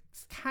head,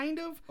 kind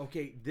of.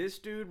 Okay, this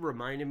dude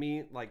reminded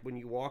me, like, when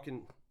you walk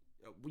in,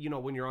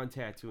 when you're on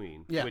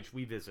Tatooine, which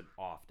we visit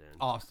often.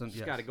 Austin, Just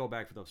yes. got to go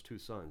back for those two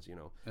suns,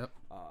 Yep.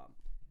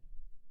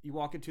 You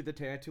walk into the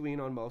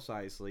Tatooine on Mos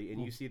Eisley,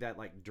 and you see that,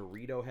 like,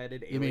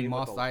 Dorito-headed alien. You mean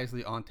Mos with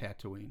Eisley on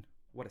Tatooine?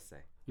 What to say?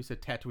 You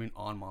said Tatooine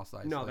on Mos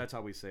Eisley. No, that's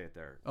how we say it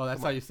there. Oh,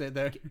 that's how you say it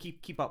there?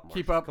 Keep up, Marshall.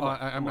 Keep up. Come on,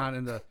 I'm come not on.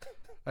 in the...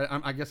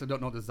 I guess I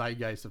don't know the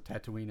zeitgeist of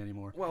Tatooine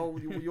anymore. Well,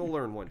 you'll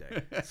learn one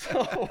day.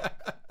 So,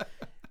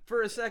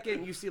 for a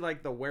second, you see,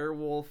 like, the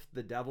werewolf,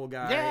 the devil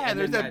guy. Yeah, and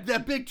there's then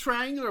that big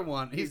triangular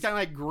one. He's kind of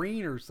like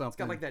green or something. It's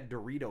got, like, that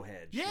Dorito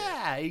head.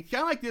 Yeah, he's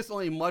kind of like this,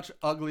 only much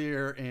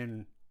uglier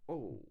and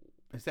Oh.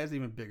 it says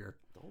even bigger.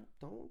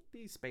 Don't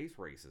be space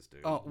racist,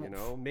 dude.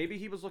 Oh, maybe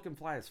he was looking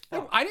fly as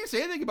fuck. I didn't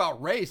say anything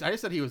about race. I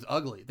just said he was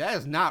ugly. That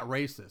is not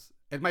racist.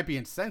 It might be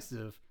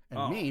insensitive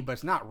and mean, but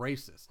it's not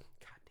racist.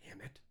 God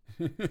damn it.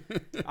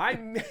 I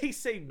may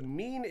say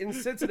mean,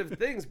 insensitive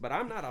things, but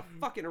I'm not a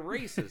fucking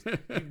racist.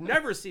 You've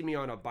never seen me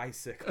on a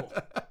bicycle.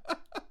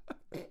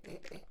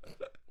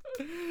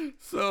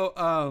 So,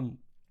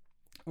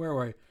 where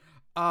were we?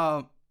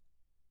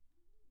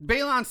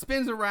 Balon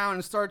spins around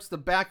and starts to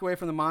back away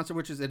from the monster,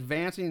 which is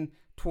advancing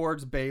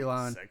towards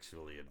Balon.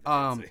 Sexually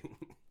advancing.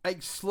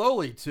 Like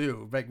slowly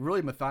too, like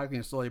really methodically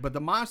and slowly. But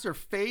the monster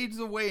fades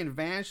away and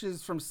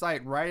vanishes from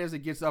sight right as it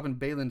gets up in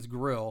Balon's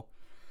grill.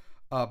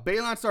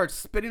 Balon starts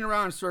spinning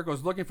around in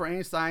circles, looking for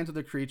any signs of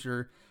the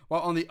creature.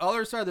 While on the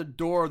other side of the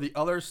door, the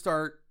others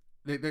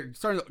they're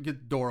starting to get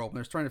the door open.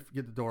 They're trying to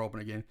get the door open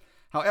again.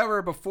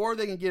 However, before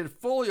they can get it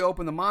fully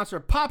open, the monster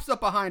pops up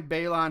behind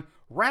Balon,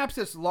 wraps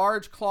its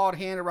large clawed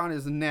hand around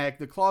his neck.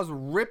 The claws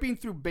ripping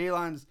through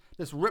Balon's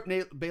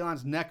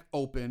neck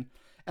open.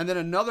 And then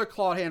another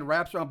clawed hand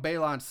wraps around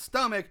Balon's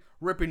stomach,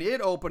 ripping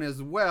it open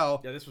as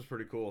well. Yeah, this was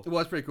pretty cool. It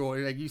was pretty cool.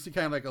 Like, you see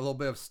kind of like a little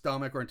bit of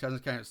stomach or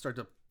intestines kind of start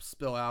to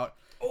spill out.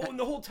 Oh, and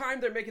the whole time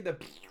they're making the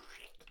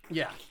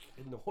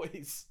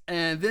noise.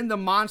 And then the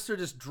monster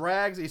just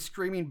drags a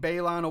screaming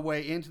Balon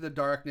away into the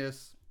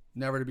darkness,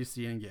 never to be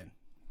seen again.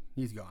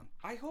 He's gone.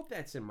 I hope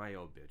that's in my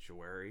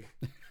obituary.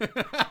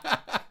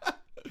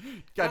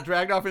 Got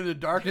dragged off into the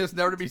darkness,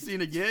 never to be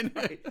seen again.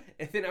 Right.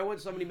 And then I want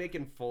somebody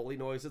making Foley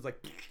noises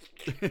like...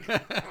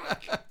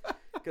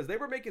 Because they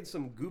were making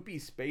some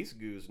goopy space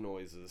goose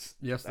noises.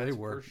 Yes, they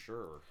were. For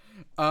sure.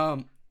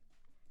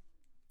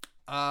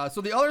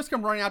 So the others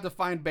come running out to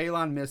find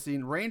Balon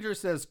missing. Ranger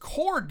says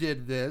Core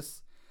did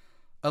this.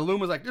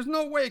 Illuma's like, there's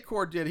no way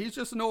Core did. He's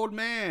just an old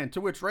man. To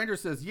which Ranger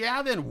says,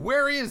 yeah, then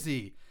where is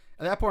he?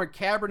 At that point,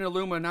 Cavern and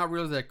Illuma now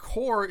realize that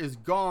Core is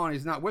gone.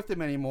 He's not with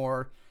them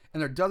anymore. And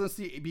there doesn't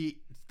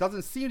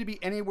seem to be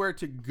anywhere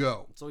to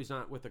go. So he's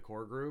not with the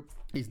core group?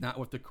 He's not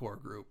with the core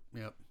group.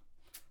 Yep.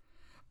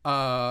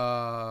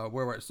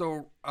 Where were it?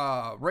 So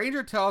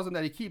Ranger tells him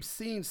that he keeps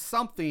seeing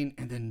something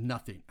and then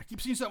nothing. I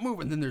keep seeing something move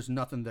and then there's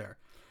nothing there.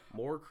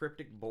 More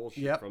cryptic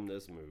bullshit from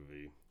this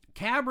movie.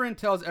 Cavern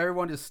tells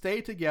everyone to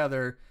stay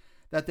together,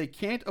 that they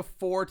can't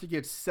afford to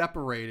get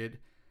separated.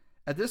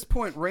 At this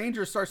point,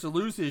 Ranger starts to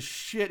lose his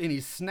shit and he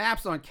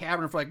snaps on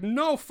Cavern for like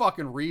no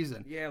fucking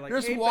reason. Yeah, like, they're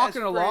just hey,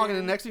 walking best along friend.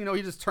 and the next thing you know,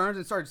 he just turns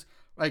and starts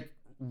like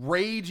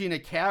raging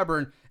at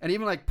Cavern and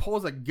even like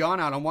pulls a gun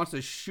out and wants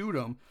to shoot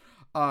him.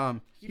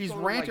 He's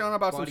ranting on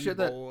about some shit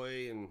that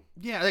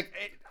like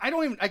I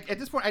don't even at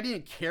this point I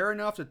didn't care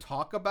enough to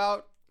talk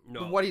about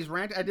what he's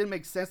ranting. I didn't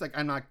make sense. Like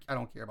I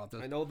don't care about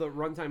this. I know the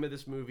runtime of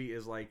this movie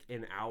is like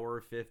an hour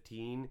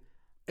 15.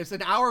 It's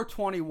an hour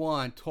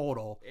 21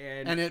 total,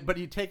 but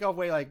you take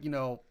away like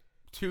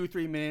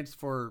 2-3 minutes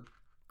for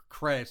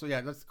credits. So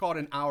yeah, let's call it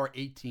an hour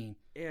 18.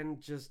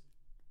 And just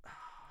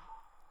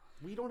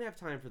we don't have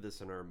time for this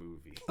in our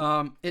movie.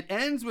 It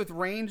ends with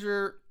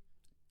Ranger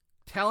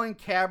telling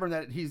Cavern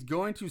that he's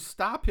going to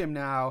stop him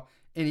now,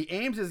 and he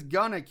aims his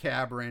gun at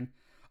Cavern.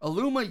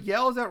 Illuma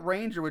yells at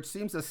Ranger, which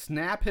seems to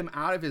snap him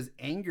out of his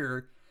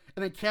anger,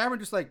 and then Cavern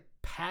just like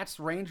pats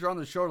Ranger on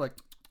the shoulder, like,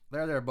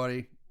 there,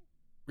 buddy,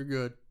 we're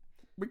good,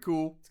 we're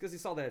cool. It's because he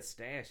saw that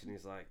stash, and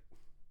he's like,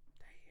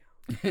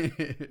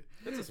 damn,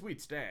 that's a sweet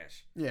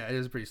stash. Yeah, it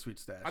is a pretty sweet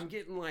stash. I'm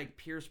getting like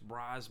Pierce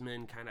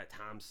Brosnan, kind of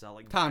Tom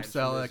Selleck. Tom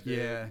Selleck,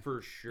 yeah,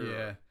 for sure.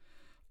 Yeah.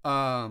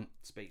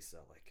 Space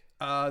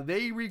Relic.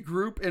 They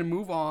regroup and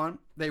move on.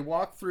 They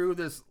walk through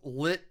this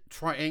lit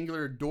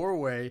triangular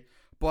doorway,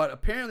 but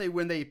apparently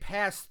when they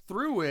pass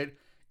through it,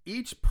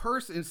 each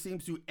person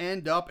seems to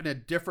end up in a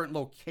different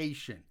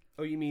location.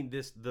 Oh, you mean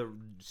the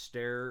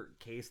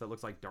staircase that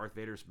looks like Darth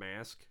Vader's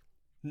mask?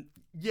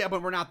 Yeah,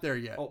 but we're not there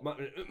yet. Oh,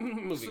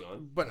 moving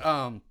on. But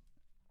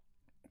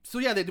so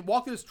yeah, they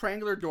walk through this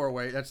triangular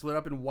doorway that's lit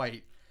up in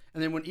white,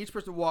 and then when each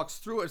person walks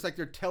through it, it's like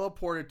they're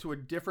teleported to a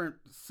different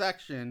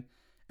section,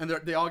 and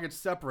they all get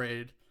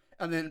separated.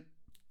 And then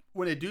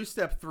when they do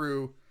step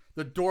through,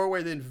 the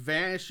doorway then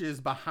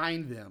vanishes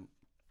behind them.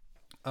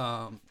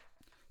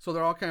 So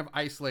they're all kind of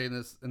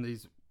isolated in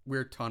these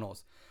weird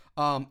tunnels.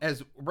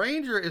 As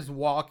Ranger is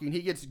walking,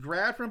 he gets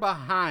grabbed from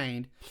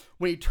behind.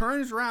 When he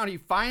turns around, he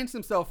finds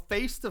himself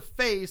face to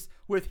face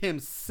with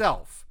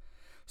himself.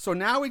 So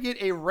now we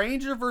get a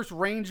Ranger versus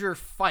Ranger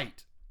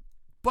fight.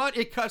 But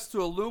it cuts to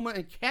Illuma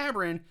and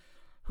Cameron,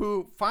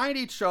 who find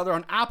each other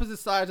on opposite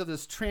sides of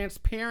this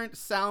transparent,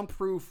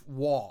 soundproof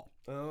wall.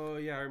 Oh,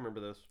 yeah, I remember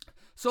this.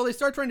 So they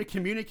start trying to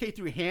communicate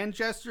through hand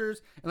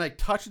gestures and like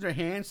touching their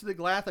hands to the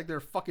glass like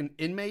they're fucking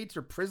inmates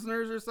or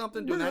prisoners or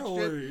something doing that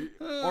shit.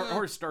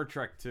 Or Star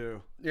Trek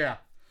 2. Yeah.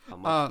 A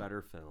much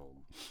better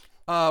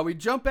film. We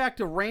jump back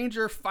to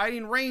Ranger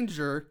fighting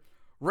Ranger.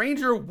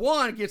 Ranger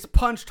 1 gets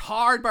punched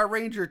hard by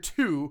Ranger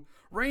 2.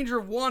 Ranger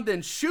 1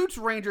 then shoots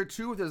Ranger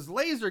 2 with his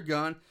laser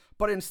gun,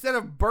 but instead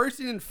of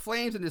bursting in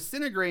flames and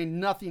disintegrating,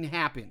 nothing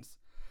happens.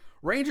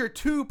 Ranger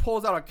 2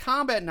 pulls out a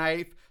combat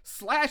knife,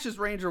 slashes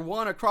Ranger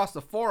 1 across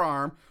the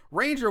forearm.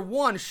 Ranger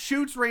 1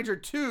 shoots Ranger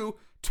 2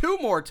 2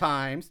 more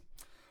times.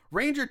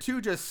 Ranger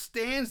 2 just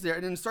stands there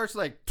and then starts to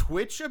like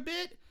twitch a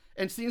bit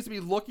and seems to be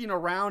looking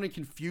around in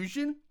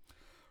confusion.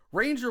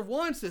 Ranger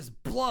 1 says,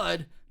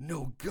 "Blood,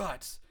 no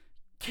guts.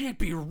 Can't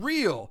be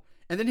real."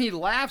 And then he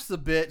laughs a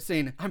bit,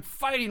 saying, "I'm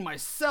fighting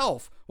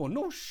myself." Well,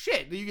 no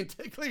shit. You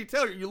can clearly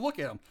tell you look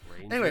at him.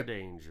 Ranger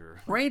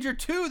danger. Ranger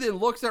 2 then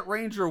looks at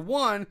Ranger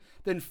 1,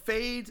 then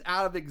fades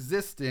out of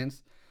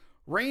existence.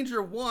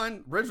 Ranger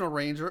 1, original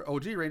Ranger,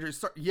 OG Ranger,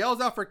 yells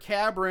out for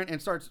Cameron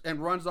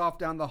and runs off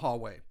down the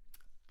hallway.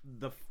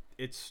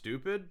 It's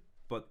stupid,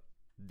 but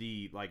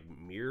the like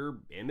mirror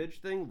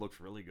image thing looks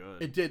really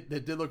good. It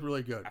did look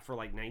really good. For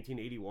like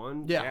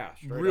 1981. Yeah,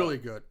 really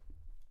good.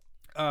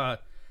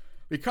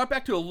 We cut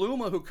back to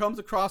Illuma, who comes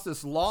across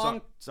this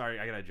long... Sorry,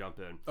 I gotta jump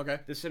in.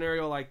 Okay. The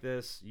scenario like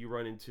this, you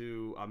run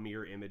into a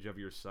mirror image of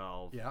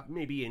yourself. Yeah.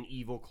 Maybe an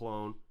evil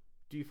clone.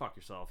 Do you fuck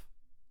yourself?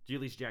 Do you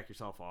at least jack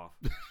yourself off?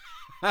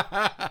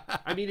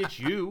 I mean, it's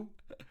you.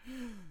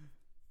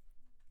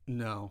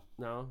 No.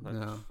 No? No.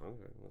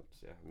 Okay. Well,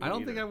 yeah, I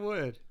don't think I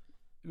would.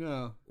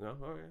 No. No?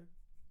 Okay.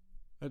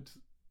 That's...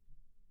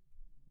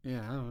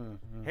 Yeah, I don't know.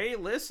 Hey,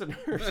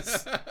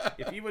 listeners,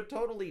 if you would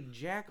totally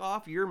jack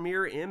off your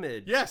mirror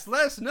image. Yes,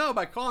 let us know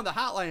by calling the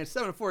hotline at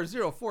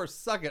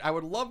 740-4-SUCK-IT. I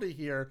would love to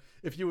hear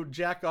if you would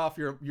jack off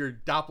your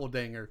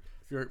doppelganger,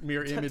 your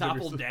mirror image.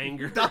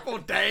 Doppeldanger.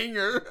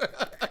 Doppeldanger.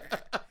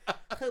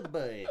 Oh,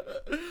 boy.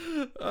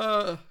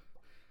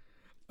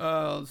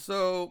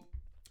 So...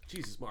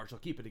 Jesus, Marshall,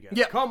 keep it together.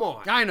 Yeah, come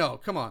on. I know,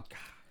 come on.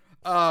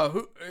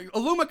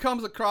 Illuma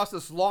comes across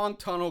this long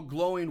tunnel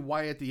glowing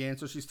white at the end,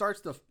 so she starts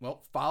to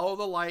follow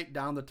the light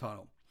down the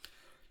tunnel.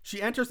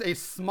 She enters a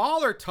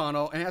smaller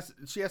tunnel and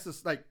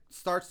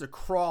starts to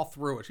crawl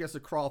through it. She has to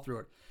crawl through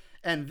it.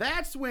 And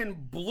that's when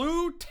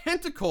blue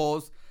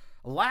tentacles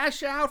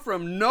lash out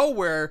from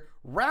nowhere,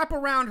 wrap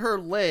around her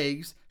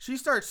legs. She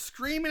starts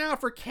screaming out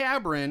for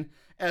Cameron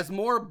as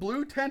more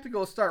blue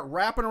tentacles start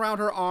wrapping around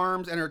her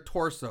arms and her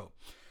torso.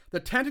 The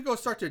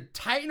tentacles start to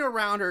tighten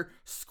around her,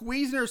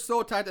 squeezing her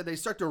so tight that they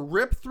start to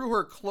rip through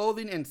her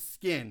clothing and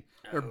skin.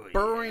 They're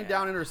burrowing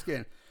down in her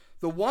skin.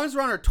 The ones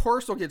around her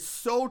torso get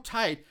so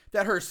tight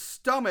that her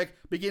stomach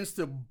begins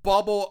to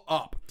bubble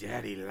up.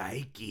 Daddy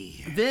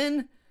likey.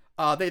 Then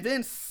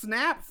they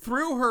snap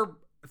through her,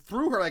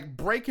 like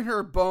breaking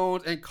her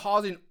bones and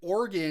causing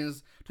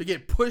organs to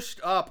get pushed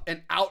up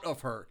and out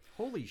of her.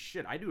 Holy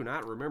shit, I do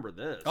not remember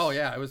this. Oh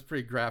yeah, it was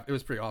pretty It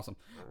was pretty awesome.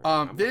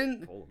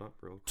 Then up,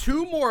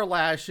 2 more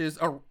lashes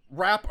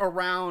wrap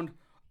around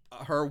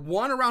her,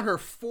 one around her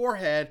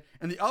forehead,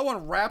 and the other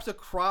one wraps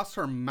across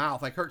her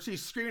mouth. Like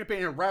she's screaming in pain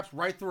and it wraps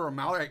right through her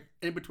mouth, like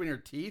in between her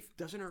teeth.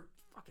 Doesn't her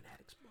fucking head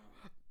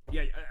explode?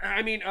 Yeah,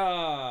 I mean,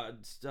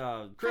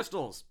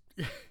 crystals.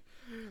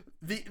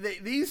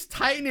 These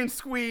tighten and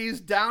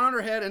squeeze down on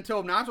her head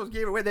until nachos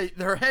gave it away.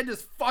 Her head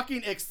just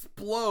fucking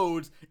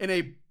explodes in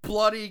a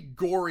bloody,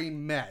 gory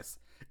mess.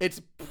 It's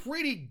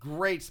pretty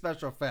great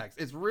special effects.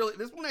 This one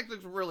actually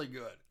looks really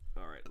good.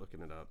 All right,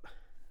 looking it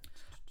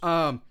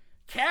up.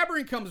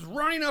 Cameron comes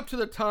running up to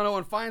the tunnel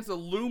and finds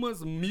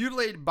Illuma's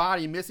mutilated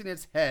body missing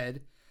its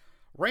head.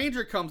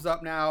 Ranger comes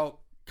up now,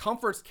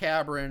 comforts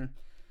Cameron,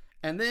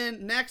 and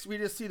then next we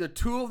just see the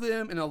 2 of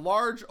them in a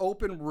large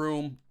open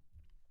room.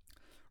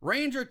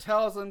 Ranger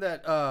tells him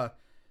that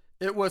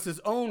it was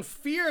his own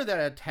fear that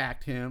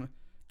attacked him.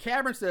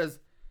 Cameron says,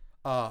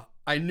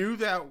 I knew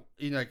that,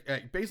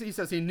 basically he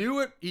says he knew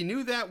it. He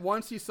knew that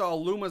once he saw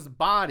Illuma's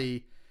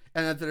body,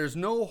 and that there's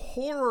no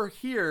horror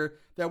here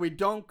that we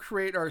don't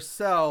create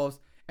ourselves.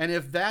 And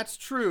if that's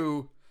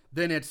true,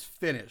 then it's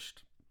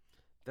finished.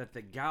 That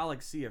the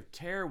Galaxy of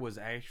Terror was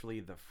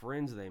actually the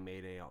friends they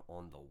made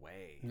on the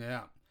way.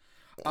 Yeah.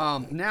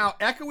 Now,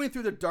 echoing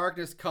through the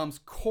darkness comes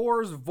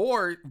Kor's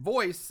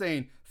voice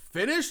saying,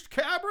 "Finished,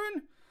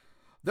 Cabron?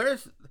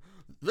 This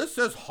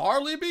has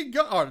hardly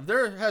begun.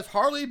 There has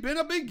hardly been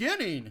a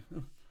beginning."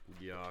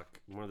 Yuck.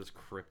 One of this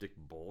cryptic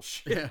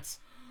bullshit. Yes.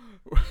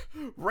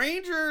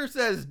 Ranger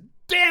says,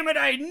 "Damn it,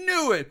 I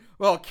knew it."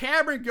 Well,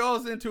 Cabron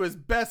goes into his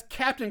best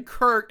Captain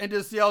Kirk and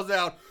just yells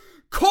out,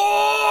 "Core!"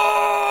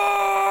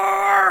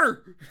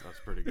 That's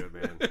pretty good,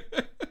 man.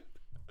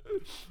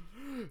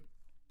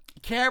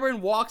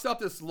 Cabron walks up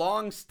this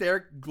long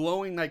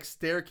glowing like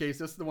staircase.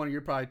 This is the one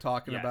you're probably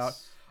talking about.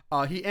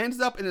 He ends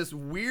up in this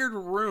weird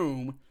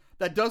room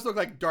that does look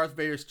like Darth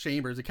Vader's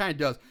chambers. It kind of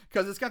does,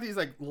 because it's got these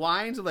like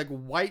lines of like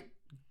white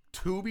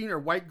tubing or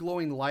white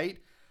glowing light.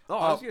 Oh,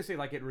 I was gonna say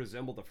like it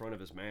resembled the front of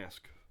his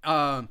mask.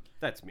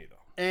 That's me though.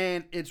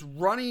 And it's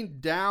running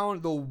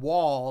down the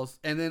walls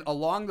and then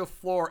along the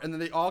floor, and then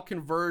they all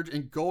converge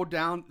and go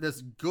down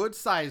this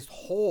good-sized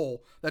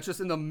hole that's just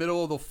in the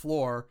middle of the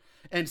floor.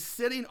 And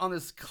sitting on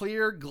this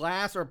clear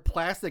glass or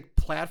plastic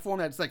platform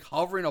that's like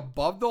hovering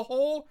above the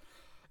hole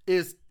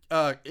is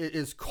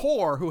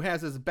Kor, who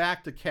has his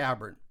back to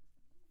Cabron.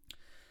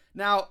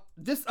 Now,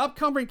 this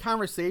upcoming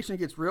conversation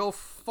gets real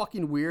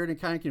fucking weird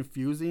and kind of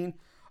confusing.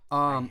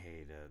 I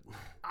hate it.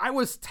 I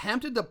was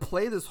tempted to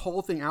play this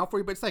whole thing out for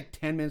you, but it's like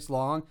 10 minutes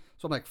long.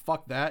 So I'm like,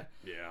 fuck that.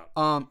 Yeah.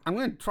 I'm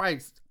going to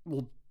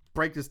we'll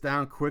break this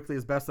down quickly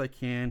as best I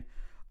can.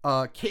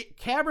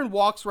 Cabron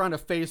walks around to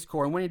face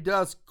Kor, and when he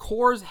does,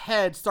 Kor's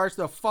head starts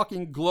to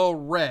fucking glow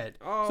red.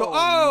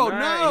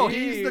 No,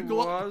 he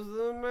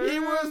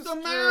was the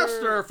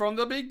master from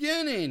the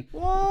beginning.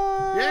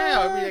 What?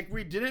 Yeah,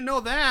 we didn't know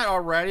that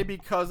already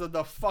because of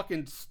the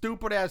fucking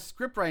stupid ass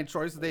script writing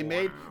choices they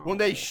made when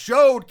they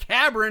showed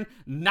Cabron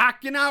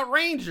knocking out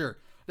Ranger.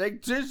 They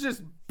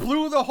just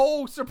blew the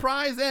whole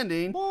surprise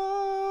ending.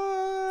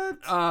 What?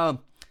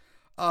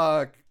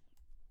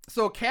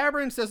 So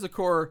Cabron says to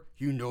Kor,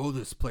 "You know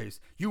this place.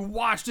 You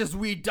watched as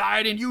we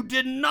died and you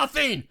did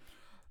nothing."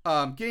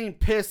 Getting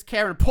pissed,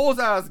 Cabron pulls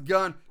out his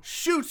gun,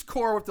 shoots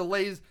Kor with the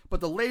laser, but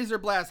the laser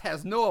blast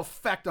has no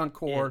effect on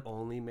Kor. It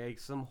only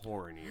makes him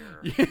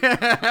hornier.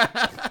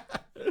 Yeah.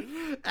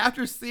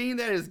 After seeing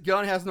that his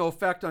gun has no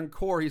effect on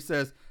Kor, he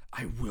says,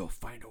 "I will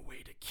find a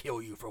way to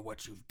kill you for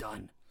what you've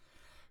done."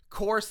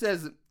 Kor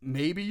says,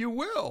 "Maybe you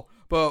will,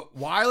 but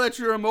why let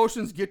your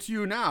emotions get to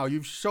you now?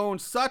 You've shown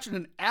such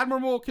an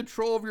admirable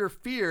control of your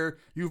fear.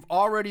 You've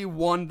already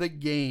won the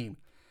game."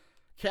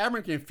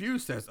 Cabron,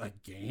 confused, says, "A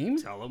game?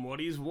 Tell him what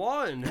he's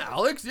won."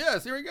 Alex,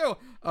 yes, here we go.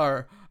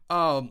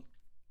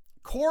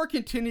 Kor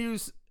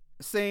continues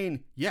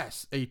saying,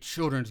 "Yes, a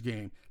children's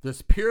game.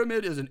 This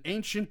pyramid is an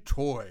ancient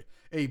toy.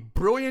 A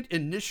brilliant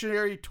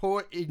initiatory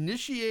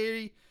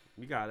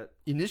You got it.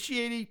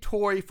 Initiating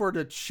toy for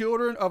the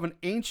children of an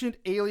ancient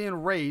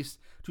alien race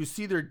to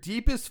see their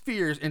deepest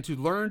fears and to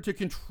learn to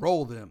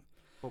control them."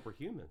 But we're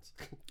humans.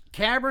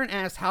 Cabron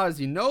asks, "How does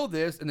he know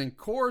this?" And then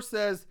Kor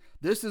says,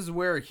 "This is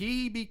where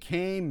he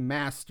became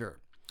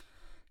master."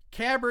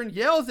 Cabron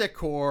yells at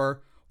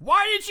Kor,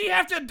 "Why did she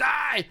have to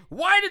die?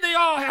 Why did they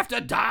all have to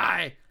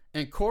die?"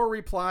 And Kor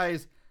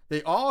replies,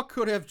 "They all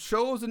could have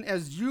chosen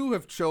as you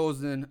have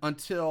chosen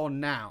until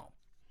now."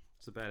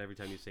 It's so bad every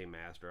time you say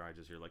master, I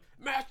just hear like,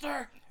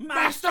 "Master!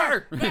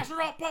 Master!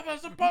 Master of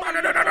puppets and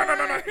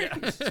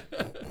puppets!"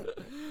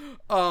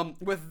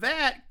 With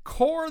that,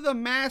 Kor the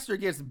Master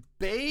gets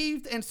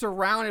bathed and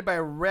surrounded by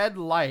red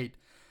light.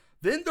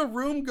 Then the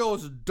room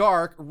goes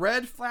dark,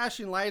 red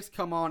flashing lights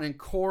come on, and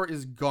Kor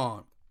is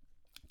gone.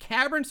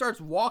 Cabron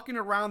starts walking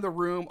around the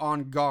room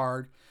on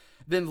guard.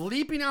 Then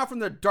leaping out from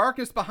the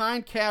darkness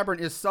behind Cabron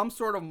is some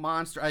sort of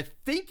monster. I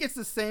think it's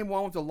the same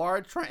one with the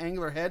large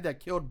triangular head that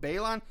killed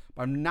Balon,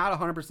 but I'm not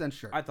 100%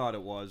 sure. I thought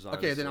it was.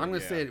 Honestly. Okay, then I'm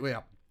going to say it.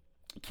 Yeah.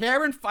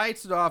 Cabron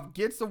fights it off,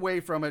 gets away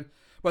from it,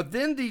 but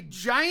then the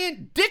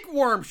giant dick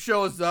worm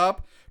shows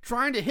up,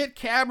 trying to hit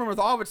Cabron with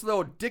all of its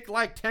little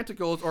dick-like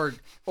tentacles,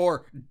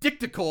 or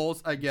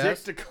dicticles, I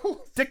guess.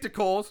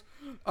 Dicticles.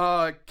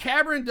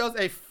 Cabron does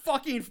a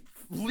fucking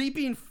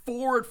leaping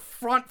forward,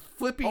 front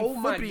flippy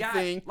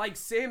thing. Like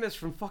Samus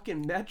from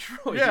fucking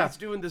Metroid. Yeah. He's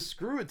doing the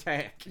screw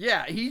attack.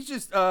 Yeah, he's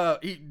just,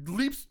 he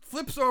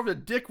flips over the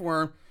dick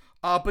worm,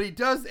 but he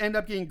does end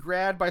up getting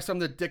grabbed by some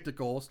of the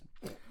dicticles.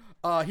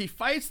 He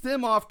fights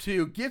them off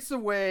too, gets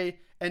away,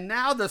 and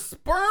now the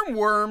sperm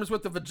worms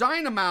with the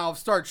vagina mouths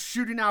start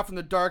shooting out from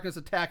the darkness,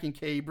 attacking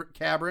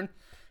Cabron.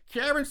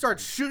 Cabron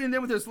starts shooting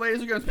them with his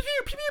laser guns, pew,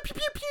 pew, pew,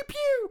 pew, pew,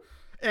 pew,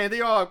 and they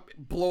all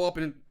blow up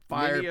in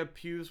fire. Many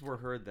pews were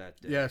heard that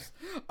day. Yes.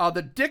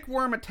 The dick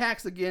worm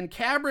attacks again.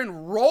 Cabron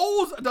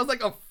does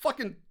like a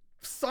fucking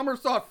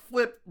somersault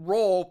flip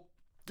roll.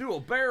 Do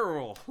a barrel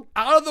roll.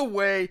 Out of the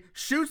way,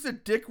 shoots the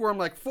dick worm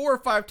like 4 or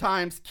 5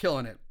 times,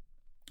 killing it.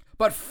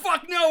 But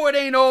fuck no, it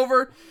ain't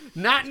over.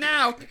 Not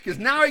now, because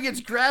now he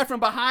gets grabbed from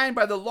behind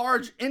by the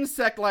large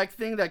insect-like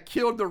thing that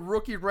killed the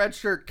rookie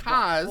redshirt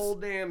Kaz. The whole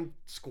damn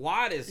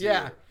squad is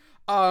Yeah.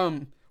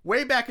 here.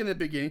 Way back in the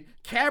beginning,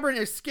 Cabron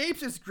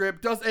escapes his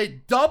grip, does a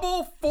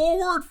double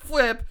forward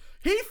flip.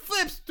 He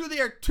flips through the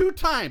air 2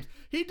 times.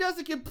 He does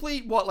a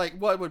complete, what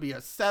would be a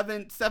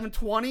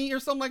 720 or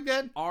something like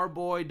that? Our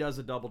boy does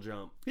a double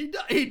jump. He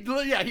does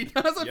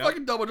a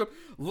fucking double jump.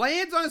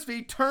 Lands on his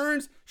feet,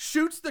 turns,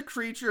 shoots the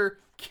creature,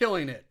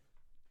 killing it.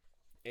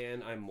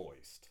 And I'm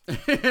moist.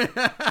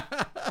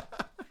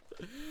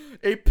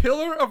 A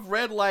pillar of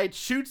red light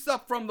shoots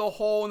up from the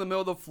hole in the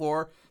middle of the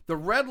floor. The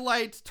red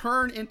lights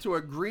turn into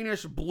a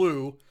greenish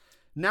blue.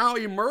 Now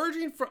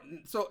emerging from...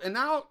 And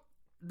now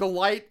the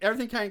light,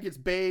 everything kind of gets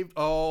bathed.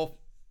 Oh,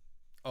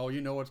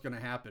 you know what's going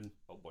to happen.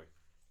 Oh, boy.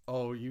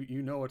 Oh,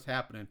 you know what's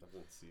happening. I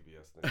was in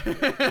CBS the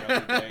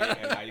other day,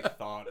 and I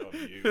thought of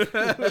you.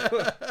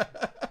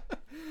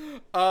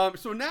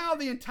 So now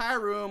the entire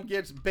room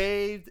gets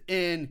bathed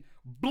in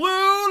blue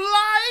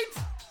light.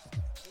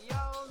 Yo,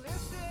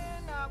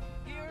 listen up,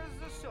 here's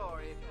the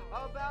story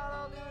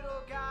about a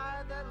little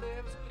guy that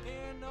lives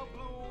in a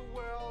blue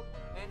world,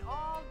 and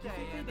all day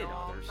think they and did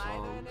all other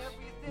night and songs?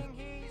 everything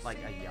he Like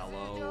a sees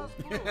yellow? is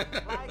just blue,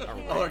 like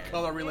he Other is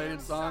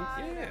color-related songs?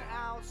 inside and Yeah.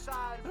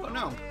 outside I don't from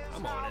know. his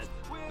I'm on house it.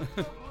 with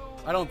the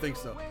blue I don't think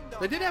so.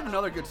 They did have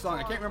another good song.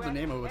 I can't remember the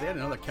name of it, but they had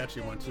another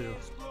catchy one too.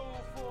 is blue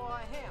for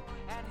him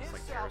and It's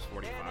like himself Paris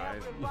 45.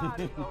 and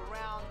everybody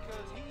around,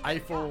 'cause he's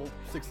Eiffel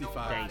got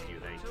 65. Thank you.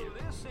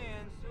 to listen.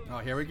 Oh,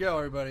 here we go,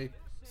 everybody.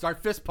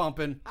 Start fist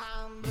pumping.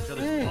 Each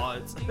other's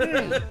butts.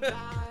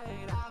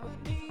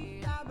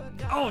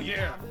 Oh,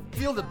 yeah.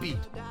 Feel the beat.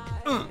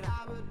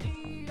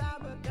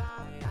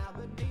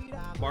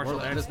 Marshall, Well,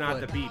 that let's is not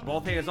play. the beat.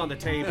 Both hands on the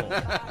table.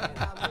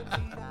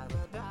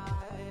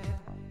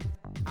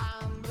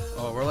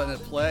 Oh, we're letting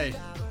it play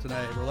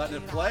tonight. We're letting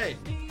it play.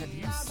 Have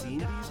you seen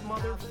these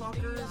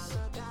motherfuckers?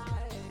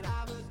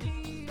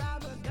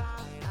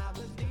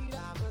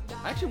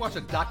 I actually watched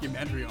a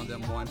documentary on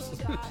them once.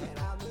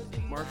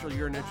 Marshall,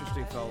 you're an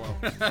interesting fellow.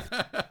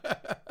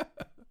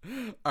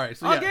 All right,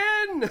 so yeah.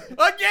 Again!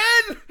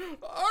 Again!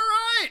 All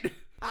right!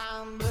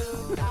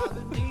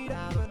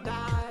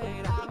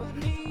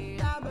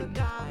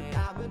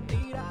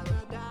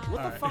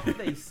 What the fuck are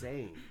they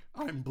saying?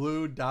 I'm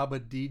blue,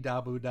 dabba dee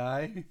dabu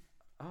die.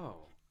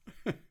 Oh.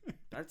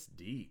 That's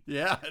deep.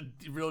 Yeah,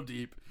 real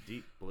deep.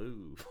 Deep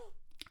blue.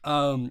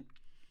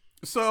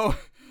 So,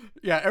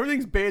 yeah,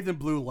 everything's bathed in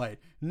blue light.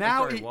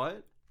 Now, Sorry,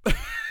 what?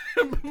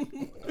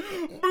 blue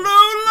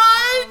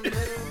light.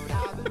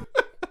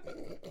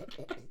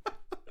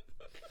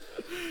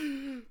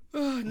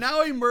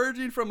 Now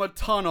emerging from a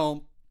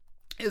tunnel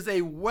is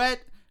a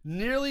wet,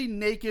 nearly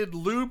naked,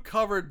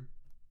 lube-covered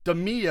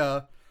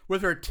Damia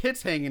with her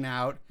tits hanging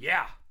out.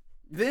 Yeah.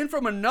 Then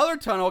from another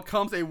tunnel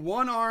comes a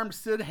one-armed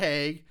Sid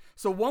Haig.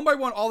 So one by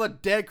one, all the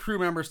dead crew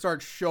members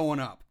start showing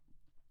up.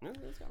 That's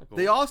kinda cool.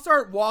 They all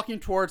start walking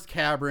towards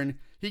Cabron.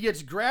 He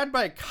gets grabbed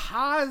by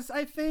Kaz,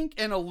 I think,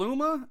 and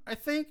Illuma, I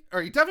think.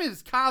 Or he definitely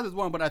is Kaz is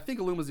one, but I think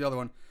Illuma's the other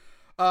one.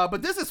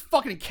 But this is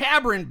fucking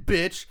Cabron,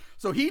 bitch.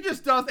 So he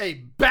just does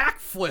a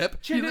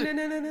backflip. He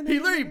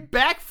literally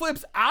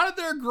backflips out of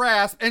their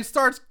grasp and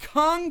starts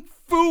kung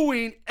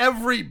fuing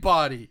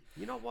everybody.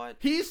 You know what?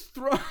 He's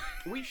throwing...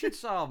 We should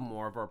solve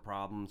more of our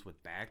problems with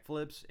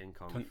backflips and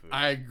kung fu.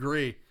 I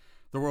agree.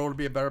 The world would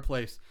be a better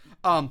place.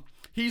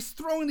 He's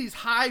throwing these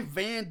high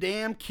Van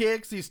Damme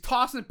kicks. He's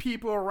tossing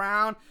people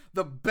around.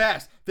 The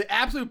best, the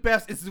absolute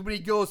best is when he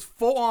goes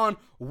full on,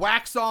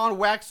 wax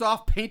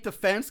off, paint the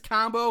fence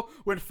combo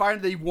when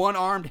fighting the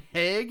one-armed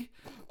Haig.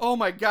 Oh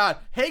my God.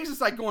 Haig's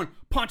just like going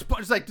punch,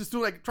 like just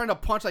doing like trying to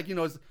punch, like, you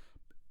know, is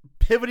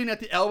pivoting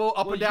at the elbow,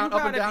 up and down,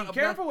 up and down. Be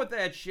careful with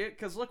that shit,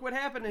 because look what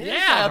happened to his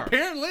Yeah, arm.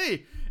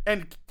 apparently.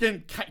 And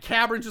then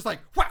Cabron's just like,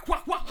 whack,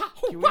 whack, whack, whack,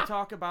 Can we whack.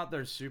 talk about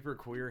their super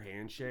queer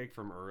handshake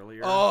from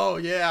earlier? Oh,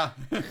 yeah.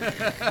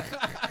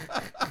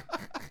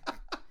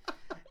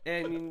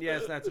 And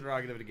yes, that's a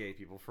prerogative to gay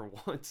people for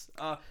once.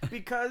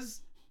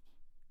 Because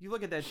you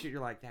look at that shit,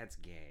 you're like, that's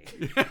gay.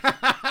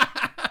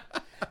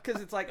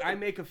 Because it's like, I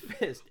make a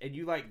fist, and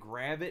you like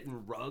grab it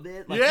and rub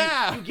it. Like,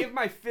 Yeah. You give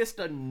my fist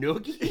a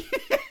noogie?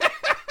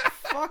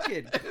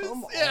 Fucking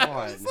come Yeah,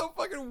 on. it was so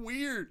fucking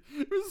weird.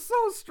 It was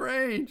so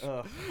strange.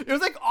 Ugh. It was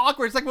like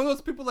awkward. It's like one of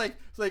those people like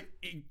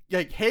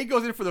Haig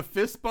goes in for the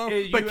fist bump,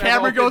 And but you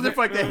Cameron have all goes in the-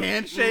 for like the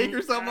handshake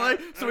or something like.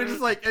 So he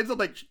just like ends up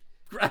like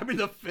grabbing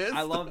the fist.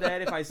 I love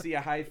that. If I see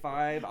a high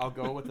five, I'll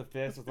go with the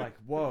fist. It's like,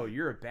 whoa,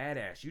 you're a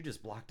badass. You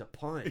just blocked a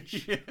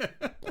punch. Yeah.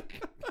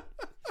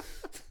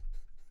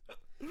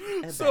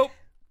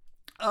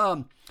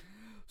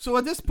 So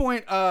at this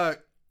point,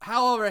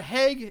 however,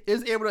 Haig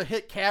is able to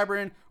hit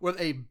Cabron with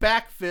a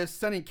back fist,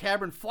 sending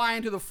Cabron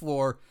flying to the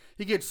floor.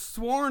 He gets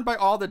swarmed by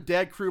all the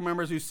dead crew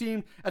members who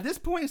seem, at this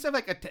point, instead of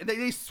like,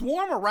 they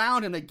swarm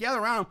around him, they gather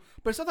around him,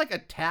 but instead of like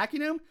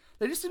attacking him,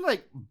 they just seem to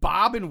like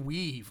bob and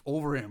weave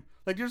over him.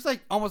 Like there's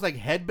like almost like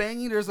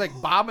headbanging. There's like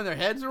bobbing their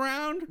heads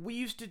around. We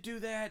used to do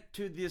that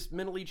to this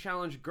mentally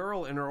challenged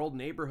girl in our old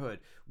neighborhood.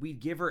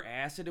 We'd give her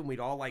acid and we'd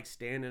all like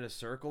stand in a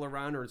circle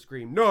around her and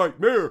scream,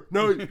 "Nightmare,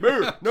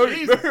 nightmare,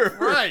 Jesus nightmare."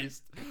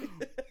 Christ.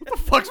 What the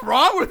fuck's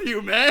wrong with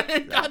you,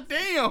 man? God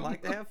damn. I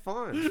like to have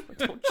fun.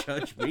 Don't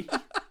judge me.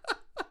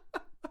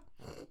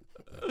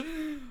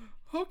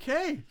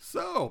 Okay,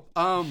 so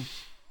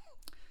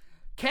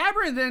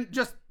Cameron then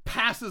just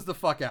passes the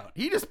fuck out.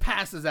 He just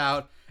passes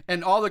out,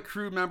 and all the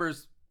crew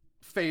members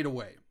fade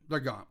away. They're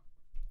gone.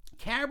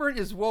 Cameron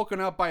is woken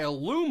up by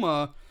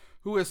Aluma,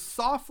 who is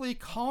softly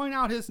calling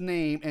out his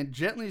name and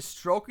gently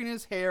stroking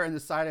his hair and the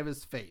side of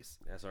his face.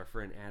 As our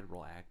friend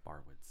Admiral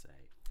Akbar would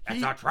say,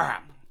 "That's a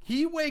trap."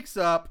 He wakes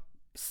up,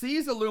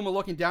 sees Aluma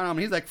looking down on him.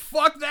 He's like,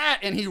 "Fuck that!"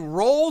 And he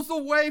rolls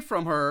away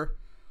from her.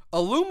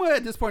 Aluma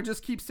at this point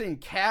just keeps saying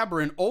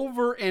Cameron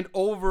over and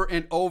over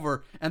and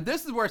over. And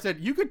this is where I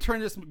said you could turn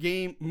this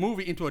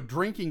movie into a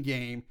drinking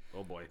game.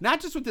 Oh boy.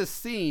 Not just with this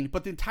scene,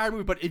 but the entire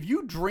movie. But if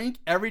you drink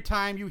every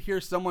time you hear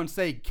someone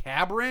say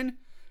Cameron,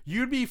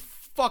 you'd be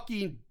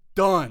fucking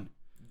done.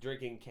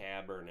 Drinking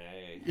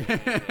Cabernet.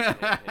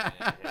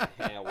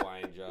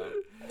 Wine joke.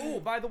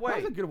 Oh, by the way.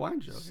 That was a good wine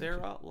joke.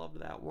 Sarah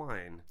loved that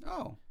wine.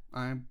 Oh,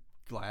 I'm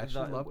glad she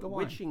loved the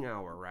wine. Witching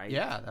Hour, right?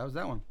 Yeah, that was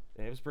that one.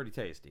 It was pretty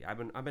tasty. I've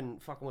been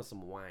fucking with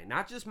some wine.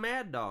 Not just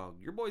Mad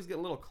Dog. Your boy's getting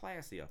a little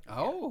classy up there.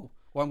 Oh.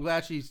 Well, I'm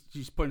glad she's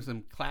putting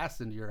some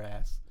class into your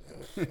ass.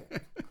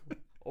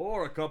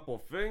 Or a couple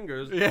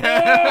fingers.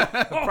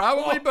 Yeah.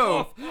 Probably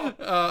both.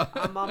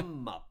 I'm a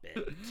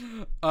Muppet.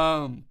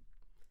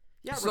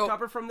 Yeah, So-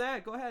 recover from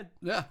that. Go ahead.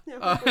 Yeah.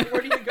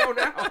 Where do you go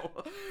now?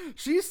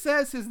 She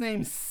says his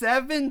name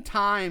 7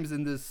 times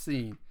in this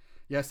scene.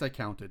 Yes, I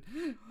counted.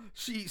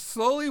 She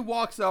slowly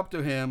walks up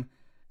to him,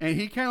 and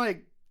he kind of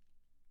like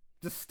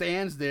just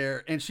stands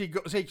there, and she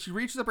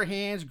reaches up her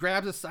hands,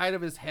 grabs the side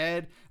of his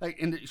head, like,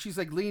 and she's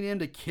like leaning in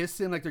to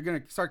kiss him, like they're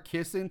gonna start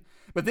kissing.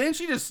 But then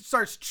she just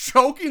starts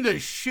choking the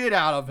shit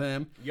out of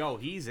him. Yo,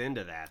 he's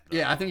into that, though.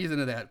 Yeah, I think he's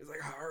into that. He's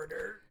like,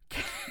 harder.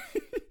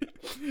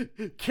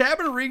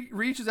 Cabin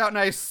reaches out, and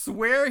I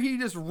swear he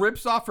just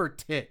rips off her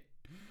tit.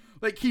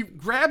 Like, he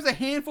grabs a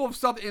handful of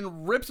stuff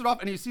and rips it off,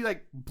 and you see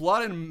like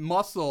blood and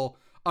muscle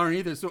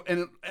underneath it. So,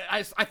 and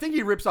I think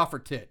he rips off her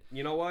tit.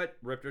 You know what?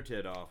 Ripped her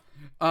tit off.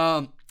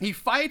 He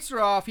fights her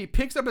off. He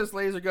picks up his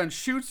laser gun,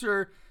 shoots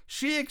her.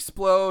 She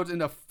explodes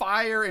into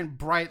fire and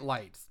bright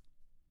lights.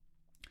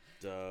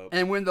 Dope.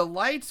 And when the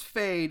lights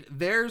fade,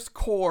 there's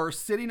Core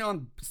sitting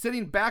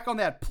back on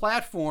that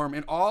platform,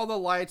 and all the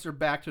lights are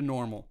back to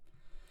normal.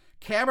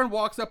 Cameron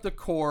walks up to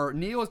Core,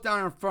 kneels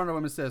down in front of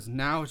him, and says,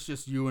 "Now it's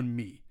just you and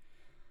me."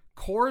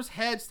 Core's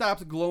head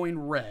stops glowing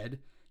red.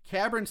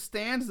 Cameron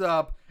stands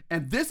up,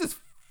 and this is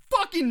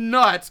fucking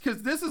nuts,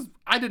 because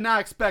I did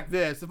not expect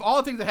this. Of all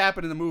the things that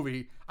happened in the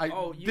movie,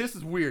 this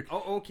is weird.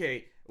 Oh,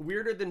 okay.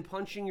 Weirder than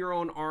punching your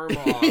own arm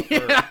off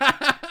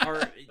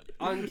or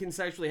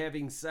unconsensually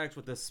having sex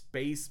with a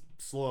space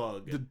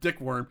slug. The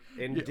dick worm.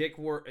 And dick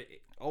worm.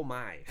 Oh,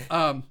 my.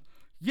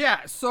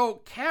 Yeah,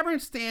 so Cameron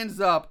stands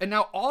up, and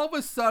now all of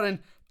a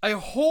sudden, a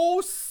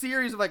whole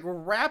series of like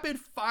rapid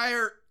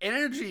fire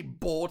energy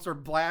bolts or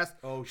blasts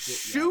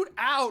shoot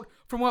out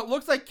from what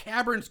looks like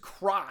Cameron's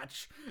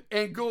crotch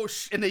and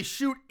and they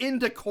shoot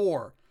into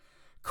Core.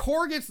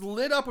 Core gets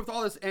lit up with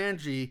all this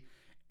energy,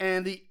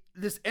 and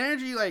this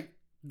energy like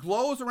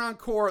glows around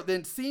Core,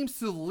 then seems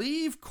to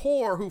leave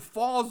Core, who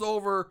falls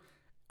over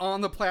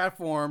on the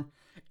platform,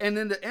 and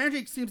then the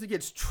energy seems to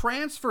get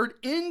transferred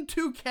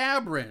into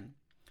Cameron.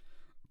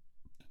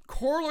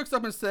 Core looks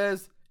up and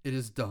says, "It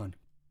is done."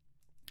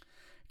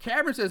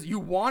 Cameron says, "You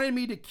wanted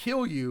me to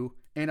kill you,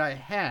 and I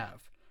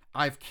have.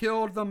 I've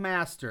killed the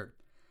master."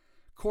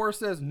 Core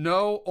says,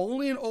 "No,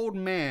 only an old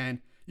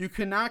man. You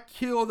cannot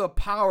kill the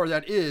power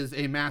that is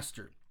a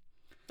master."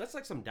 That's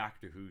like some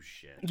Doctor Who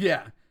shit.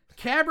 Yeah.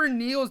 Cameron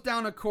kneels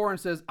down to Core and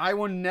says, "I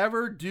will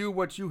never do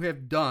what you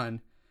have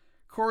done."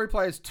 Core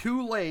replies,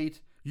 "Too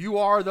late. You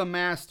are the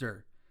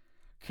master."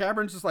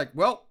 Cameron's just like,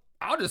 "Well,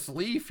 I'll just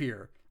leave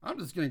here. I'm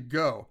just going to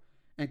go."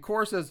 And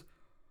Core says,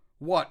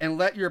 "What, and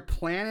let your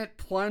planet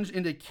plunge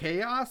into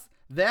chaos?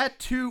 That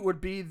too would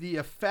be the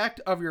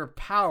effect of your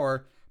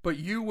power, but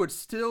you would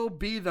still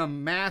be the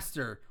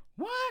master."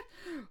 What?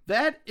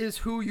 "That is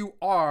who you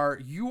are.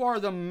 You are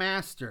the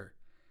master."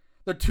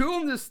 The two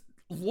of them just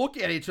look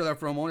at each other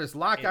for a moment, just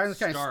lock eyes and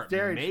kind of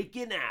stare.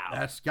 Making out.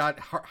 That's got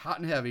hot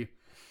and heavy.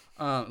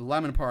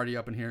 Lemon party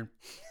up in here.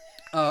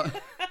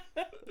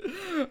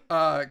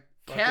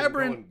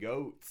 Cameron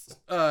goats.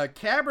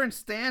 Cameron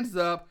stands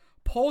up,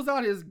 pulls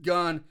out his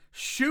gun,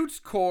 shoots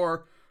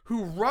Core,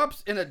 who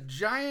erupts in a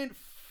giant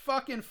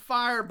fucking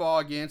fireball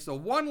again. So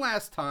one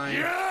last time.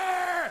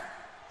 Yeah!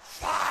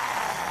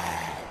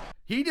 Fire!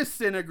 He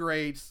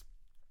disintegrates.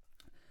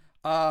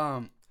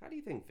 How do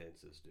you think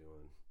Vince is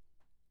doing?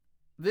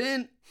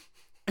 Then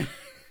bring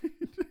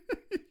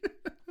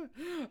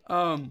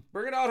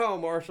it on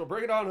home, Marshall.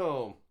 Bring it on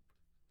home.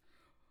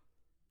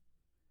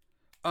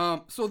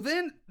 So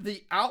then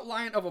the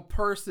outline of a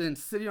person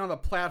sitting on the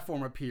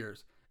platform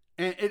appears.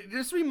 And it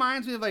just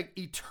reminds me of like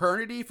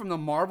Eternity from the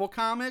Marvel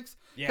comics.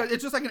 Yeah.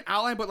 It's just like an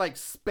outline, but like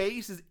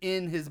space is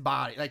in his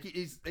body. Like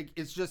he's like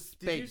it's just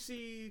space. Did you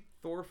see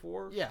Thor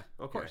 4? Yeah, Okay.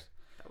 of course.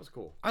 That was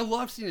cool. I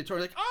love seeing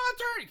Eternity. Like, oh,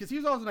 Eternity, because he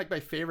was always like my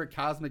favorite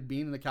cosmic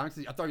being in the comics.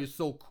 I thought he was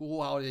so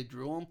cool how they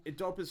drew him. It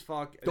dope as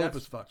fuck. Dope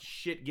as fuck.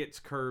 Shit gets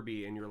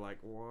Kirby, and you're like,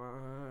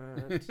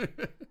 what?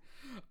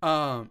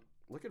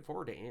 Looking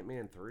forward to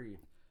Ant-Man 3.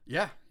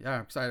 Yeah,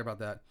 I'm excited about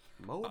that.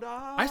 MODOK.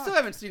 I still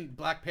haven't seen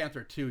Black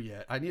Panther 2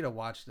 yet. I need to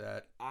watch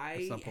that. I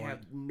at some point. have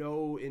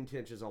no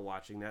intentions of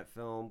watching that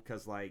film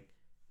because, like,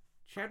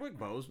 Chadwick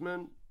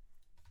Boseman,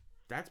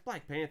 that's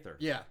Black Panther.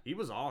 Yeah. He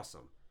was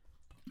awesome.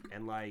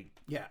 And, like,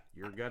 Yeah.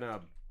 you're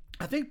gonna...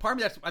 I think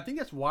part of me, I think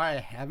that's why I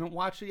haven't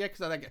watched it yet,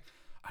 because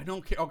I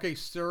don't care. Okay,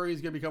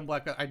 Suri's going to become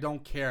Black Panther. I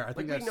don't care. I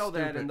think we that's know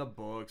that stupid. in the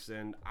books,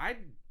 and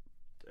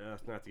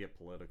not to get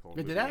political.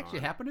 Did it actually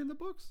happen in the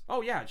books?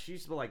 Oh, yeah.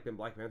 She's, like, been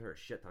Black Panther a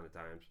shit ton of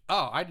times.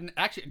 Oh, I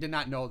did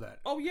not know that.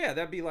 Oh, yeah.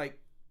 That'd be like,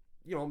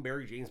 you know,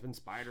 Mary Jane's been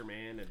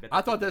Spider-Man. And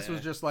I thought this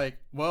was just like,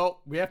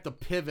 well, we have to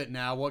pivot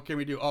now. What can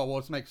we do? Oh, well,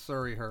 let's make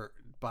Suri her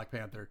Black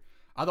Panther.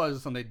 I thought this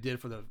was something they did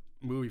for the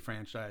movie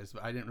franchise,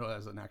 but I didn't know that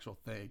was an actual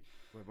thing.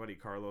 My buddy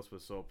Carlos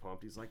was so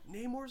pumped. He's like,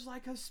 Namor's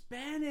like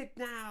Hispanic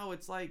now.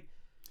 It's like...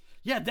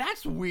 Yeah,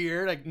 that's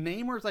weird. Like,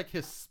 Namor's like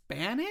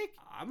Hispanic?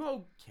 I'm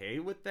okay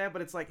with that,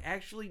 but it's like,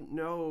 actually,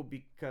 no,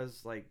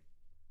 because, like,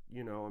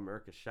 you know,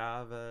 America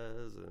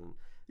Chavez and...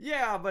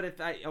 Yeah, but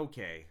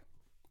okay.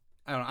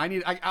 I don't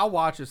know. I'll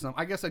watch it some.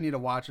 I guess I need to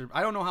watch it.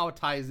 I don't know how it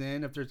ties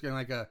in. If there's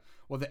gonna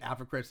the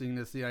after credits thing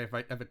to see if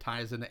it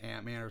ties into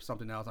Ant-Man or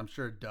something else. I'm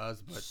sure it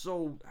does. But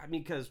So, I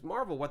mean, because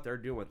Marvel, what they're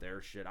doing with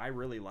their shit, I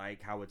really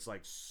like how it's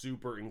like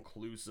super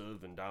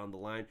inclusive and down the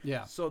line.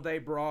 Yeah. So they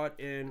brought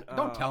in.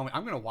 Don't tell me.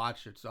 I'm gonna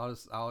watch it. So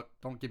I'll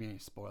don't give me any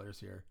spoilers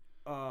here.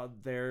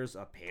 There's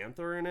a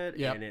panther in it,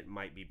 Yep. and it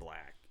might be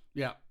black.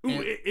 Yeah. Ooh,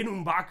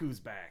 And- M'Baku's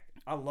back.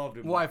 I loved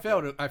M'Baku.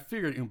 well, I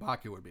figured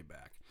M'Baku would be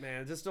back.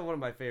 Man, it's still one of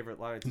my favorite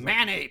lines. It's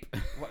Manape.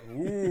 What?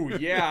 Ooh,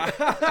 yeah.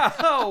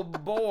 Oh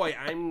boy,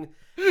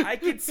 I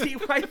could see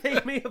why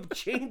they may have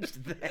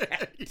changed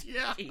that.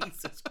 Yeah.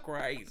 Jesus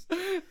Christ.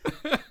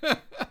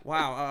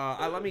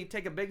 Wow. Let me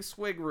take a big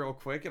swig real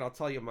quick, and I'll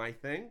tell you my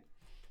thing.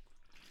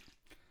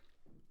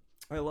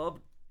 I love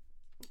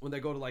when they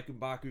go to like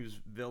M'Baku's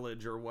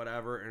village or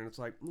whatever, and it's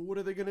like, what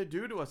are they gonna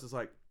do to us? It's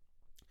like,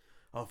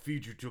 I'll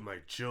feed you to my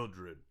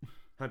children.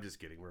 I'm just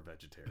kidding. We're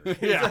vegetarian.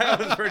 Yeah. That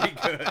was pretty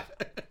good.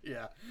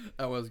 Yeah,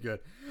 that was good.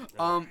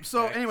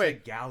 So Back to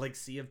anyway,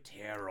 Galaxy of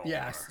Terror.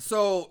 yes.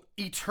 So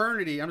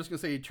Eternity. I'm just gonna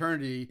say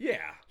Eternity. Yeah.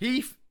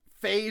 He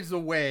fades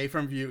away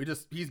from view.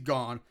 He's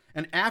gone.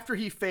 And after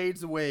he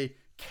fades away,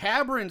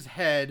 Cabrin's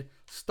head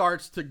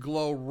starts to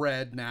glow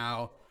red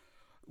now.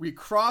 We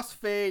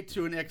crossfade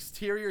to an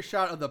exterior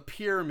shot of the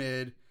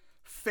pyramid,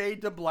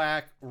 fade to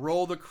black,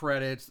 roll the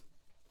credits,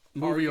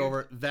 movie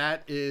over.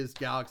 That is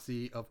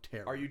Galaxy of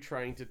Terror. Are you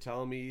trying to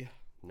tell me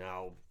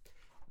now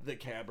the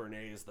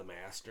Cabernet is the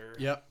master?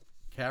 Yep.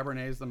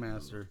 Cabernet is the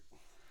master.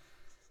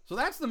 So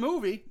that's the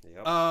movie.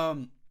 Yep.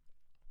 I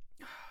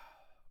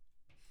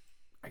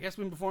guess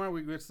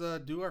let's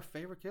do our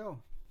favorite kill.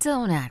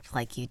 Don't act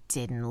like you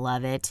didn't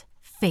love it.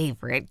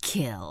 Favorite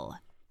kill.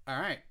 All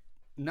right.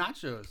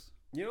 Nachos.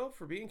 You know,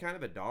 for being kind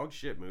of a dog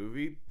shit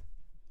movie,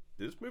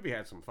 this movie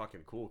had some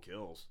fucking cool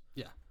kills.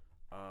 Yeah.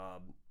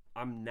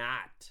 I'm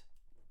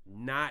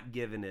not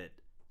giving it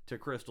to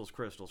Crystals.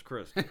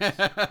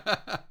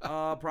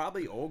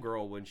 Probably Old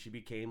Girl when she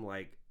became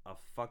like a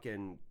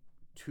fucking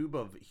tube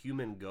of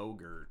human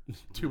go-gurt.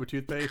 Tube of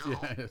toothpaste,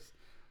 yes.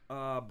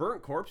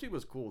 Burnt Corpsey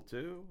was cool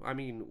too. I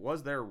mean,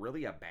 was there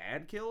really a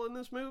bad kill in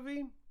this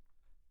movie?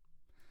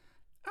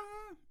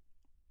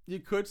 You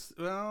could,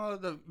 well,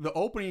 the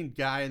opening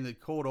guy in the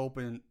cold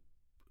open,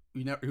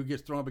 who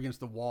gets thrown up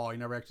against the wall, you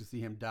never actually see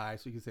him die,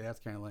 so you can say that's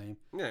kind of lame.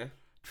 Yeah.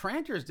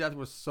 Trantor's death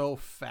was so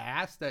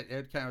fast that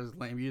it kind of was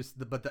lame.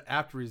 But the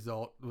after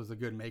result was a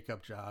good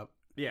makeup job.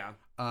 Yeah.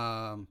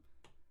 Kaz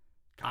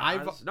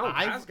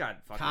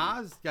got fucking...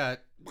 Kaz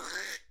got...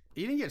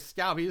 He didn't get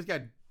scalped. He just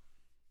got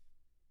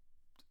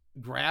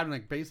grabbed and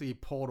like basically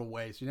pulled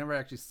away. So you never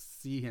actually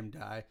see him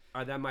die.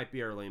 That might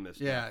be our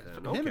lamest. Yeah.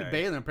 death, Him and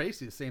Balin are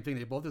basically the same thing.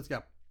 They both just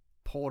got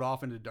pulled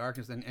off into the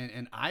darkness.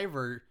 And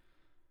Ivor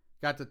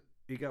got the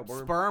He got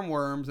sperm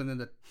worms and then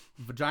the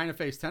vagina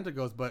face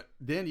tentacles. But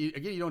then, you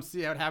don't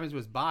see what happens to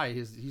his body.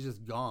 He's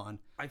just gone.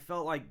 I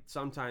felt like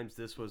sometimes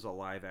this was a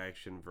live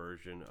action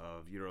version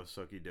of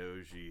Yurosuke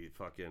Doji,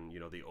 fucking,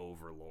 the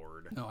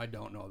Overlord. No, I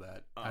don't know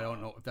that. I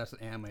don't know if that's an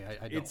anime.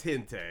 I don't. It's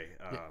Hinte.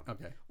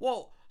 Okay.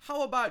 Well,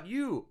 how about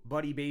you,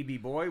 buddy baby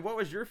boy? What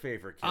was your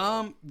favorite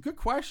kill? Good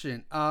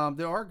question.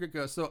 There are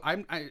good. So I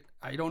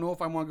don't know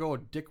if I want to go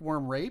with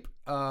Dickworm Rape,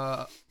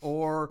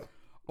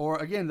 or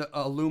again the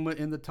Illuma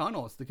in the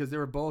tunnels, because they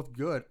were both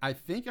good. I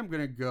think I'm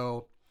gonna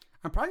go.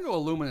 I'm probably going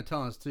to go Illuma in the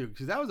tunnels too,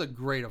 because that was a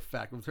great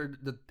effect. It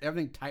was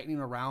everything tightening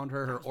around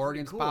her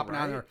organs cool, popping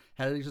out, right? her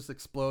head just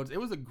explodes. It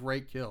was a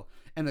great kill,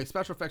 and the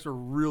special effects were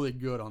really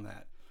good on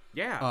that.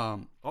 Yeah.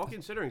 All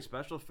considering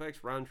special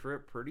effects round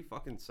trip, pretty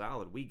fucking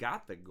solid. We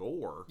got the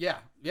gore. Yeah,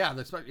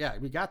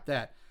 we got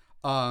that.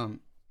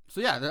 So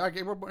yeah,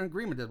 we're in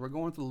agreement that we're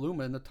going through the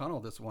Luma in the tunnel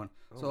this one.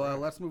 So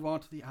let's move on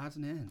to the odds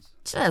and ends.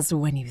 Just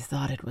when you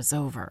thought it was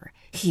over,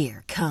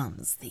 here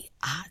comes the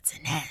odds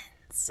and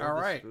ends. All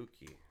right.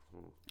 Spooky.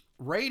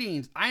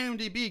 Ratings.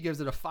 IMDb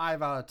gives it a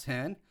 5 out of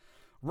 10.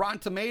 Rotten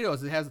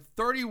Tomatoes, it has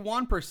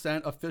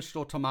 31%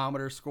 official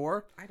thermometer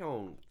score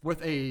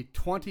with a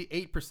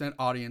 28%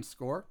 audience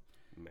score.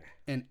 Meh.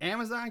 And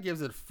Amazon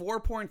gives it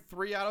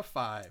 4.3 out of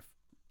 5.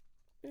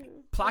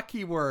 Plot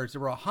keywords,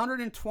 there were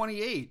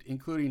 128,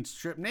 including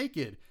strip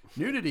naked,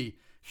 nudity,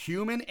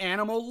 human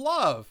animal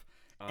love,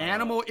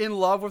 animal in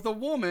love with a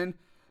woman,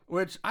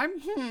 which I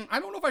don't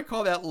know if I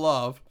call that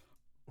love,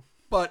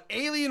 but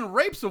alien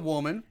rapes a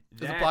woman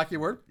is a plot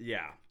keyword.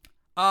 Yeah.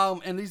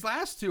 And these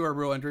last two are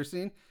real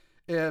interesting.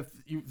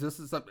 This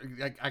is something,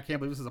 I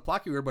can't believe this is a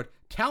plot keyword, but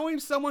telling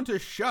someone to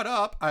shut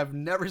up, I've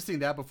never seen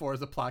that before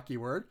as a plot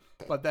keyword,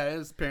 but that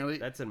is apparently.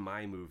 That's in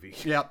my movie.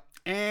 Yep.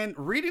 And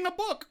reading a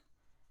book.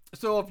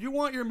 So if you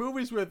want your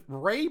movies with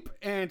rape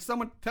and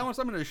someone telling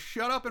someone to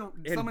shut up and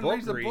someone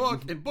reads a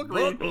book and book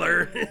read,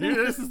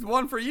 this is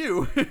one for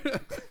you.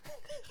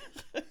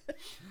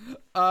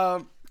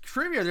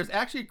 Trivia, there's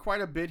actually quite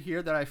a bit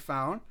here that I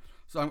found.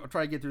 So I'm going to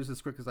try to get through this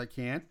as quick as I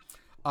can.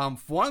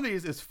 One of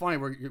these is funny.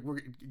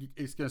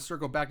 It's going to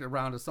circle back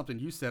around to something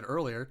you said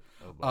earlier.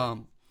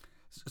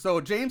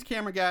 So James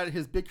Cameron got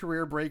his big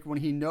career break when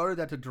he noted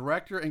that the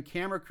director and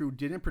camera crew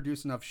didn't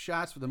produce enough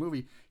shots for the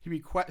movie. He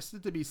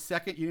requested to be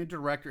second unit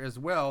director as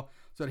well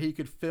so that he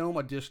could film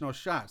additional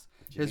shots.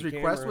 His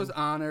request was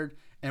honored,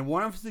 and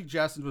one of his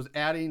suggestions was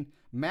adding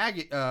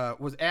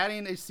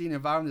a scene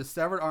involving the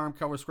severed arm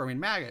covered with squirming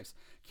maggots.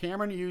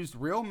 Cameron used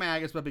real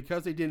maggots, but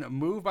because they didn't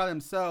move by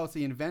themselves,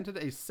 he invented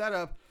a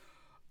setup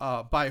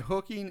by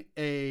hooking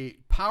a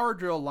power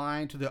drill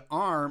line to the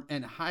arm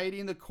and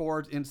hiding the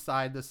cords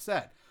inside the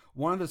set.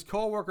 One of his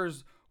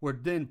co-workers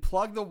would then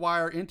plug the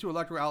wire into an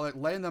electrical outlet,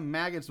 letting the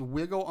maggots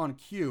wiggle on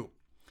cue.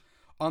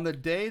 On the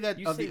day that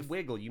you say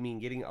wiggle, you mean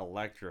getting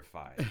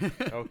electrified.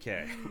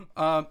 Okay.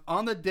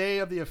 On the day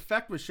of the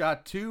effect was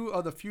shot, two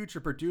of the future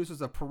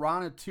producers of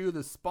Piranha 2: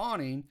 The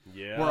Spawning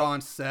were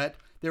on set.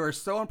 They were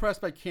so impressed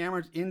by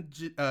Cameron's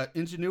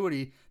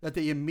ingenuity that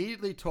they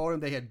immediately told him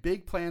they had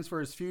big plans for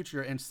his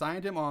future and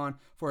signed him on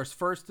for his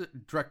first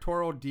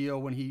directorial deal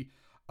when he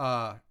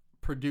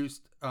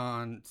produced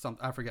on some.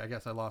 I forget. I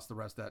guess I lost the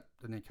rest of that.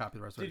 Didn't copy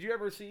the rest of it. Did you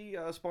ever see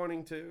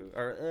Spawning 2?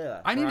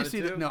 Or I need to see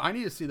 2? I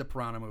need to see the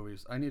Piranha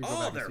movies. I need to go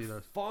back and see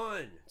those.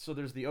 Fun. So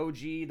there's the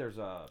OG. There's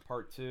a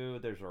part 2.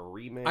 There's a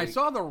remake. I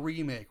saw the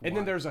remake. And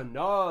then there's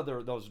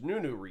those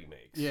new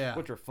remakes. Yeah,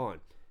 which are fun.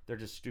 They're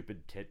just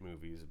stupid tit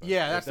movies. But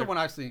yeah, that's the one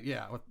I've seen.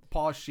 Yeah, with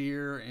Paul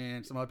Scheer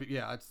and some other people.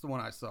 Yeah, that's the one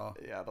I saw.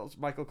 Yeah, those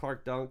Michael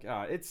Clark Dunk.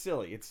 It's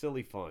silly. It's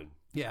silly fun.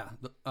 Yeah.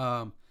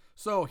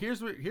 So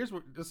here's what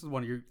this is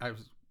one I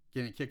was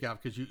getting a kick out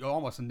because you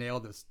almost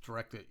nailed this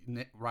directly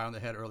right on the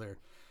head earlier.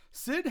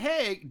 Sid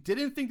Haig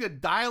didn't think the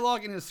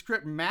dialogue in his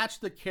script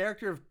matched the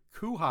character of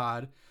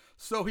Kuhad,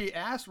 so he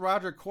asked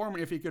Roger Corman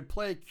if he could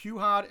play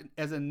Kuhad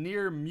as a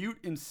near mute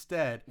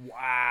instead.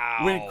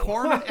 Wow.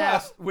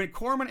 When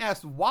Corman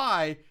asked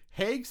why,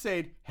 Haig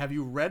said, "Have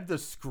you read the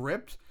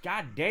script?"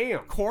 God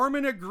damn.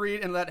 Corman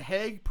agreed and let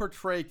Haig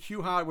portray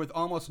Kuhad with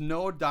almost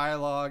no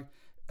dialogue,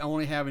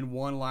 only having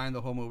one line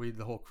the whole movie,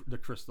 the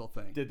crystal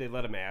thing. Did they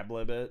let him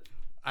ad-lib it?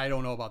 I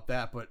don't know about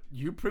that, but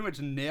you pretty much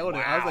nailed it.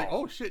 I was like,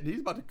 oh shit, he's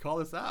about to call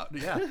this out.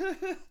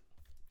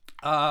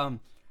 Yeah.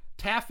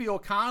 Taffy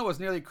O'Connell was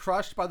nearly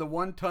crushed by the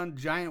 1-ton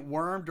giant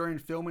worm during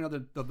filming of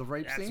the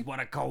rape scene. That's what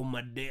I call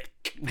my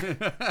dick.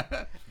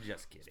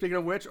 Just kidding. Speaking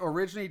of which,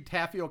 originally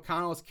Taffy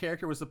O'Connell's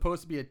character was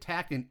supposed to be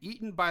attacked and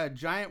eaten by a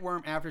giant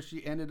worm after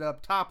she ended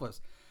up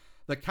topless.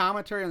 The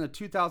commentary on the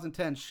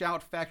 2010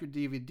 Shout Factory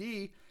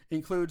DVD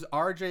includes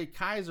R.J.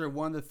 Kaiser,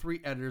 one of the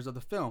 3 editors of the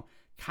film.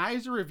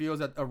 Kaiser reveals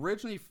that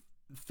originally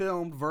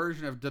filmed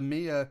version of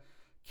Demia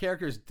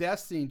character's death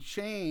scene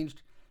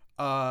changed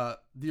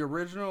the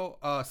original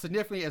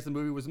significantly as the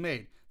movie was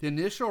made. The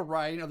initial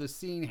writing of the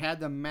scene had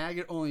the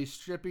maggot only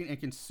stripping and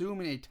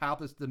consuming a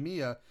topless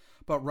Demia,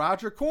 but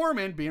Roger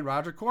Corman, being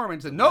Roger Corman,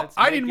 said, nope,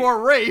 I need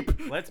more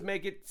rape. Let's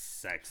make it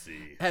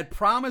sexy. Had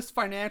promised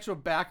financial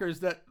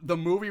backers that the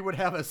movie would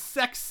have a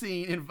sex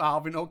scene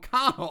involving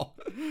O'Connell.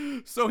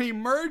 So he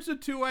merged the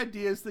two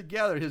ideas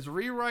together. His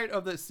rewrite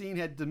of the scene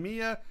had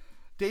Damia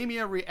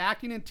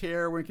reacting in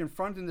terror when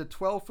confronting the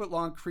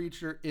 12-foot-long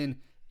creature in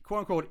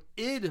quote-unquote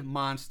id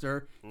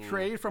monster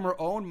created from her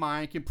own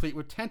mind, complete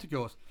with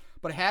tentacles,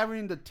 but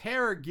having the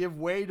terror give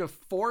way to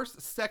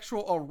forced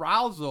sexual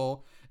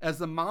arousal as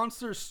the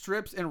monster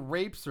strips and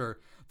rapes her.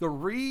 The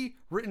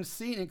rewritten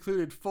scene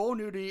included full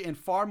nudity and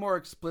far more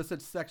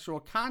explicit sexual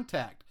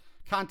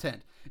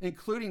content,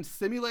 including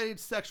simulated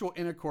sexual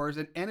intercourse,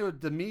 and ended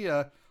with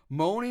Demia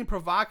moaning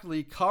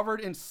provocatively, covered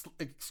in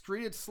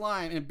excreted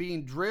slime and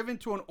being driven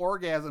to an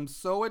orgasm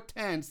so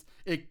intense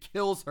it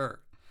kills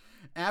her.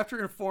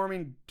 After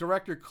informing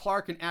director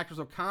Clark and actress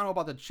O'Connell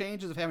about the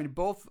changes of having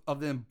both of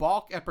them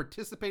balk at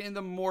participating in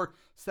the more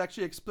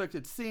sexually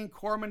explicit scene,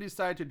 Corman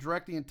decided to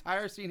direct the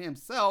entire scene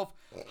himself,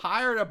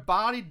 hired a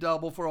body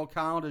double for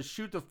O'Connell to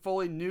shoot the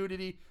full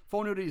nudity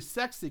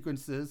sex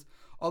sequences.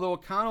 Although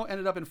O'Connell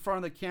ended up in front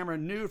of the camera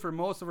nude for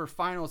most of her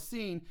final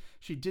scene,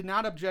 she did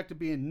not object to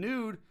being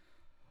nude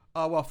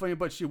while filming,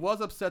 but she was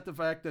upset the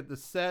fact that the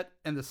set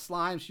and the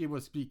slime she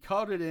was to be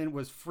covered in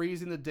was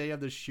freezing the day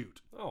of the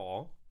shoot.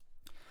 Oh.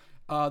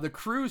 The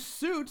crew's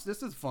suits,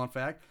 this is a fun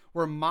fact,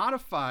 were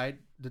modified,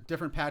 the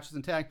different patches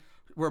and tags,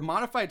 were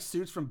modified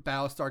suits from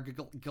Battlestar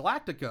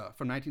Galactica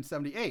from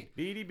 1978.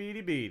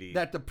 Beady.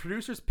 That the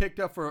producers picked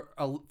up for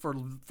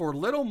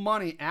little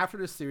money after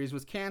the series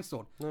was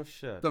canceled. No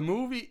shit.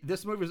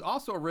 This movie was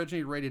also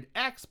originally rated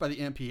X by the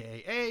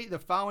MPAA. The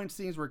following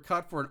scenes were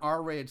cut for an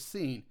R-rated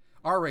scene.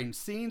 R-rating.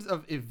 Scenes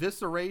of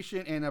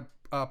evisceration and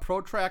a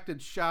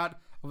protracted shot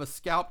of a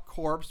scalped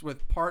corpse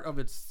with part of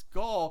its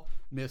skull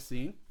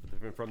missing.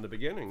 From the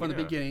beginning. From the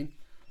beginning.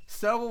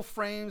 Several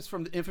frames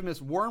from the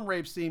infamous worm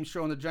rape scene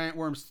showing the giant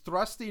worm's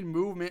thrusting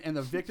movement and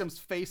the victim's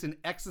face in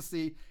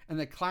ecstasy and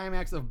the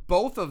climax of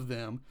both of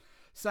them.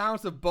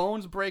 Sounds of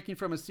bones breaking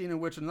from a scene in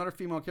which another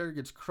female character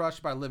gets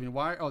crushed by living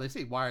wire. Oh, they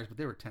say wires, but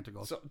they were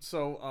tentacles.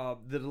 So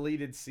the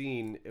deleted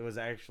scene, it was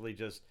actually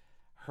just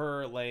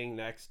her laying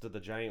next to the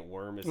giant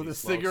worm as with he a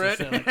smokes cigarette.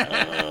 Like,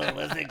 oh,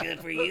 was it good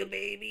for you,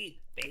 baby?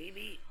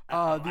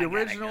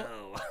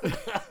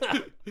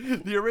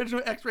 The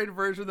original X-rated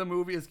version of the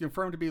movie is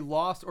confirmed to be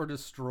lost or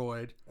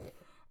destroyed.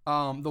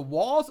 The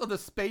walls of the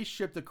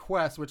spaceship, the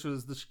Quest, which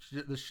was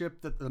the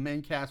ship that the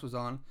main cast was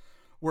on,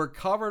 were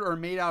covered or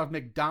made out of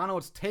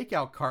McDonald's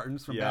takeout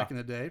cartons from back in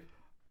the day.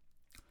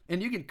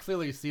 And you can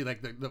clearly see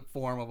like the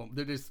form of them.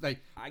 They're just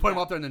like put them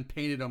up there and then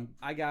painted them.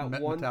 I got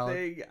one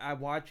thing. I'm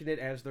watching it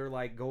as they're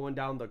like going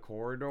down the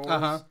corridors.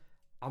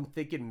 I'm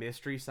thinking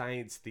Mystery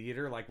Science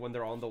Theater, like when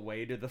they're on the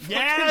way to the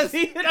fucking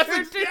theater.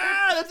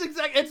 That's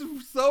exactly.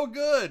 It's so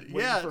good.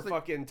 Waiting for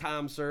fucking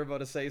Tom Servo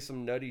to say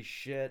some nutty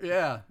shit.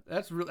 Yeah,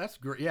 that's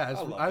great. Yeah,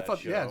 I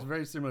thought yeah, it's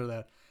very similar to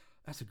that.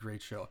 That's a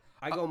great show.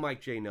 I go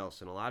Mike J.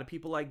 Nelson. A lot of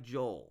people like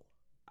Joel.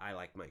 I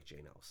like Mike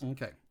J. Nelson.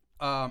 Okay.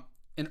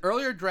 In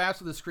earlier drafts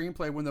of the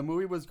screenplay, when the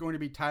movie was going to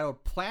be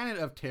titled Planet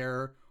of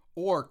Terror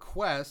or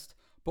Quest,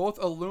 both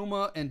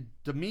Aluma and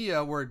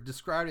Demia were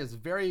described as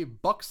very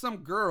buxom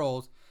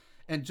girls.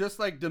 And just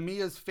like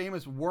Demia's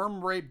famous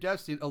worm rape death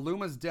scene,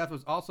 Aluma's death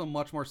was also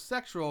much more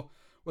sexual,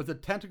 with the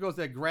tentacles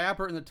that grab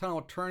her in the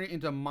tunnel turning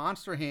into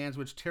monster hands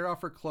which tear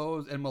off her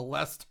clothes and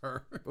molest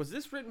her. Was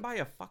this written by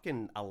a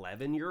fucking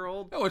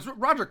 11-year-old? No, it's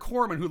Roger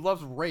Corman, who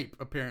loves rape,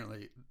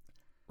 apparently.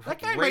 That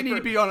guy might need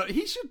to be on.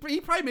 He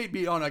probably may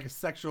be on like a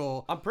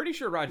sexual. I'm pretty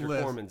sure Roger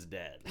list. Corman's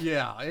dead.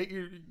 Yeah,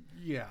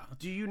 yeah.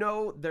 Do you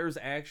know there's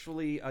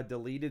actually a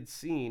deleted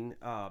scene?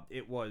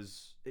 It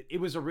was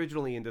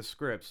originally in the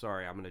script.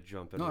 Sorry, I'm gonna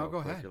jump in. No,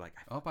 go quick. ahead. You're like,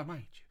 I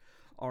might.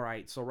 All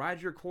right, so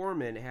Roger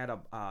Corman had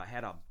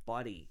a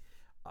buddy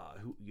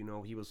who, you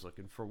know, he was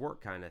looking for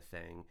work kind of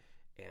thing,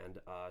 and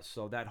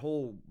so that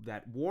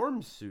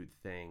warm suit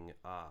thing,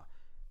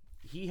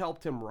 he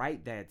helped him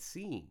write that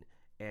scene.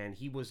 And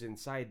he was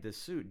inside the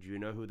suit. Do you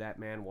know who that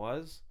man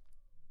was?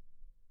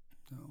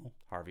 No.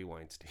 Harvey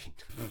Weinstein.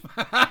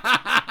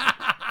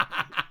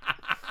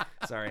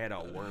 Sorry, I had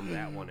to worm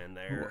that one in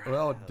there.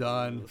 Well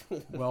done.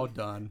 Well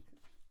done.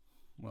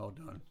 Well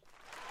done.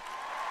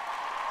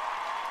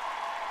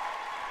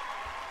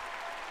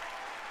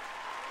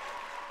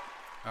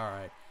 All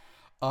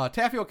right.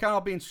 Taffy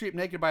O'Connell being stripped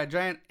naked by a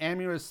giant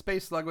ammunition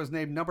space slug was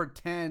named number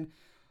 10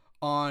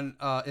 on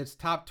its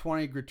top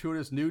 20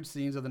 gratuitous nude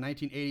scenes of the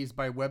 1980s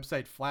by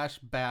website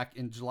Flashback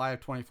in July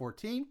of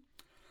 2014.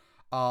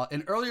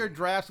 In earlier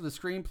drafts of the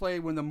screenplay,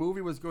 when the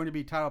movie was going to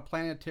be titled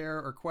Planet of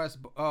Terror or Quest...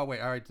 Oh, wait,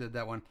 I already did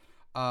that one.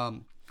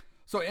 And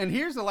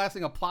here's the last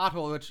thing, a plot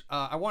hole, which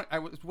I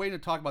was waiting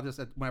to talk about this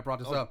when I brought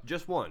this up.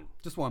 Just one.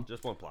 Just one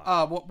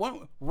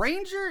plot.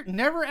 Ranger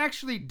never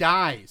actually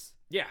dies.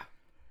 Yeah.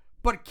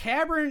 But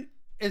Cameron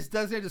is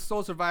designated as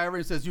sole survivor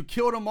and says, you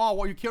killed them all.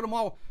 Well, you killed them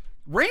all.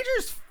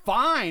 Ranger's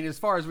fine as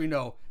far as we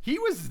know. He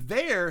was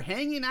there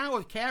hanging out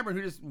with Cameron,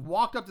 who just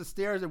walked up the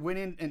stairs and went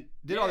in and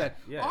did all that.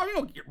 Yeah. Oh, you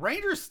know,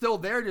 Ranger's still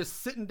there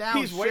just sitting down.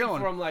 He's waiting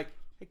chilling. for him like,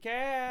 hey,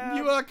 Cam.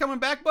 You coming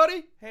back,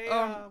 buddy? Hey,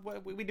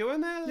 we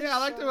doing this? Yeah,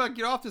 I'd like to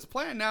get off this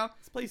planet now.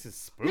 This place is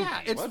spooky.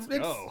 Yeah, Let's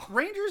go.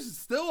 Ranger's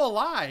still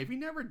alive. He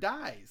never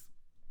dies.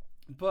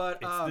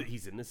 But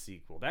he's in the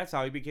sequel. That's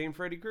how he became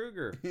Freddy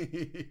Krueger.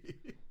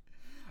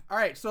 All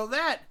right, so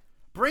that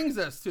brings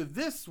us to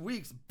this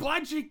week's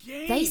budget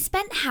game. They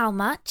spent how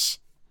much?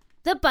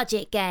 The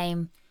budget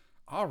game.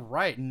 All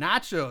right,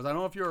 nachos. I don't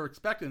know if you were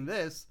expecting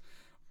this,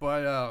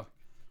 but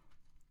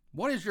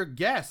what is your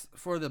guess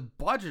for the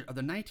budget of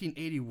the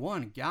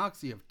 1981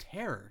 Galaxy of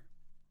Terror?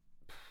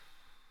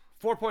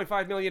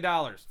 $4.5 million.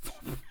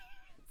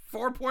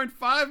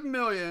 $4.5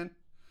 million.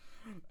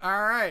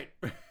 All right.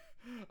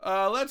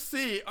 Let's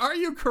see. Are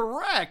you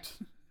correct?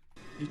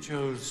 He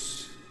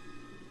chose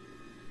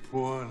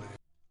poorly.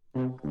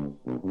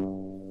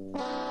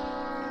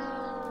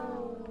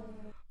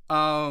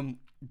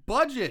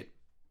 Budget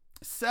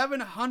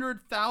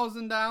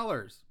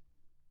 $700,000.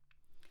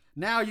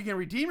 Now you can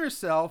redeem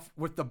yourself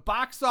with the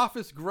box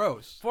office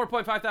gross.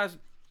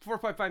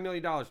 $4.5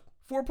 million.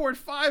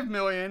 $4.5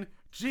 million.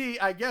 Gee,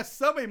 I guess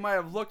somebody might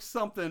have looked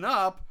something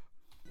up.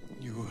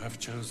 You have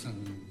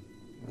chosen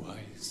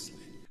wisely.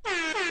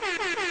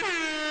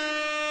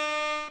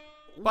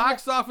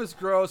 Box office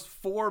gross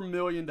 $4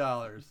 million.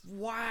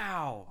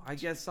 Wow. I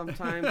guess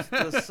sometimes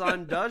the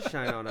sun does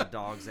shine on a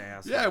dog's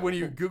ass. Yeah, when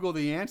you Google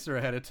the answer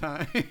ahead of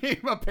time,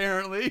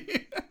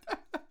 apparently.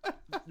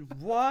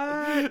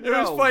 What? It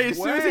was funny. As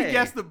soon as he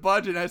guessed the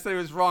budget, I said it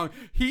was wrong.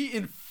 He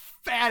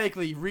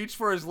emphatically reached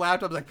for his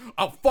laptop. Like,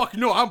 oh fuck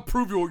no! I'll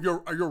prove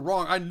you're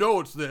wrong. I know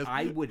it's this.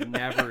 I would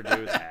never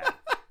do that.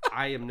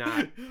 I am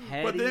not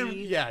petty. But then,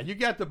 yeah, you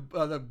got the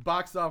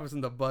box office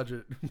and the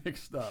budget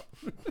mixed up.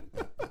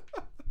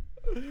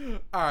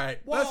 All right.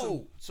 Whoa!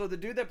 Listen. So the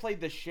dude that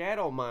played the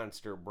Shadow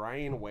Monster,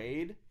 Brian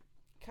Wade,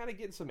 kind of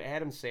getting some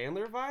Adam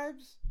Sandler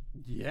vibes.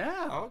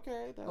 Yeah.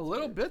 Okay, that's a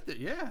little good. bit.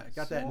 Yeah,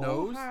 got that So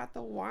nose. hot,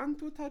 the one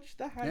to touch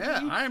the honey.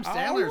 Yeah, Adam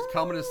Sandler's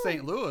coming to Oh.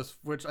 St. Louis,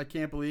 which I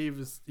can't believe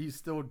he's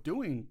still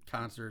doing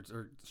concerts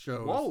or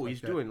shows. Whoa, like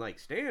he's that. doing like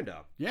stand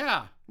up.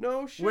 Yeah.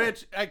 No shit.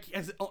 Which I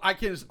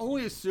can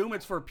only assume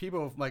it's for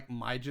people of like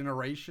my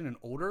generation and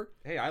older.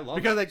 Hey, I love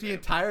Because that like the shit.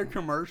 entire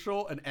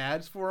commercial and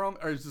ads for him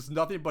are just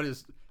nothing but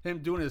him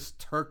doing his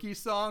Turkey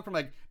song from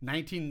like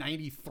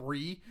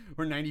 1993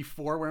 or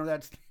 94, whenever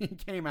that thing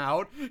came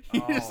out.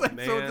 So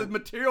man. the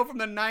material from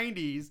the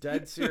 90s.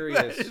 Dead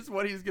serious. That is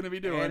what he's gonna be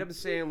doing. Adam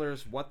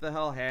Sandler's "What the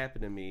Hell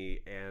Happened to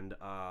Me" and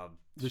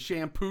The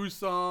shampoo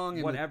song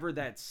and whatever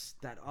that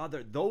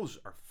other, those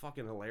are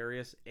fucking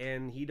hilarious.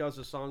 And he does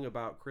a song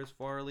about Chris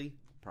Farley,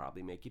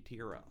 probably make you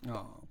tear up.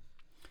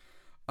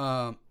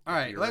 All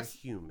right, You're a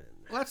human.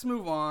 let's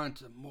move on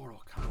to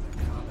Mortal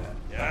Kombat combat.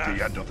 At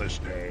the end of this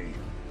day,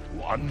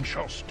 one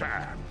shall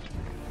stand,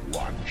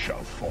 one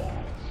shall fall.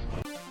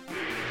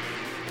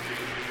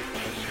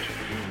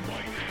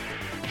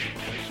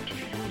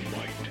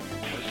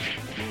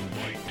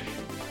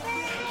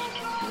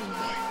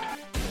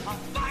 A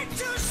fight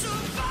to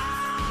survive.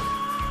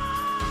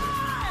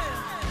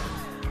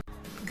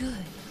 Good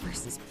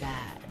versus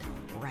bad.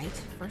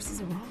 Right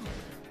versus wrong.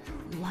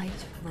 Light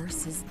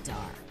versus dark.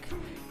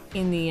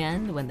 In the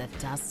end, when the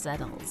dust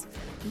settles,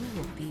 who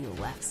will be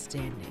left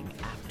standing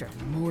after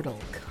Mortal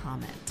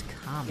Kombat Those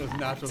combat?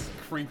 nachos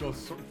crinkle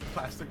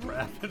plastic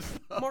wrap and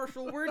stuff.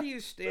 Marshall, where do you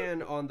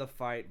stand on the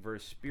fight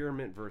versus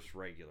spearmint versus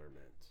regular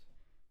mint?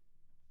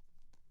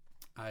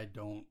 I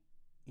don't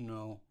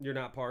know. You're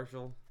not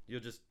partial. You'll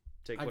just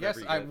take I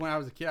whatever guess you get. when I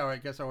was a kid, I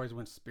guess I always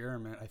went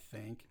spearmint. I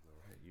think.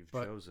 You've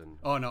but- chosen.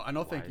 Oh no, I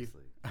know. Thank you.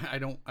 wisely. I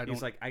don't.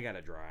 He's like, I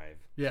gotta drive.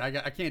 Yeah,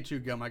 I can't chew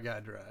gum. I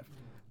gotta drive.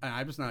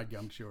 I'm just not a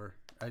gum chewer.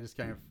 I just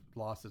kind of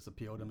lost its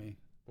appeal to me.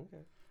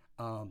 Okay.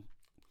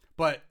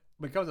 But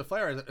when it comes to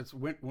flavors, it's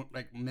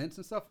like mints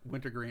and stuff.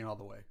 Wintergreen all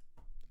the way.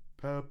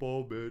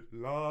 Peppermint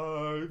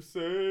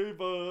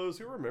lifesavers.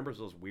 Who remembers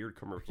those weird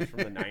commercials from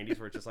the 90s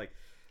where it's just like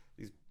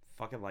these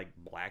fucking like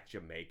black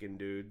Jamaican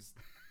dudes?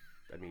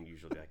 I mean,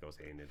 usually that goes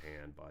hand in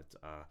hand, but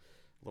a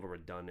little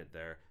redundant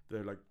there.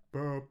 They're like,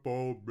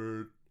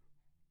 peppermint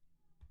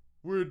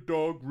with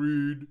dog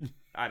greed.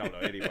 I don't know.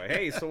 Anyway,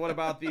 hey, so what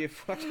about the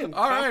fucking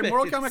All right,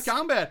 Mortal comments? Kombat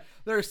Combat.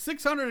 There are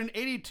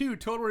 682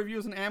 total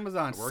reviews on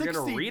Amazon. We're going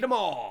to read them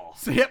all.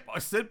 Sit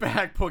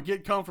back,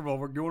 get comfortable.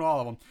 We're doing all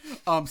of them.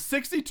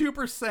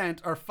 62%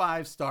 are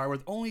 5-star,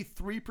 with only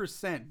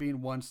 3% being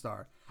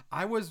 1-star.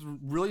 I was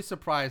really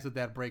surprised at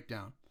that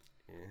breakdown.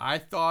 I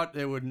thought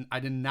it would. I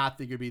did not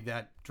think it'd be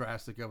that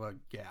drastic of a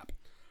gap.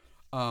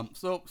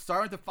 So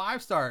starting with the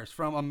 5 stars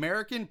from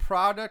American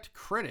Product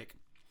Critic.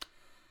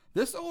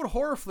 This old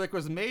horror flick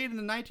was made in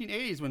the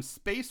 1980s when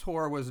space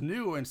horror was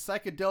new and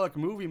psychedelic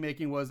movie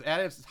making was at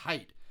its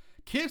height.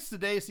 Kids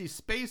today see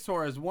space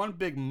horror as one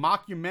big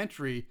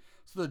mockumentary,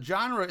 so the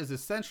genre is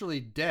essentially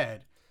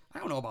dead. I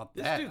don't know about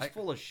This that. dude's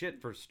full of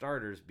shit for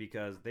starters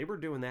because they were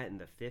doing that in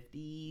the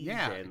 50s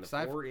Yeah, and the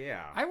sci- 40s.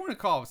 Yeah. I want to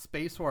call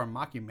space horror a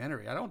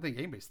mockumentary. I don't think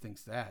anybody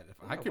thinks that.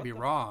 I could be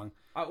wrong.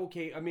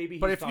 Okay, maybe.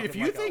 But he's if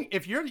you talking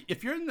think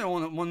if you're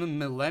one of the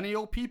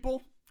millennial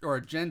people or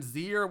a Gen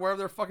Z or whatever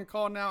they're fucking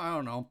called now, I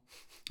don't know,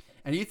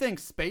 and you think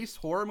space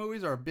horror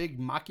movies are a big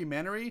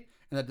mockumentary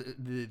and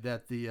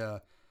that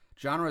the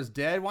genre is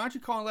dead, why don't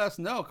you call and let us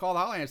know? Call the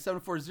hotline at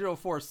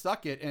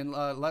 740-4-SUCK-IT and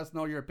let us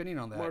know your opinion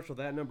on that. Marshall,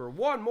 that number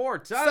one more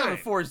time.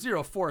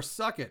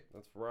 740-4-SUCK-IT.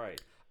 That's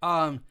right.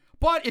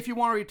 But if you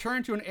want to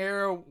return to an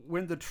era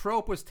when the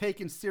trope was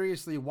taken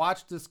seriously,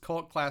 watch this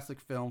cult classic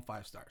film,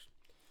 5 stars.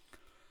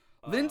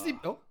 Lindsay,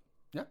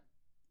 yeah.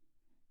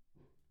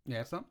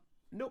 Yeah, something?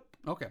 Nope.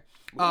 Okay.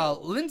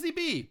 Lindsay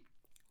B.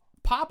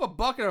 Pop a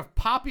bucket of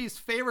Poppy's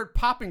favorite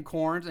popping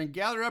corns and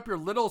gather up your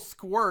little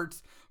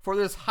squirts for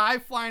this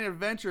high-flying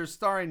adventure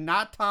starring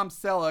not Tom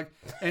Selleck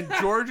and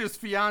George's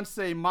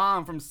fiancée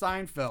mom from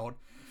Seinfeld.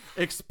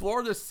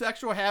 Explore the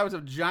sexual habits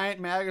of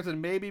giant maggots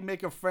and maybe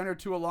make a friend or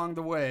two along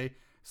the way.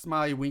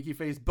 Smiley winky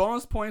face.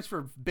 Bonus points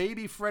for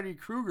baby Freddy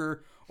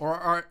Krueger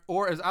or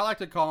as I like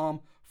to call him,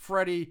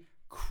 Freddy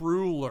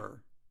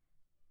Krueger.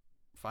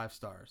 5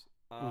 stars.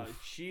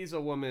 She's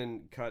a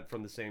woman cut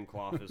from the same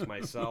cloth as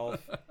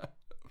myself.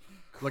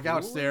 Look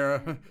out,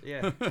 Sarah.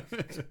 Yeah.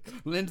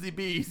 Lindsay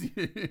Bees.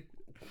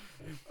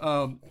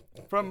 From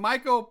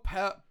Michael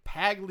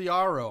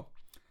Pagliaro.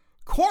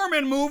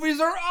 Corman movies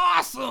are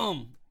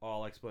awesome.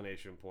 All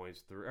explanation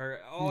points,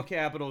 all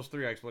capitals,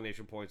 3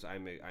 explanation points.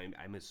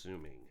 I'm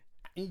assuming.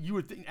 You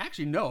would think,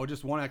 actually, no,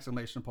 just 1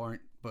 exclamation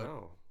point, but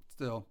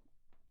still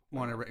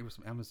want to rate with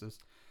some emphasis.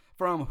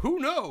 From Who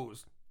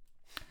Knows?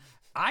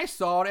 I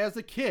saw it as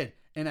a kid,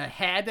 and I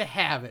had to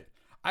have it.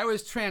 I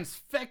was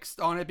transfixed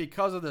on it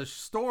because of the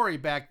story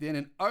back then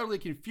and utterly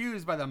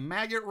confused by the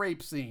maggot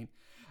rape scene.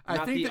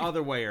 Not the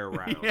other way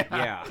around.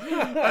 Yeah.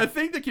 I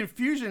think the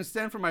confusion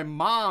stemmed from my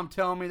mom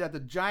telling me that the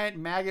giant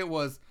maggot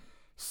was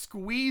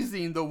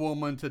squeezing the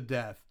woman to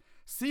death.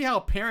 See how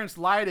parents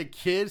lie to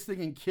kids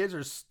thinking kids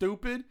are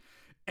stupid?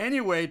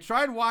 Anyway,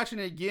 tried watching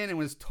it again and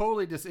was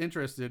totally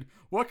disinterested.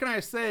 What can I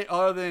say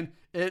other than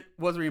it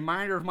was a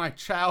reminder of my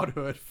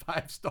childhood?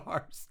 5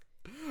 stars.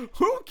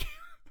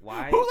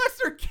 Why? Who lets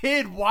their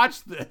kid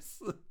watch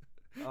this?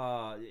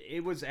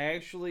 It was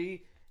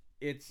actually,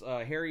 it's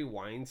Harry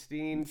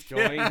Weinstein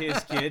showing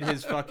his kid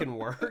his fucking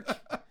work.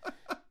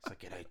 It's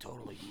like, and I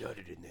totally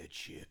nutted in that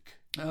chick.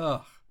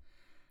 Ugh.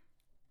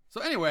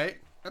 So anyway,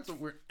 that's what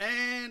we're,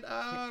 and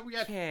we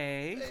got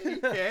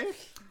Okay.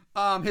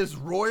 His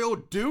royal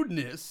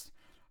dudeness.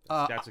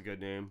 That's a good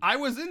name. I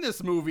was in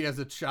this movie as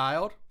a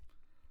child.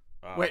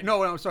 Wait,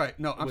 no, I'm sorry.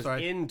 No, I'm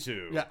sorry.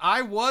 Yeah,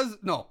 I was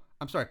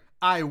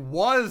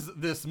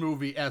this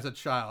movie as a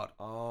child.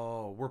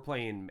 Oh, we're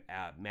playing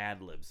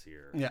Mad Libs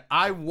here. Yeah,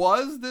 I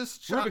was this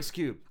child. Rubik's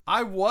Cube.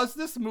 I was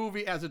this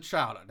movie as a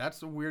child.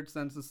 That's a weird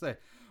sentence to say.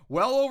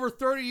 Well over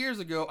 30 years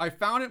ago, I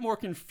found it more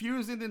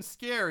confusing than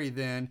scary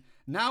then.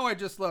 Now I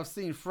just love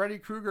seeing Freddy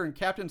Krueger and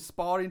Captain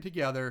Spaulding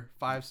together.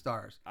 5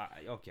 stars.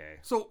 Okay.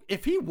 So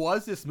if he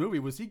was this movie,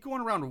 was he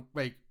going around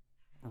like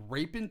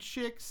raping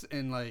chicks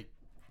and like?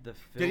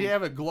 Did he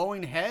have a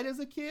glowing head as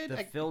a kid?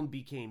 The film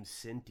became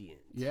sentient.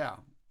 Yeah.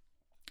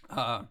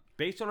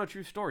 Based on a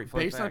true story.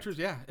 Based on true,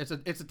 yeah. It's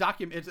a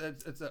document.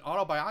 It's an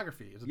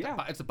autobiography. It's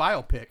a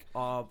biopic.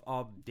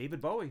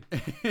 David Bowie.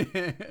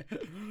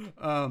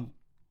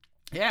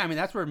 Yeah, I mean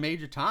that's where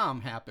Major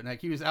Tom happened.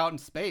 Like he was out in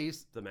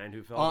space, the man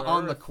who fell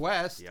on the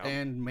quest,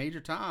 and Major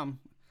Tom,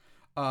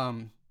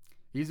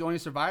 he's the only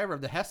survivor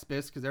of the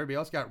Hespis because everybody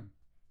else got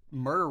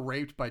murder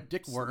raped by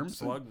dick worms,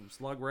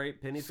 slug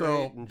rape, penetrate.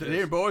 So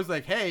David Bowie's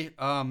like, hey,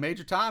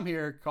 Major Tom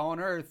here, calling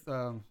Earth.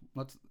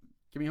 Let's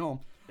get me home.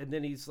 And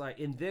then he's like,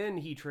 and then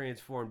he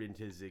transformed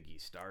into Ziggy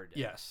Stardust.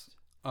 Yes.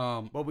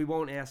 But we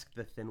won't ask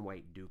the Thin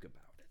White Duke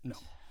about it. No.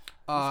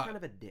 He's kind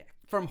of a dick.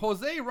 From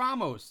Jose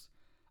Ramos.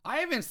 I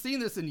haven't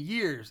seen this in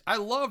years. I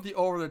love the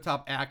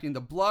over-the-top acting.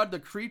 The blood, the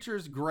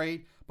creature's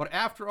great. But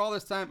after all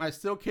this time, I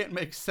still can't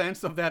make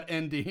sense of that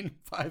ending.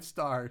 5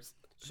 stars.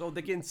 So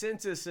the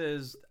consensus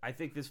is, I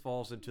think this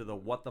falls into the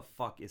what the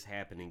fuck is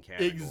happening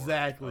category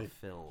exactly. of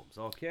films.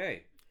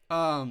 Okay.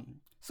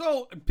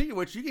 So, speaking of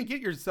which, you can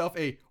get yourself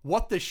a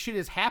What the Shit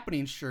is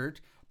Happening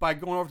shirt by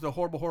going over to the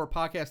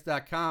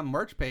horriblehorrorpodcast.com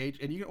merch page,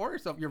 and you can order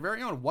yourself your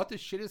very own What the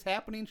Shit is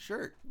Happening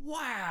shirt.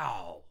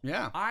 Wow.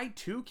 Yeah. I,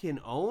 too, can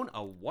own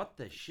a What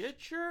the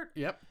Shit shirt?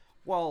 Yep.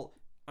 Well,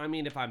 I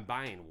mean, if I'm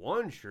buying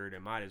one shirt, I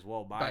might as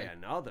well buy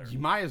another. You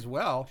might as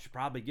well. Should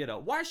probably get a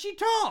Why She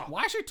Talk?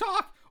 Why She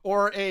Talk?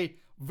 Or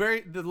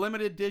the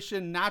limited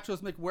edition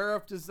Nachos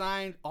McWeroff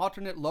designed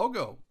alternate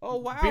logo. Oh,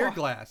 wow. Beer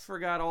glass.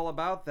 Forgot all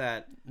about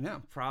that. Yeah.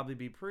 Probably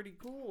be pretty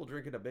cool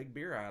drinking a big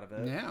beer out of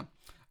it. Yeah.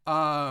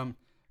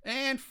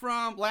 And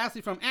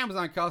lastly, from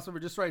Amazon customer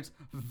just writes,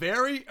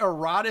 very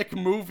erotic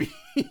movie.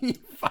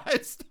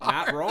 5 stars.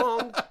 Not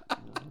wrong.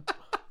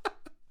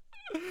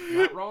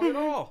 Not wrong at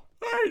all.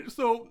 All right,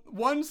 so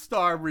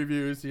 1-star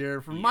reviews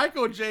here from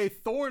Michael J.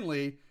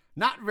 Thornley.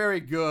 Not very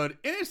good.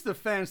 In its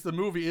defense, the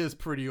movie is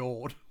pretty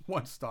old.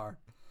 1 star.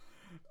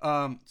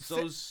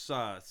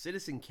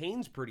 Citizen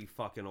Kane's pretty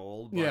fucking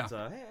old. But,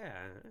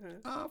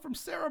 yeah. From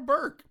Sarah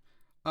Burke.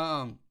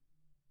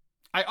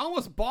 I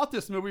almost bought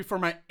this movie for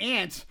my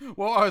aunt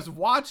while I was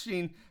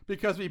watching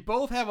because we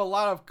both have a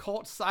lot of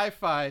cult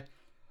sci-fi.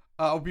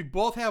 We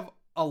both have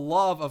a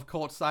love of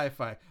cult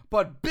sci-fi.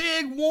 But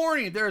big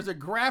warning, there is a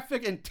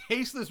graphic and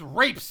tasteless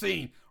rape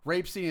scene.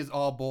 Rape scene is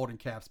all bold in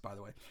caps, by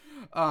the way.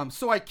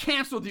 So I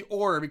canceled the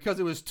order because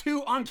it was too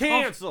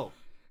uncomfortable. Cancel.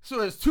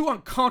 So it's too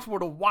uncomfortable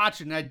to watch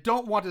it, and I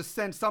don't want to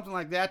send something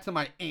like that to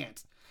my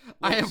aunt.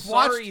 Well,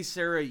 sorry,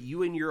 Sarah,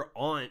 you and your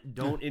aunt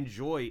don't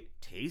enjoy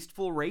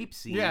tasteful rape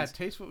scenes. Yeah,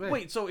 tasteful rape.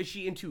 Wait, so is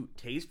she into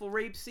tasteful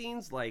rape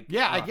scenes? Like,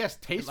 yeah, I guess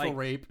tasteful like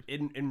rape.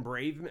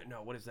 Embravement?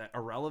 No, what is that?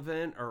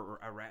 Irrelevant?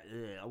 Or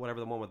whatever,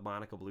 the one with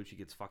Monica Bellucci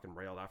gets fucking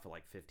railed out for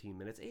like 15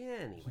 minutes.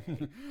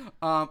 Anyway.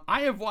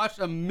 I have watched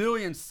a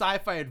million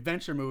sci-fi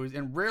adventure movies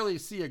and rarely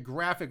see a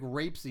graphic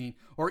rape scene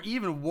or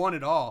even one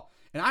at all.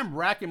 And I'm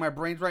racking my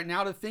brains right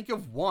now to think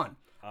of one.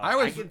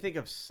 I can think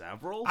of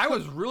several. I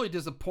was really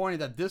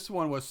disappointed that this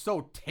one was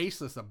so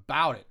tasteless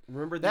about it.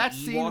 Remember that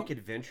Ewok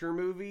adventure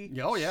movie?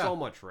 Oh, yeah. So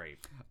much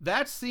rape.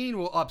 That scene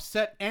will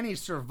upset any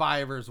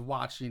survivors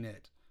watching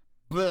it.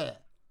 Blech.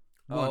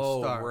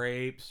 One star.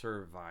 Rape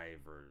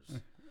survivors.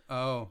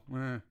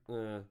 Sorry,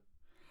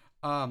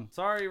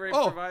 rape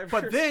survivors.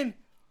 But then,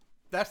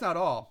 that's not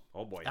all.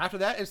 Oh, boy. After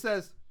that, it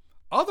says,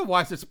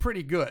 otherwise, it's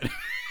pretty good.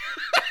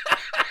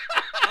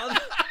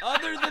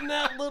 Other than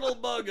that little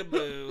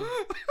bugaboo.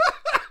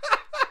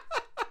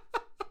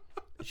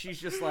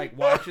 She's just like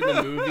watching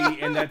the movie,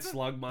 and that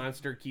slug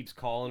monster keeps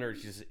calling her.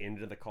 She's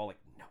into the call, like,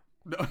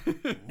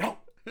 no.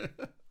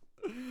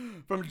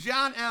 From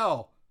John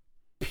L.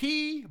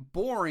 P.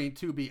 Boring,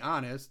 to be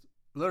honest.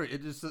 Literally,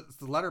 it's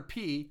the letter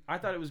P. I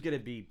thought it was going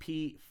to be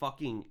P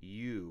fucking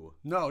you.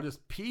 No,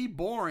 just P.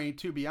 Boring,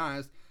 to be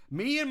honest.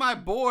 Me and my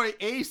boy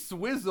A.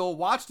 Swizzle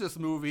watched this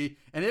movie,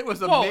 and it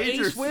was a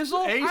major... A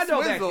Swizzle? A I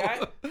know Swizzle.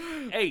 that guy.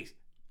 Hey,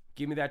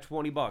 give me that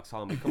 $20,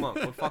 homie. Come on,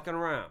 quit fucking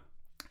around.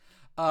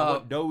 I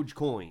want Doge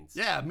coins.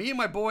 Yeah, me and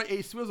my boy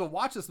A. Swizzle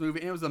watched this movie,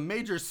 and it was a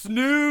major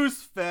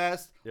snooze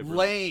fest.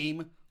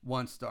 Lame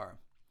 1 star.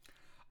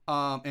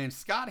 And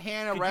Scott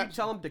Hanna... Could you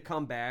tell him to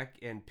come back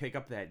and pick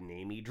up that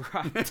name he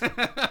dropped? A.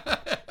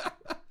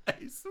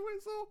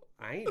 Swizzle?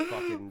 I ain't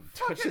fucking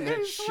touching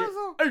that shit.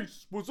 A.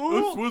 Swizzle?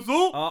 A.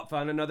 Swizzle? Oh,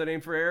 found another name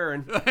for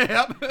Aaron.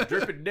 Yep.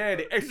 Drippin'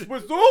 Daddy. A.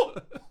 Swizzle?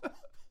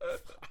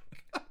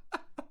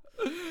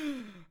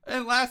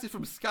 And lastly,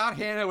 from Scott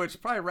Hanna,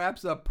 which probably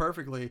wraps up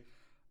perfectly,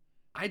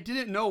 I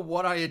didn't know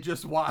what I had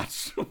just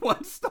watched.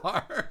 1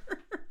 star.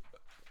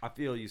 I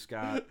feel you,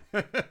 Scott.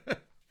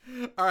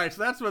 All right,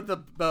 so that's what the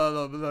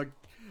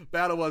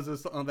battle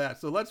was on that.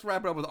 So let's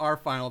wrap it up with our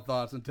final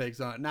thoughts and takes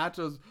on it.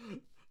 Nachos,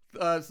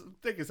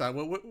 take us out.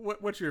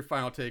 What's your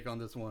final take on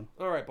this one?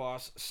 All right,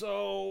 boss.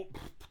 So,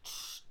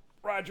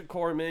 Roger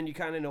Corman, you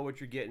kind of know what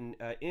you're getting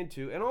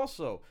into. And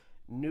also,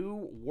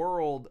 New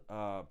World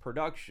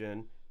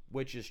production,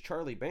 which is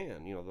Charlie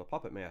Band, the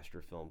Puppet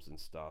Master films and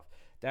stuff.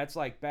 That's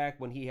like back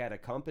when he had a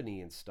company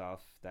and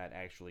stuff that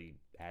actually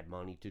had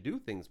money to do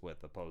things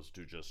with, opposed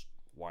to just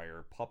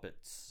wire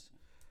puppets.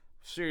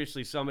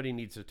 Seriously, somebody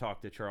needs to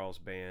talk to Charles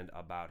Band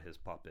about his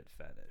puppet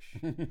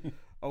fetish.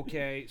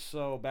 Okay,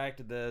 so back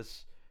to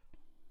this.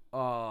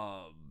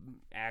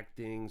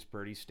 Acting's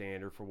pretty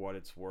standard for what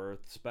it's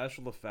worth.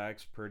 Special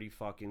effects, pretty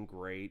fucking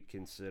great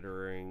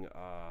considering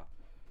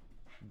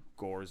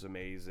gore's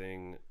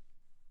amazing.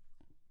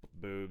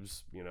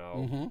 Boobs,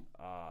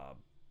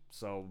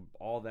 so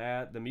all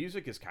that. The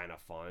music is kind of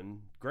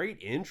fun.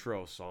 Great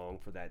intro song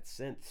for that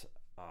synth.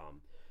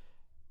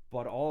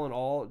 But all in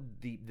all,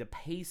 the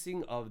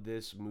pacing of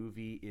this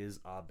movie is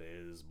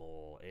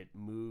abysmal. It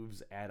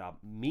moves at a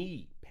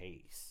me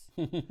pace.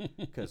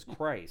 Because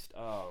Christ.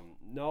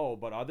 No,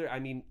 but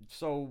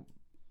so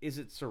is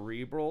it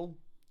cerebral?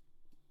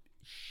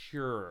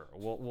 Sure.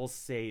 We'll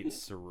say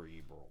it's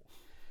cerebral.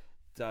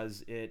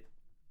 Does it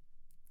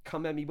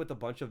come at me with a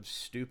bunch of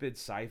stupid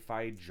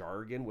sci-fi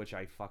jargon, which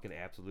I fucking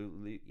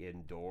absolutely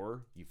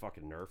adore? You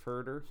fucking nerf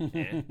herder.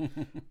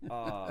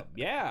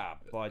 Yeah,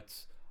 but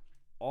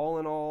all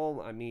in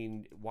all,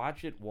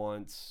 watch it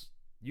once.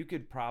 You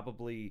could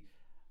probably,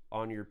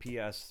 on your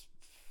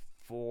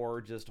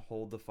PS4, just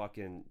hold the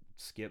fucking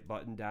skip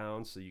button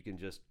down so you can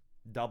just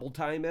double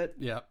time it.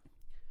 Yep.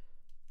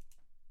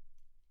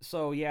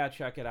 So yeah,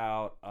 check it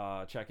out.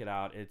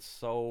 It's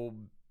so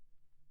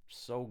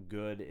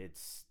good.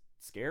 It's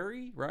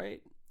scary,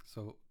 right?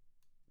 So,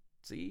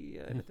 see,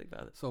 I didn't think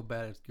about it. So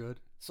bad it's good.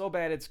 So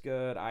bad it's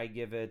good. I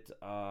give it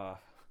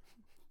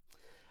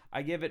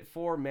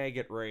 4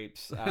 maggot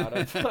rapes out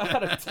of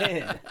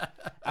 10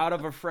 out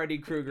of a Freddy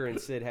Krueger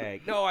and Sid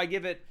Haig. No, I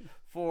give it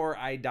 4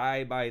 I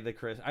die by the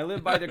crystal. I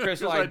live by the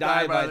crystal. I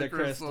die by the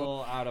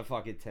crystal out of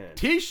fucking 10.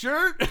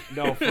 T-shirt?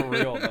 No, for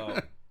real though.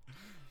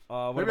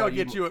 Maybe I'll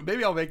get you.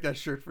 Maybe I'll make that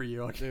shirt for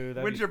you. Dude,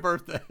 when's your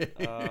birthday?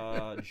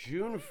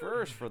 June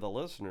 1st for the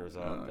listeners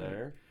out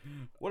there.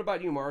 What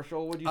about you,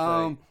 Marshall? What'd you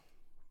say?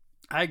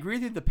 I agree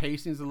that the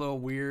pacing's a little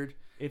weird.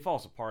 It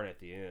falls apart at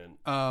the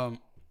end.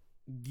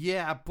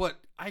 Yeah, but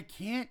I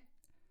can't.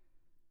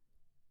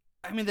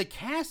 The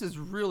cast is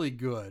really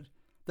good.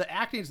 The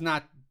acting's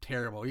not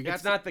terrible.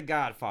 It's not The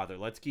Godfather.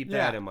 Let's keep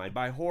that in mind.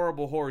 By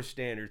horrible horror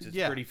standards, it's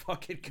pretty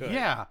fucking good.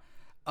 Yeah.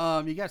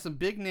 You got some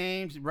big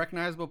names,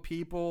 recognizable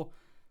people.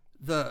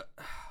 The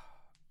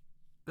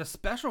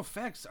special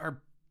effects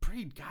are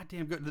pretty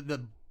goddamn good.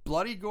 The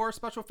bloody gore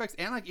special effects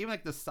and even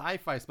the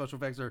sci-fi special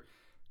effects are,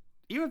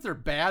 even if they're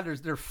bad,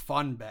 they're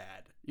fun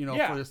bad.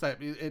 For this type,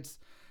 it's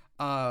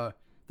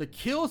the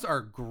kills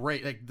are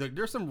great.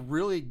 There's some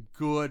really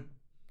good.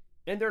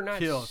 And they're not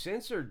kills.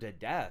 censored to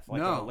death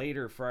like a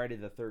later Friday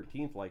the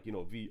 13th,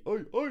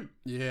 V.I.I.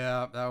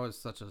 Yeah, that was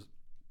such a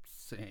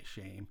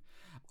shame.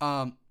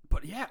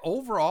 But yeah,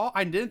 overall,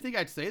 I didn't think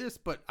I'd say this,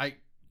 but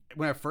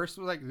when I first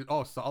was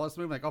saw this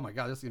movie, oh my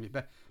god, this is gonna be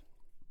bad.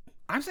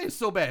 I'm saying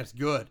so bad it's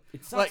good.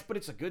 It sucks, but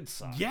it's a good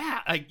suck.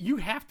 Yeah, you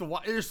have to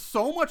watch. There's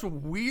so much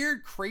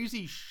weird,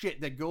 crazy shit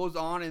that goes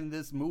on in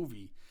this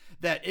movie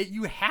that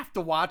you have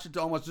to watch it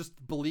to almost just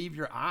believe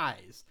your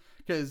eyes,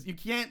 because you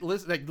can't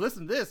listen to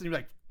this and you're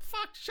like,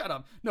 fuck, shut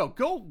up. No,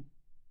 go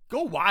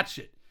watch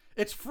it.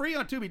 It's free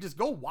on Tubi. Just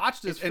go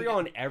watch this. It's free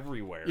on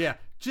everywhere. Yeah,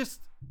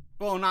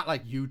 well, not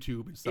like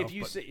YouTube and stuff. If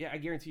you say, I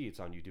guarantee you it's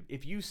on YouTube.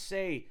 If you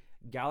say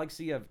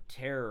Galaxy of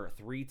Terror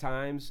 3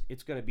 times,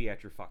 it's going to be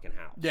at your fucking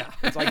house. Yeah.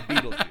 It's like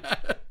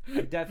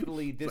Beetlejuice.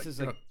 Definitely, this is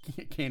a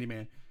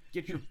Candyman.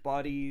 Get your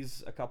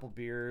buddies, a couple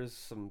beers,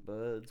 some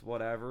buds,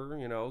 whatever,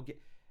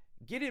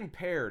 get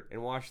impaired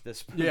and watch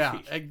this movie. Yeah,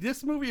 like,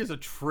 this movie is a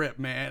trip,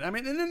 man. I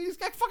mean, and then he's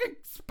got fucking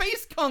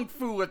space kung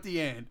fu at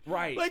the end.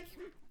 Right. Like,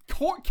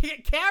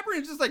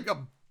 Cameron's just like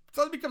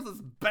suddenly becomes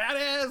this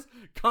badass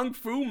kung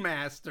fu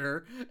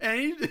master,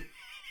 and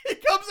he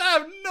comes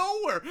out of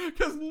nowhere,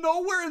 because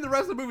nowhere in the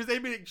rest of the movie is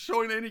anybody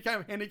showing any kind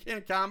of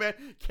hand-to-hand combat.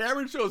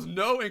 Cameron shows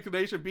no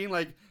inclination of being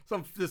like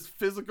this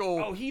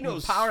physical he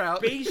knows powerhouse.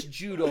 Space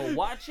judo.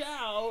 Watch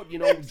out.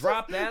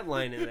 Drop that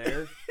line in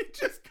there. It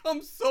just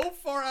comes so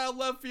far out of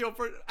left field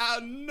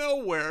out of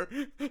nowhere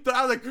that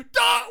I was like,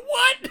 duh,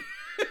 what?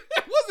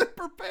 I wasn't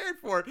prepared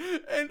for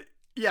it. And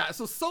yeah,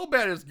 so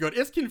bad it's good.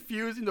 It's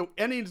confusing. The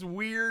ending's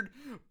weird,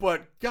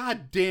 but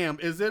goddamn,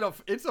 it's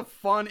a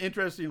fun,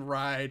 interesting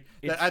ride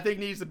that I think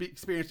needs to be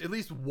experienced at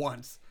least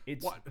once.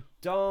 It's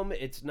dumb.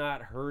 It's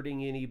not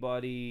hurting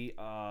anybody.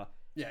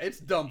 Yeah, it's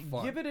dumb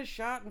fun. Give it a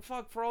shot, and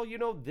fuck, for all you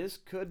know, this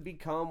could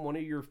become one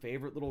of your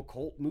favorite little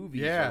cult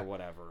movies or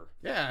whatever.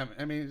 Yeah,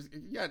 I mean,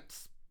 you got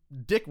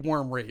dick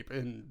worm rape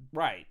and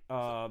right,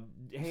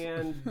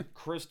 hand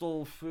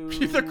crystal food.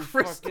 The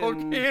crystal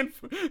hand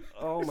food.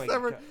 Oh my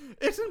god,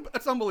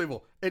 it's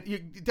unbelievable. You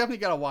definitely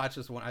got to watch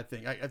this one. I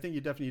think you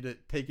definitely need to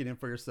take it in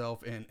for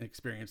yourself and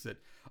experience it.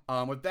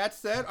 With that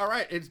said, all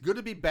right, it's good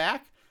to be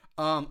back.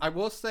 I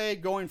will say,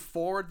 going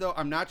forward, though,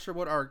 I'm not sure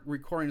what our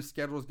recording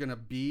schedule is going to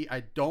be.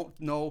 I don't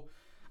know.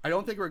 I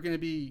don't think we're going to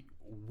be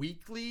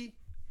weekly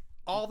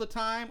all the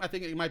time. I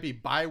think it might be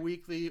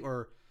bi-weekly,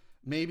 or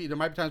maybe there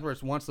might be times where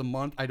it's once a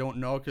month. I don't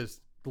know, because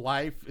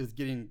life is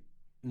getting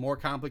more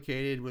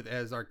complicated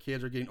as our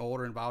kids are getting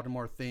older, involved in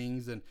more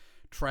things and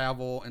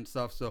travel and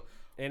stuff. So,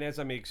 and as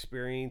I'm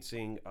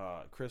experiencing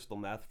crystal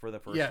meth for the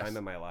first time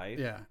in my life.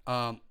 Yeah.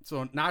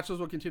 So nachos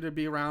will continue to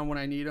be around when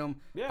I need them.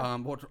 Yeah.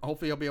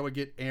 Hopefully I'll be able to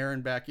get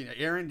Aaron back in.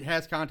 Aaron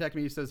has contacted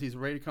me. He says he's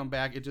ready to come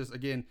back. It just,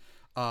 again,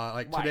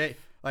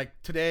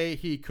 today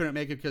he couldn't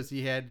make it because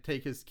he had to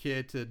take his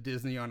kid to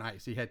Disney on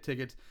Ice. He had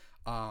tickets.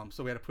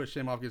 So we had to push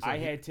him off. I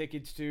had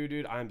tickets too,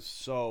 dude. I'm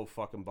so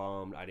fucking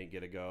bummed I didn't get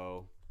to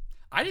go.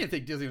 I didn't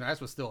think Disney on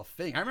Ice was still a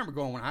thing. I remember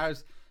going when I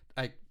was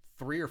like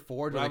 3 or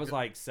 4. I was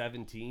like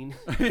 17.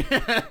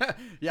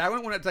 Yeah, I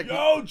went when it's like,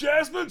 yo,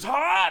 Jasmine's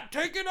hot.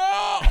 Take it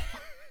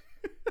off.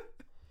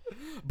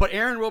 But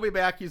Aaron will be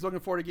back. He's looking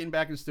forward to getting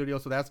back in the studio,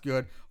 so that's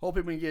good.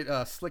 Hopefully we can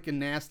get Slick and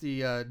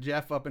Nasty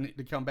Jeff up and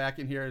to come back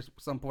in here at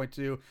some point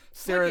too.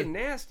 Slick and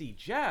Nasty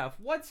Jeff?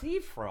 What's he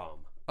from?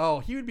 Oh,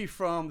 he would be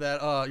from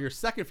that your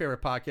second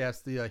favorite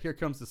podcast, the Here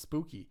Comes the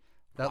Spooky,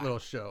 that little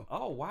show.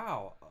 Oh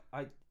wow,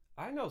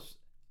 I know.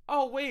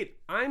 Oh wait,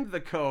 I'm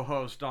the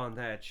co-host on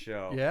that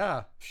show.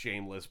 Yeah.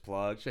 Shameless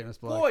plug. Shameless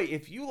plug. Boy,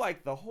 if you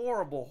like the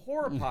Horrible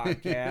Horror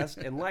Podcast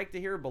and like to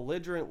hear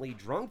belligerently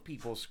drunk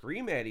people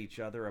scream at each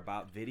other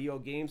about video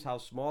games, how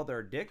small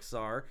their dicks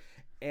are,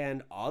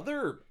 and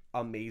other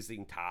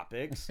amazing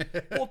topics,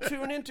 well,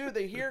 tune into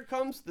the Here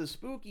Comes the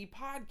Spooky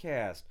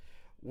Podcast,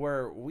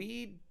 where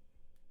we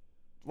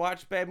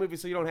watch bad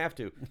movies so you don't have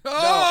to.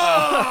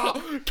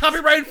 Oh!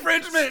 Copyright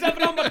infringement!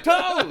 Stepping on my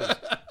toes!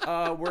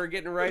 We're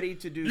getting ready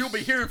to do... You'll be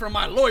hearing from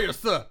my lawyer,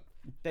 sir.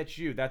 That's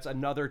you. That's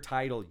another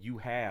title you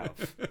have.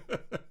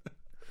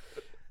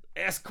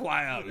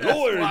 Esquire.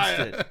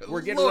 Lawyer. We're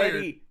getting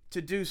ready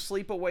to do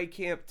Sleepaway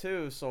Camp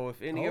 2, so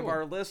if any of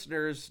our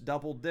listeners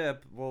double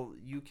dip, well,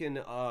 you can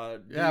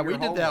yeah, we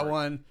did that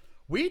one.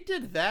 We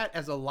did that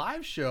as a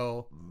live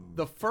show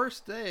the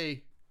first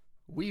day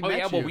we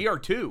met you. Well, we are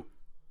too.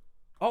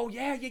 Oh,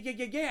 yeah.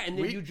 And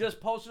then you just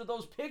posted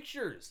those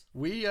pictures.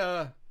 We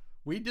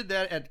did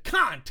that at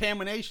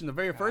Contamination, the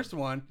very first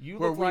one,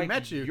 where we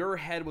met you. Your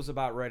head was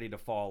about ready to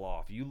fall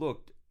off. You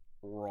looked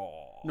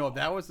raw. No,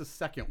 that was the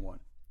second one.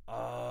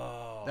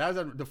 Oh. That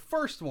was the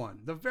first one.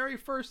 The very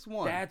first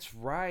one. That's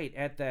right.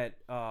 At that,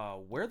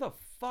 where the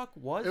fuck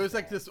was it? It was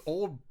like this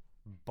old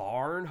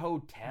barn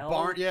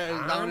hotel. Yeah, it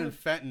was down in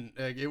Fenton.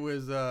 Like, it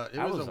was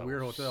a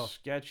weird hotel.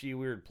 Sketchy,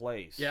 weird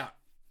place. Yeah.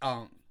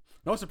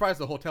 No surprise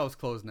the hotel is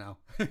closed now.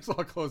 It's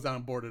all closed down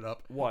and boarded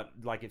up. What,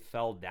 like it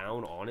fell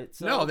down on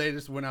itself? No, they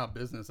just went out of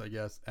business, I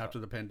guess, after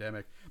the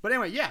pandemic. But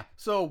anyway, yeah.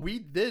 So we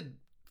did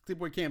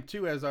Sleepaway Camp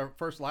 2 as our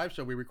first live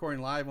show. We were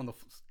recording live on the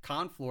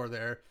con floor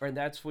there. And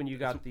that's when you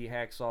got the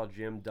Hacksaw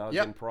Jim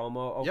Duggan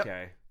promo?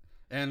 Okay. Yep.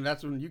 And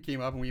that's when you came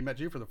up and we met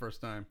you for the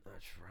first time.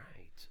 That's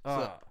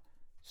right.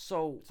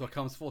 So it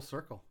comes full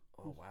circle.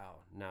 Oh, wow.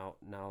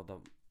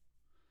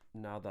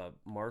 Now the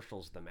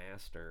Marshall's the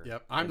master.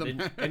 Yep, and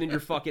then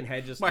your fucking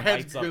head just my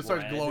head's gonna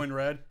start glowing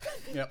red.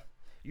 Yep.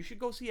 You should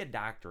go see a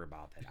doctor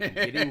about that. I'm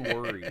getting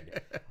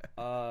worried.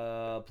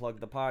 Plug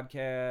the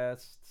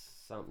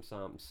podcasts.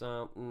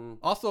 something.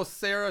 Also,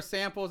 Sarah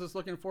Samples is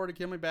looking forward to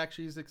coming back.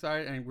 She's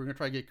excited, and we're gonna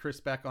try to get Chris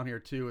back on here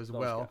too as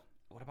well.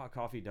 What about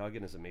Coffee Doug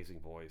and his amazing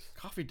voice?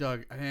 Coffee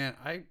Doug, man,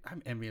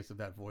 I'm envious of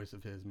that voice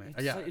of his, man.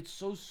 It's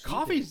so soothing.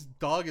 Coffee's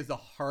Doug is the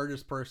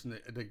hardest person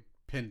to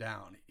pin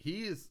down.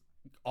 He is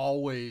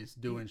always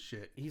doing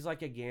shit. He's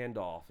like a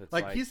Gandalf. It's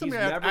like he's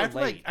somebody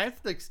I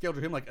have to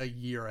schedule him like a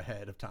year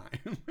ahead of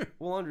time.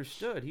 Well,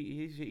 understood.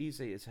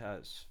 His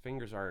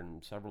fingers are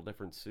in several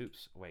different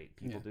soups. Wait,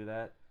 people do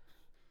that?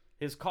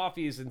 His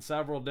coffee is in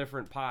several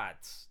different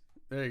pots.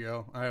 There you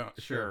go.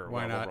 Sure,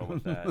 why we'll not? roll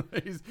with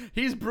that.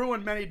 he's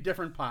brewing many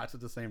different pots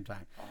at the same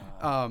time.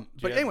 But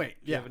do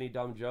you have any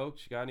dumb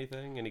jokes? You got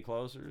anything? Any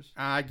closers?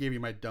 I gave you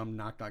my dumb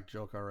knock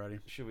joke already.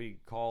 Should we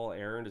call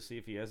Aaron to see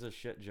if he has a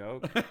shit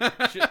joke?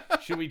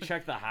 should we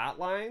check the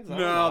hotlines?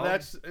 No,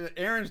 that's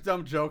Aaron's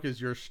dumb joke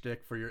is your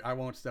shtick for your. I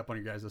won't step on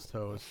you guys'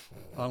 toes,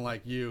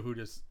 unlike you who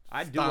just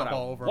stomp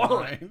all over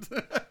mine.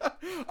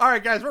 All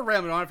right, guys, we're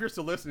rambling on. If you're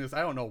still listening to this,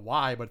 I don't know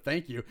why, but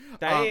thank you.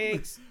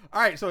 Thanks.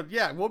 All right, so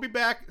yeah, we'll be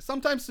back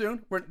sometime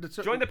soon.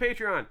 Join the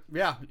Patreon.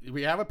 Yeah,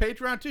 we have a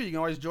Patreon too. You can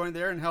always join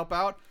there and help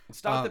out.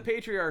 Stop the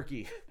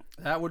patriarchy.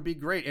 That would be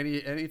great.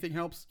 Anything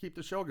helps keep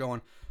the show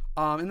going.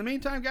 In the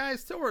meantime,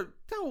 guys,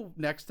 till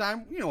next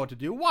time, you know what to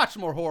do. Watch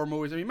more horror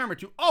movies, and remember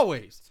to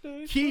always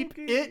keep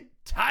it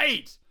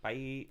tight.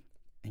 Bye.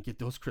 And get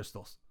those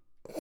crystals.